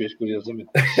Bottas, curiosamente.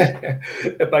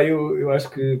 Eu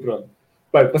acho que, pronto.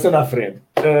 Passando à frente.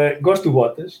 Gosto do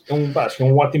Bottas. Acho que é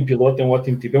um ótimo piloto, é um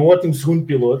ótimo tipo. É um ótimo segundo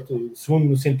piloto. Segundo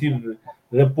no sentido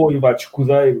de apoio, de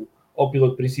escudeiro ao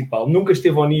piloto principal. Nunca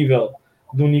esteve ao nível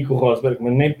do Nico Rosberg,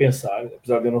 mas nem pensar.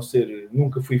 Apesar de eu não ser...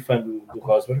 Nunca fui fã do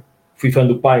Rosberg. Fui fã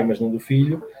do pai, mas não do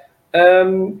filho.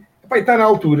 Está na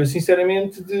altura,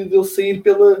 sinceramente, de ele sair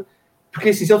pela... Porque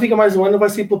assim, se ele fica mais um ano, vai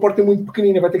sair pela porta muito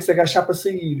pequenina, vai ter que se agachar para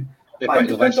sair.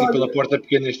 Ele vai sair pela porta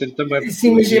pequena este ano também.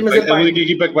 Sim, mas a única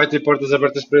equipa que vai ter portas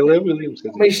abertas para ele é o Williams.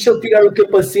 Mas se ele tirar o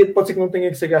capacete, pode ser que não tenha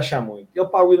que se agachar muito. Ele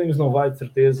para a Williams não vai, de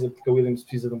certeza, porque a Williams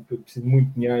precisa de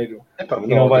muito dinheiro e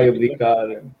não vai abdicar.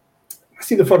 Vai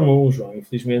sair da Fórmula 1, João,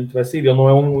 infelizmente vai sair. Ele não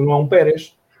é um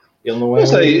Pérez. Ele não é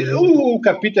o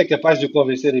Capito é capaz de o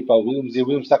convencer a ir para o Williams e o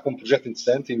Williams está com um projeto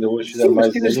interessante. Ainda hoje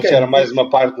fizeram mais uma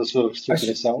parte da sua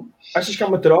reestruturação. Achas que há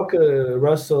uma troca,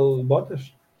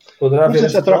 Russell-Bottas? Poderá haver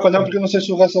essa troca ou não, porque eu não sei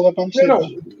se o Russell vai para a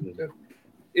Mercedes.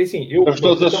 Estamos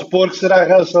todos a supor que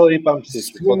será Russell ir para a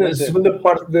Mercedes. Segunda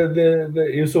parte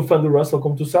eu sou fã do Russell,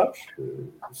 como tu sabes.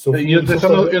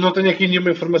 Eu não tenho aqui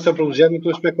nenhuma informação privilegiada, não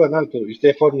estou a especular nada. Isto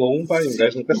é Fórmula 1, um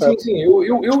gajo nunca sabe. Sim,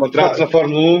 os contratos da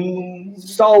Fórmula 1...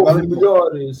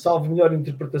 Salvo melhor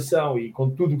interpretação e com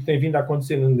tudo o que tem vindo a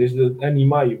acontecer desde ano e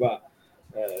meio,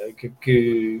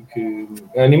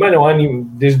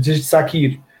 desde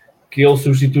Sakir, que ele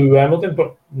substitui o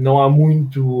Hamilton, não há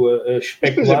muito a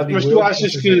especular. Mas tu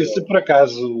achas que se por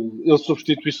acaso ele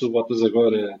substituísse o Bottas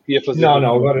agora, ia fazer... Não,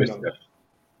 agora não.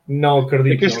 Não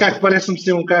acredito. É que este carro parece-me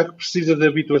ser um carro que precisa de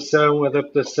habituação,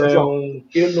 adaptação.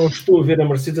 Eu não estou a ver a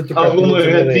Mercedes a trocar alguma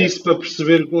radice para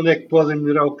perceber onde é que podem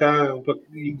melhorar o carro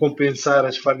e compensar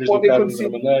as falhas do carro de outra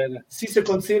maneira. Se isso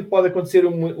acontecer, pode acontecer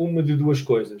uma de duas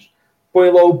coisas.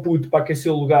 Põe lá o puto para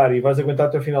aquecer o lugar e vais aguentar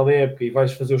até o final da época e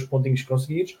vais fazer os pontinhos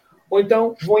conseguidos. Ou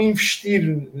então vão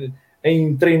investir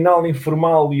em treiná-lo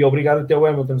informal e obrigar até o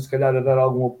Hamilton, se calhar, a dar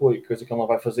algum apoio, coisa que ele não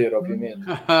vai fazer, obviamente.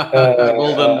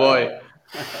 Golden Boy.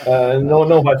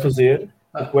 Não vai fazer,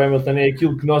 porque o Hamilton é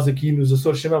aquilo que nós aqui nos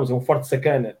Açores chamamos, é um forte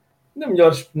sacana, no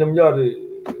melhor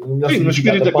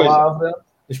espírito da palavra,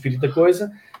 no espírito da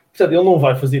coisa. Portanto, ele não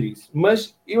vai fazer isso.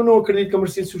 Mas eu não acredito que a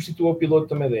Mercedes substitua o piloto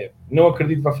também da época. Não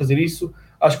acredito que vai fazer isso.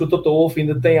 Acho que o Toto Wolff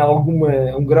ainda tem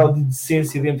um grau de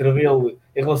decência dentro dele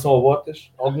em relação ao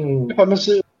Bottas. Mas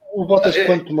o Bottas,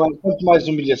 quanto mais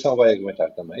humilhação vai aguentar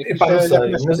também. Não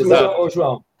sei, mas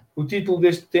João, o título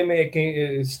deste tema é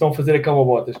quem se estão a fazer a cama ao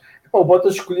Bottas. O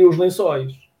Bottas escolheu os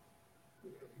lençóis.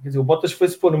 Quer dizer, o Bottas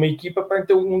foi-se pôr numa equipa para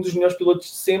ter um dos melhores pilotos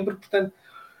de sempre, portanto,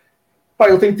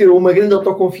 ele tem que ter uma grande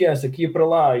autoconfiança que ia para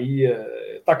lá e ia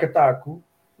taco-a-taco,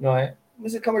 não é?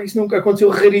 Mas acaba isso nunca aconteceu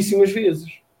raríssimas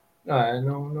vezes. Não é?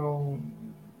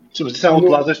 Sim, mas isso é um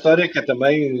outro lado da história, que é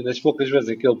também, nas poucas vezes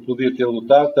em que ele podia ter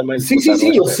lutado, também... Sim,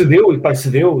 ele cedeu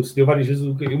várias vezes.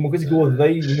 Uma coisa que eu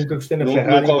odeio e nunca gostei na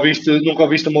Ferrari. Nunca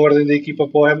ouviste uma ordem da equipa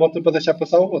para o Hamilton para deixar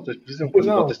passar o Bottas, por exemplo. Pois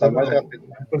não, o Bottas está mais rápido.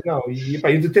 Pois não,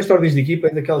 eu detesto ordens de equipa,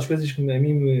 é daquelas coisas que a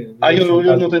mim me...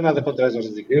 eu não tenho nada contra as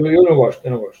ordens de equipa. Eu não gosto.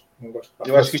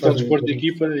 Eu acho que isto é um desporto de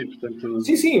equipa e, portanto...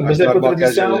 Sim, mas é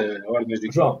contradição...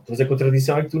 João, mas a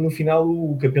contradição é que tu, no final,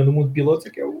 o campeão do mundo de pilotos é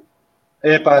que é o...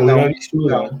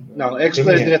 Não, é que se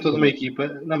fores diretor de uma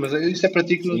equipa, não, mas isso é para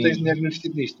ti que não tens dinheiro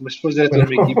investido nisto, mas se fores diretor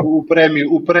de uma equipa, o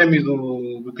prémio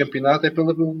do campeonato é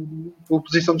pela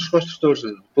posição dos construtores,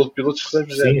 pelo pilotos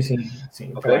reservas.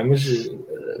 Sim. Okay? Mas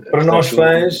para nós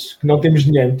fãs que não temos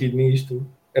dinheiro metido nisto,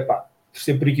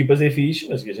 torcer por equipas é fixe,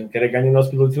 mas o que a gente quer é ganhar o nosso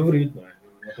piloto favorito, não é?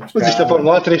 Mas isto na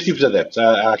Fórmula 1 há 3 tipos de adeptos.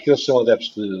 Há aqueles que são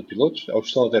adeptos de pilotos, há os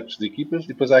que são adeptos de equipas, e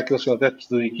depois há aqueles que são adeptos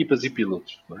de equipas e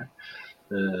pilotos, não é?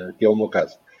 Que é o meu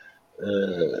caso.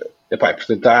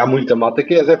 Portanto, há muita malta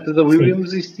que é adepta da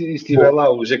Williams e se estiver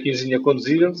lá o Jaquinzinho a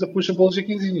conduzir, eles puxam pelo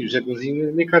Jaquinzinho. O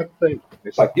Jaquinzinho nem carro tem.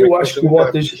 Eu acho que o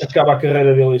Bottas acaba a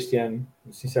carreira dele este ano.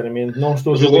 Sinceramente, não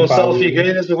estou a ver. O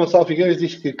Gonçalo Figueiras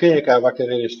diz que quem acaba a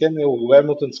carreira este ano é o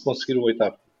Hamilton se conseguir o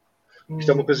 8º.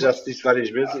 Isto é uma coisa que já se disse várias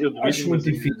vezes.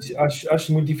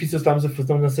 Acho muito difícil estarmos a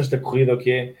fazer na sexta corrida, o que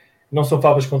é. Não são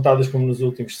favas contadas como nos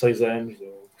últimos 6 anos,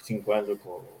 ou 5 anos,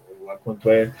 ou lá quanto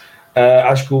é.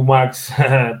 Acho que o Max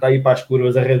está aí para as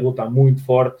curvas, a Red Bull está muito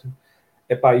forte.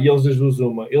 E eles as duas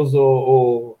uma.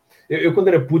 Eu quando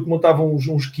era puto montava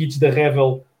uns kits da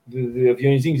Revel de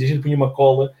aviõezinhos e a gente punha uma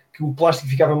cola que o plástico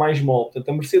ficava mais mole. Portanto,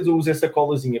 a Mercedes usa essa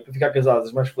colazinha para ficar com as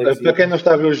asas mais flexíveis. Para quem não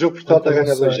está a ver o jogo, Portugal está a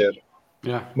ganhar 2-0.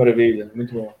 Maravilha,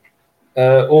 muito bom.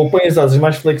 Ou põe as asas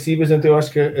mais flexíveis, então eu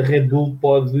acho que a Red Bull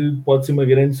pode ser uma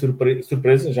grande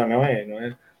surpresa, já não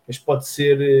é? Mas pode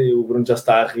ser, o Bruno já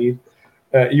está a rir,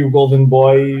 e o Golden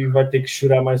Boy vai ter que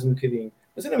chorar mais um bocadinho.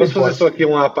 Mas fazer só aqui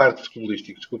à parte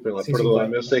futebolístico, desculpem lá,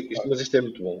 perdoem-me, eu sei que mas isto é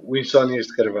muito bom. O Insónias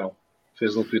de Carvão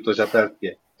fez um tweet hoje à tarde que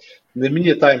é: na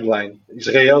minha timeline,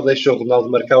 Israel deixou o Ronaldo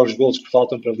marcar os golos que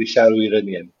faltam para lixar o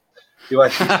iraniano. Eu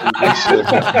acho isso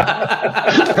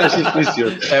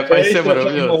delicioso. Isso é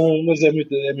maravilhoso. Mas é muito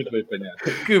bem apanhado.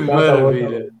 Que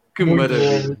maravilha. Que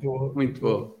maravilha. Muito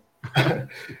bom.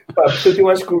 Portanto, eu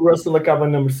acho que o Russell acaba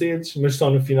na Mercedes, mas só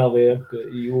no final da época.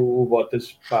 E o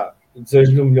Bottas,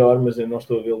 desejo-lhe o melhor, mas eu não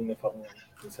estou a vê-lo na Fórmula 1.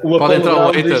 O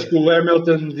Apolo diz que o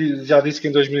Hamilton já disse que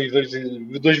em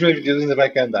 2022 ainda vai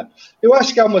cá andar. Eu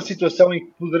acho que há uma situação em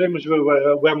que poderemos ver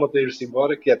o Hamilton ir-se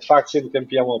embora, que é de facto sendo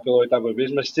campeão pela 8ª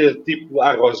vez, mas ser tipo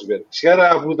a Rosberg. Chegar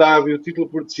a Abu Dhabi, o título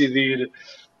por decidir,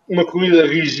 uma corrida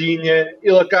rijinha,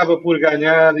 ele acaba por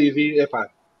ganhar e diz: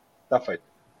 está feito.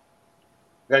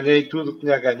 Ganhei tudo o que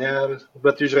tinha a ganhar,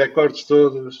 bati os recordes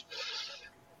todos.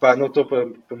 Não estou para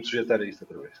me sujeitar a isso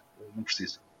outra vez. Não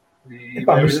preciso.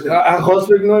 Mas a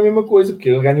Rosberg não é a mesma coisa, porque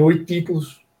ele ganhou 8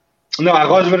 títulos. Não, a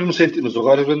Rosberg no sentido, mas o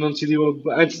Rosberg não decidiu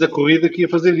antes da corrida que ia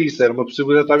fazer isso. Era uma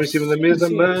possibilidade que estava em cima da mesa,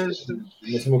 mas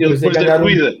ele depois da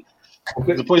corrida,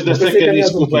 depois da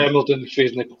sacanice que o Hamilton lhe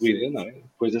fez na corrida, não é?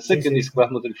 Depois da sacanice que o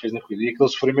Hamilton lhe fez na corrida e aquele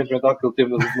sofrimento mental que ele teve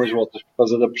nas últimas voltas por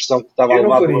causa da pressão que estava a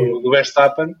levar do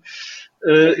Verstappen,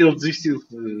 ele desistiu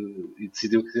e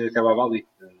decidiu que acabava ali.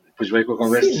 Depois veio com a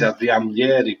conversa, já havia a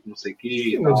mulher e não sei o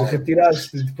quê. Mas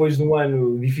retiraste depois de um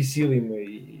ano dificílimo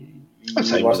e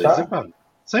sem beleza,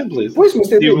 sem beleza. Pois, mas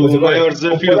tive o maior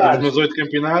desafio dos meus 8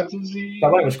 campeonatos e...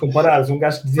 Está bem, mas comparares um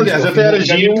gajo que dizia... Aliás, até era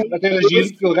giro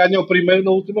porque ele ganhou primeiro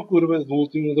na última curva, da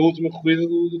última corrida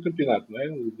do campeonato, não é?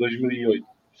 2008.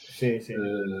 Sim.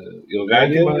 Ele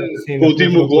ganha com o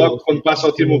Timo Glock, quando passa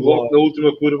o Timo Glock na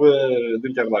última curva de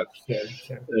Interlagos.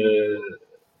 Certo.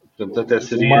 Portanto, até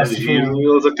seria giro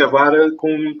eles acabarem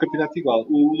com um campeonato igual.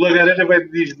 O Lagareira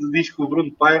diz que o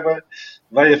Bruno Paiva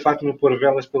vai a Fátima pôr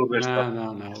velas pelo Verstappen.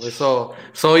 Não.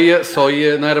 Eu só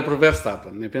ia, não era por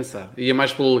Verstappen, nem pensar. Ia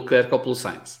mais pelo Leclerc ou pelo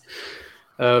Sainz.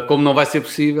 Como não vai ser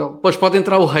possível. Pois pode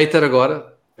entrar o hater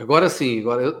agora. Agora sim,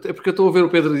 é porque eu estou a ver o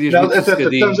Pedro Dias muito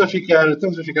sossegadinho.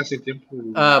 Estamos a ficar sem tempo.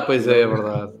 Pois é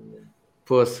verdade.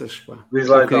 Poças, pá. Diz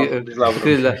lá então. Diz lá,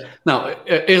 Não,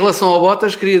 em relação ao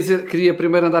Bottas, queria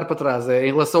primeiro andar para trás.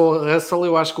 Em relação ao Russell,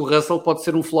 eu acho que o Russell pode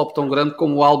ser um flop tão grande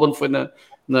como o Albon foi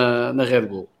na Red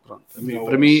Bull. Pronto.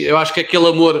 Para mim, eu acho que aquele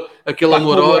amor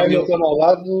o ódio. Hamilton ao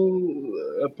lado,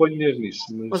 apoio mesmo nisso.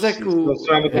 Mas é que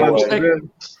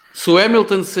se o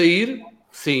Hamilton sair,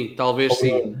 sim, talvez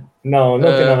sim. Não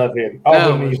tem nada a ver.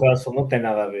 Albon e Russell não tem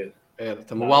nada a ver.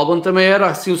 O Albon também era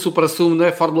assim o supra-sumo, não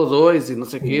é? Fórmula 2 e não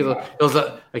sei o quê.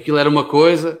 Aquilo era uma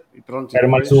coisa e pronto. Era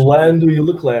mais o Lando e o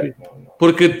Leclerc.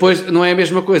 Porque depois não é a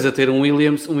mesma coisa ter um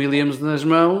Williams nas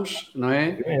mãos, não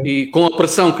é? E com a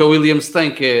pressão que a Williams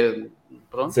tem, que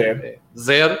é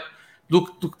zero, do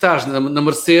que estás na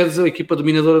Mercedes, a equipa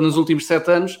dominadora nos últimos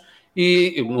 7 anos,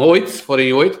 e 8, se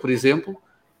forem 8, por exemplo,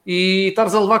 e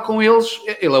estares a levar com eles,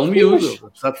 ele é um miúdo,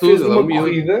 apesar de tudo, ele é um miúdo.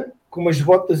 Corrida com umas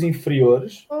botas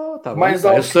inferiores, mais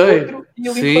alto que o outro, e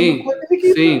ali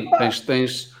sim,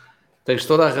 tens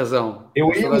toda a razão.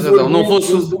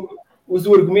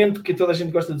 Uso o argumento que toda a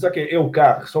gente gosta de usar, que é o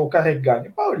carro, só o carro é que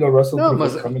ganha. Olha, o Russell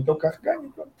realmente é o carro que ganha.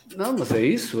 Não, mas é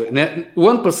isso. O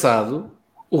ano passado,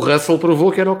 o Russell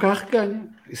provou que era o carro que ganha.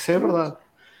 Isso é verdade.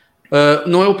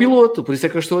 Não é o piloto, por isso é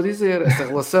que eu estou a dizer. Essa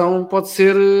relação pode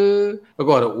ser...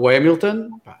 Agora, o Hamilton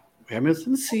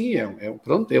sim,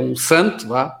 é um santo,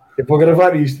 vá. É para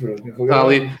gravar isto, bro. Está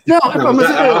ali. Mas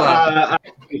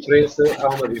há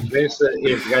uma diferença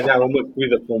entre ganhar uma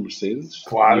corrida com Mercedes.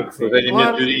 Claro que sim. Eu tenho a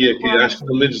minha teoria que acho que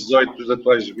pelo menos 18 dos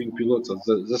atuais 20 pilotos, ou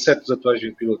 17 dos atuais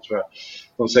 20 pilotos já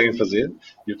conseguem fazer.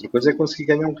 E outra coisa é conseguir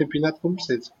ganhar um campeonato com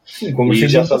Mercedes. Sim, como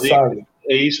Mercedes já sabe.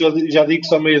 É isso, eu já digo que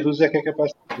só meia dúzia é que é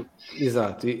capaz de fazer.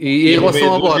 Exato. E em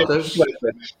relação a Bottas...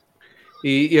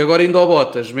 E agora indo ao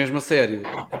Bottas, mesmo a sério,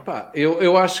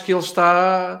 eu acho que ele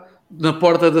está na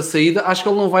porta da saída. Acho que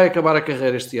ele não vai acabar a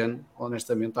carreira este ano,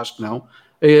 honestamente, acho que não.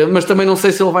 Mas também não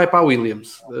sei se ele vai para a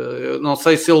Williams. Não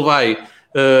sei se ele vai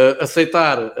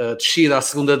aceitar a descida à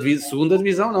segunda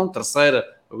divisão, não, terceira.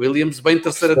 A Williams, bem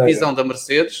terceira divisão da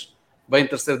Mercedes,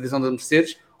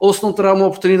 ou se não terá uma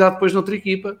oportunidade depois noutra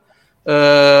equipa.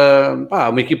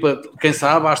 Uma equipa, quem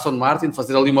sabe, a Aston Martin,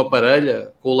 fazer ali uma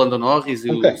parelha com o Lando Norris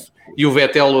e o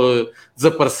Vettel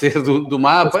desaparecer do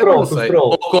mapa, não sei,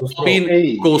 ou com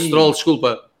o Stroll,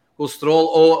 desculpa, com o Stroll,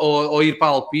 ou ir para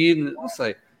a Alpine, não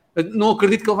sei. Não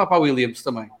acredito que ele vá para a Williams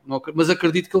também, mas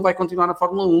acredito que ele vai continuar na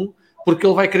Fórmula 1, porque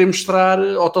ele vai querer mostrar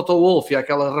ao Toto Wolff e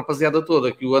àquela rapaziada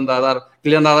toda que lhe anda a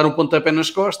dar um pontapé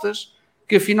nas costas,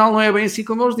 que afinal não é bem assim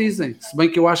como eles dizem, se bem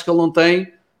que eu acho que ele não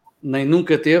tem, nem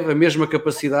nunca teve a mesma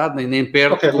capacidade, nem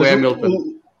perto do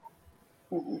Hamilton.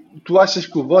 Tu achas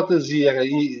que o Bottas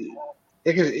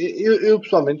eu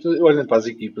pessoalmente, olhando para as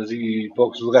equipas e para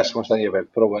os lugares que vão estar em aberto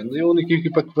para o ano, a única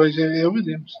equipa que vejo é o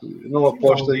Williams. Não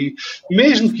aposto aí,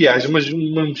 mesmo que haja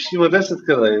uma dessa de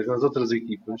cadeiras nas outras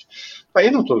equipas,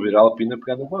 eu não estou a ver a Alpine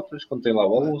pegar no Bottas, quando tem lá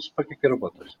o Alonso, para que quer o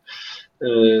Bottas?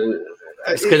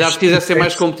 Se calhar se quiser ser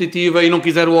mais competitiva e não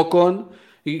quiser o Ocon,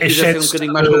 e quiser ser um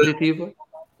bocadinho mais competitiva...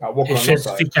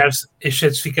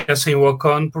 Exceto se ficar sem o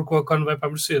Ocon, porque o Ocon vai para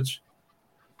a Mercedes.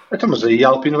 Então, mas aí a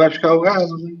Alpine vai buscar o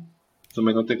Gasly.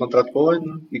 Também não tem contrato para o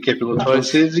ano. E que é piloto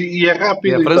francês e é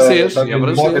rápido. É francês.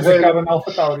 Bottas acaba na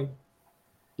AlphaTauri.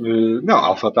 Não, a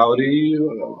AlphaTauri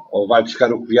ou vai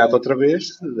buscar o Kvyat outra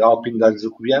vez, a Alpine dá-lhes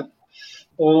o Kvyat,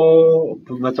 ou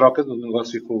na troca do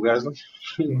negócio com o Gasly,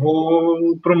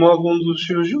 ou promove um dos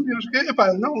seus júniores.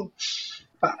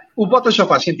 O Bottas só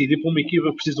faz sentido e para uma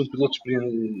equipa precisa de um piloto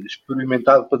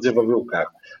experimentado para desenvolver o carro.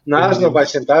 Na AS não vai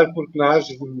sentar porque na AS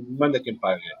manda quem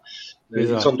paga.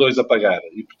 São 2 a pagar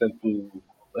e portanto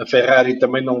a Ferrari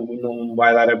também não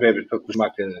vai dar a bebê para que o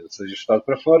Schumacher seja chutado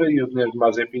para fora e o dinheiro de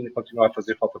Mazepin continua a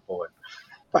fazer falta para o ano.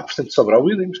 Portanto sobra o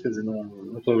Williams, quer dizer,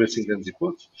 não estou a ver assim grandes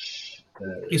hipóteses.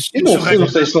 Não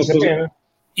sei se não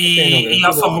e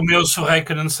Alfa Romeo se o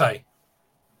Raikkonen sai.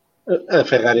 A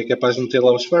Ferrari é capaz de meter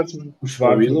lá os Schwarzman.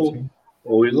 Ou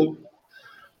o Willow.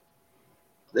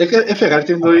 A Ferrari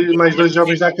tem mais 2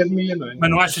 jovens da academia, não é? Mas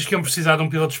não achas que iam precisar de um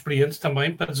piloto experiente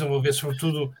também para desenvolver,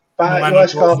 sobretudo... eu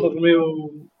acho que a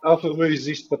Alfa Romeo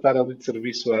existe para estar ali de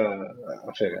serviço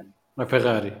à Ferrari. A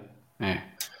Ferrari, é.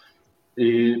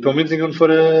 E pelo menos enquanto for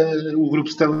o grupo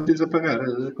Stellantis a pagar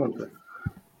a conta.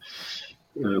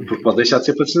 Porque pode deixar de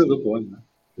ser patrocinador para o ano, não é?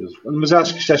 Mas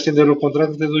acho que já estenderam o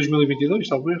contrato até 2022,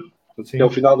 talvez. Sim, é o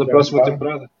final da próxima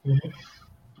temporada.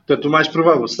 Portanto, o mais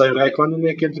provável, se sai o Raikkonen,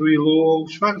 é que entre o Ilo ou o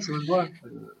Schwarz,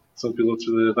 são pilotos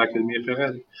da Academia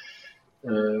Ferrari.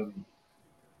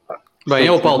 Bem,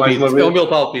 é o palpite, é o meu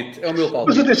palpite.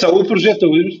 Mas atenção, o projeto da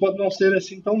Williams pode não ser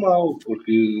assim tão mau,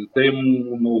 porque tem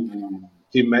um novo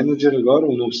team manager agora,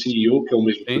 um novo CEO, que é o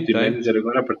mesmo que o team manager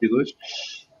agora, a partir de hoje.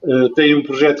 Tem um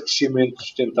projeto de crescimento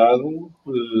sustentado.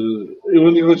 A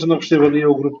única coisa que não percebo ali é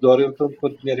o grupo de Oriental,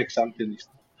 quanto dinheiro é que está a meter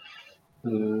nisto.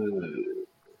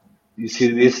 E se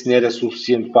esse dinheiro é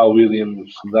suficiente para a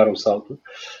Williams dar um salto.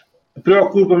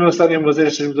 Preocupa-me eles estarem a fazer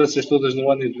estas mudanças todas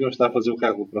no ano e devemos estar a fazer o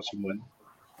carro no próximo ano.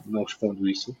 Não respondo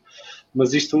isso.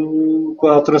 Mas isto, com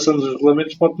a alteração dos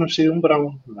regulamentos, pode-nos sair um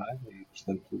Brown, não é? E,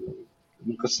 portanto,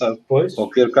 nunca se sabe. Pois.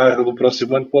 Qualquer carro do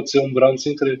próximo ano pode ser um Brown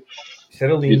sem querer. Isso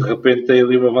era E de lindo. repente tem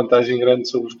ali uma vantagem grande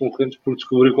sobre os concorrentes por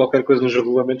descobrir qualquer coisa nos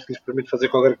regulamentos que lhes permite fazer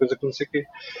qualquer coisa que não sei o quê.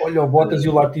 Olha, o Bottas e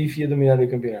o Latifi a dominar o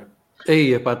campeonato.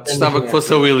 Aí, pá, detestava que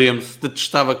fosse a Williams.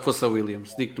 Detestava que fosse a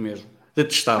Williams, digo-te mesmo.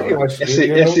 Detestava. Eu acho que Essa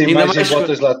Ainda imagem mais- de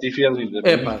Bottas Latifi é linda.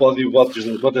 É, pá. Um pódio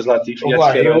Bottas Latifi. Opa,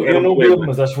 Acho que era eu um não poema. bebo,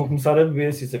 mas acho que vou começar a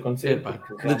beber se isso acontecer. Epá,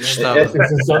 porque realmente detestava. a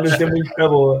sensação deve ser muito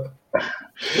boa.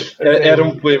 Era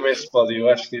um poema esse pódio. Eu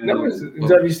acho que Não, mas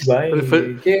já viste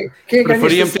bem. Quem ganha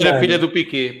Preferia esta meter a semana? filha do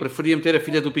Piquet. Preferia meter a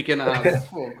filha do Piquet na asa.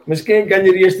 Mas quem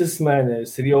ganharia esta semana?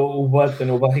 Seria o Button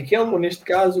ou o Barrichello, ou neste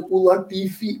caso o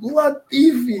Latifi. O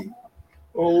Latifi!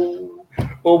 Ou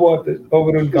o Bottas, ou o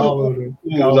Bruno Calma.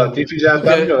 o Latifi já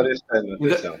está melhor este ano.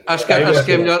 Atenção. Acho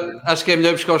que é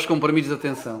melhor buscar os comprimidos de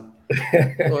atenção.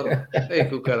 Ora, é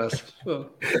que o cara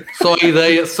só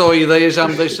a ideia já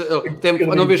me deixa.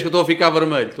 Não vejo que eu estou a ficar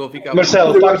vermelho. Estou a ficar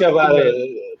Marcelo, para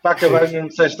acabar, não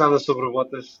disseste nada sobre o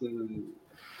Bottas.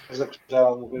 Estás a acrescentar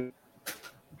alguma coisa?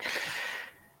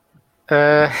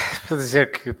 Vou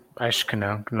dizer que acho que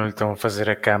não lhe estão a fazer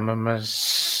a cama,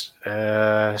 mas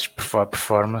a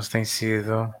performance tem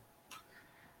sido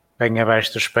bem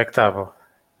abaixo do expectável.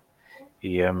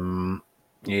 E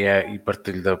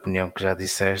partilho da opinião que já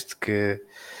disseste, que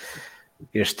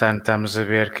este ano estamos a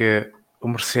ver que o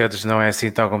Mercedes não é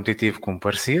assim tão competitivo como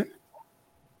parecia.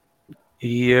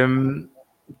 E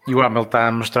o Hamilton está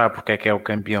a mostrar porque é que é o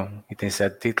campeão e tem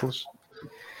 7 títulos.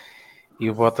 E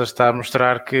o Bottas está a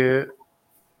mostrar que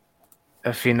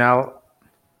afinal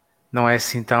não é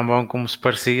assim tão bom como se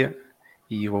parecia,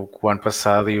 e o ano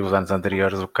passado e os anos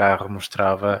anteriores o carro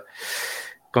mostrava,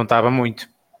 contava muito.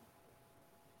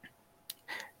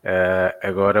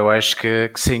 Agora eu acho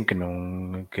que sim, que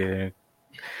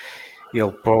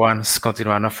ele para o ano, se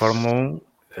continuar na Fórmula 1,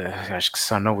 acho que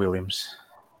só na Williams,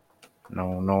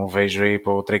 não o vejo aí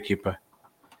para outra equipa,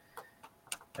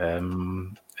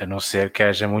 a não ser que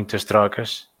haja muitas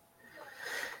trocas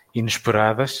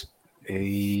inesperadas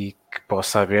e que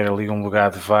possa haver ali um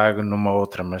lugar de vago numa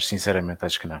outra, mas sinceramente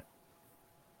acho que não.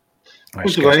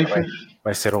 Acho que Muito bem. esta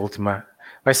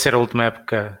vai ser a última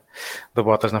época de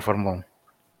Bottas na Fórmula 1.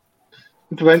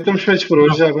 Muito bem, estamos feitos por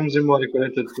hoje. Já vamos em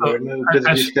 1h40 de programa. O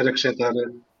Pedro diz que quer acrescentar.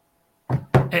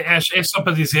 É só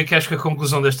para dizer que acho que a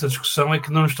conclusão desta discussão é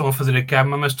que não nos estão a fazer a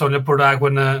cama, mas estão-lhe a pôr água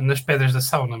nas pedras da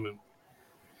sauna mesmo.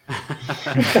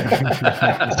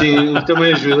 Sim,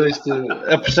 também ajuda.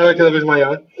 A pressão é cada vez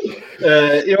maior.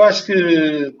 Eu acho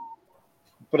que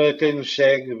para quem nos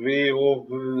segue, vê,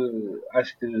 ouve,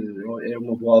 acho que é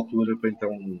uma boa altura para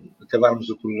então acabarmos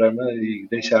o programa e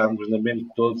deixarmos na mente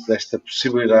de todos esta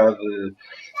possibilidade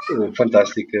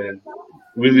fantástica.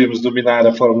 Williams dominar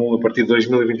a Fórmula 1 a partir de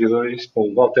 2022,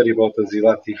 com Valtteri Bottas e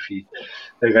Latifi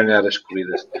a ganhar as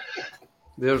corridas.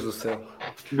 Deus do céu.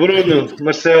 Bruno,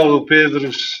 Marcelo, Pedro,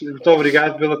 muito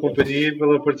obrigado pela companhia e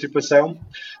pela participação.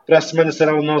 Para a semana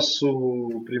será o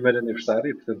nosso primeiro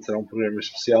aniversário, portanto será um programa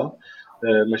especial,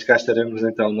 mas cá estaremos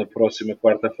então na próxima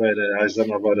quarta-feira às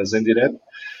 19 horas em direto.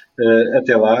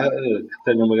 Até lá, que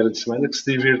tenham uma grande semana, que se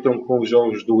divirtam com os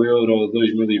jogos do Euro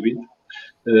 2020.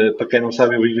 Para quem não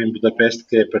sabe, eu vivo em Budapeste,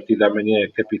 que é a partir da manhã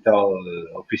a capital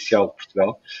oficial de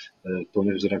Portugal, pelo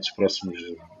menos durante os próximos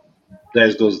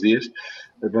 10, 12 dias.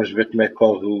 Vamos ver como é que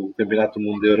corre o Campeonato do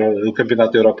Mundo o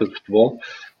Campeonato da Europa de Futebol.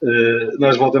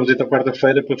 Nós voltamos então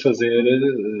quarta-feira para fazer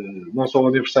não só o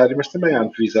aniversário, mas também a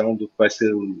antevisão do que vai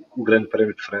ser o Grande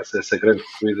Prémio de França, essa grande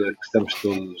corrida que estamos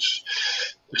todos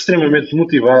extremamente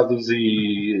motivados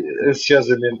e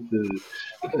ansiosamente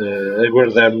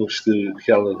aguardamos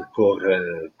que ela decorra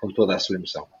com toda a sua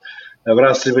emoção.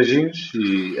 Abraços e beijinhos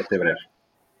e até breve.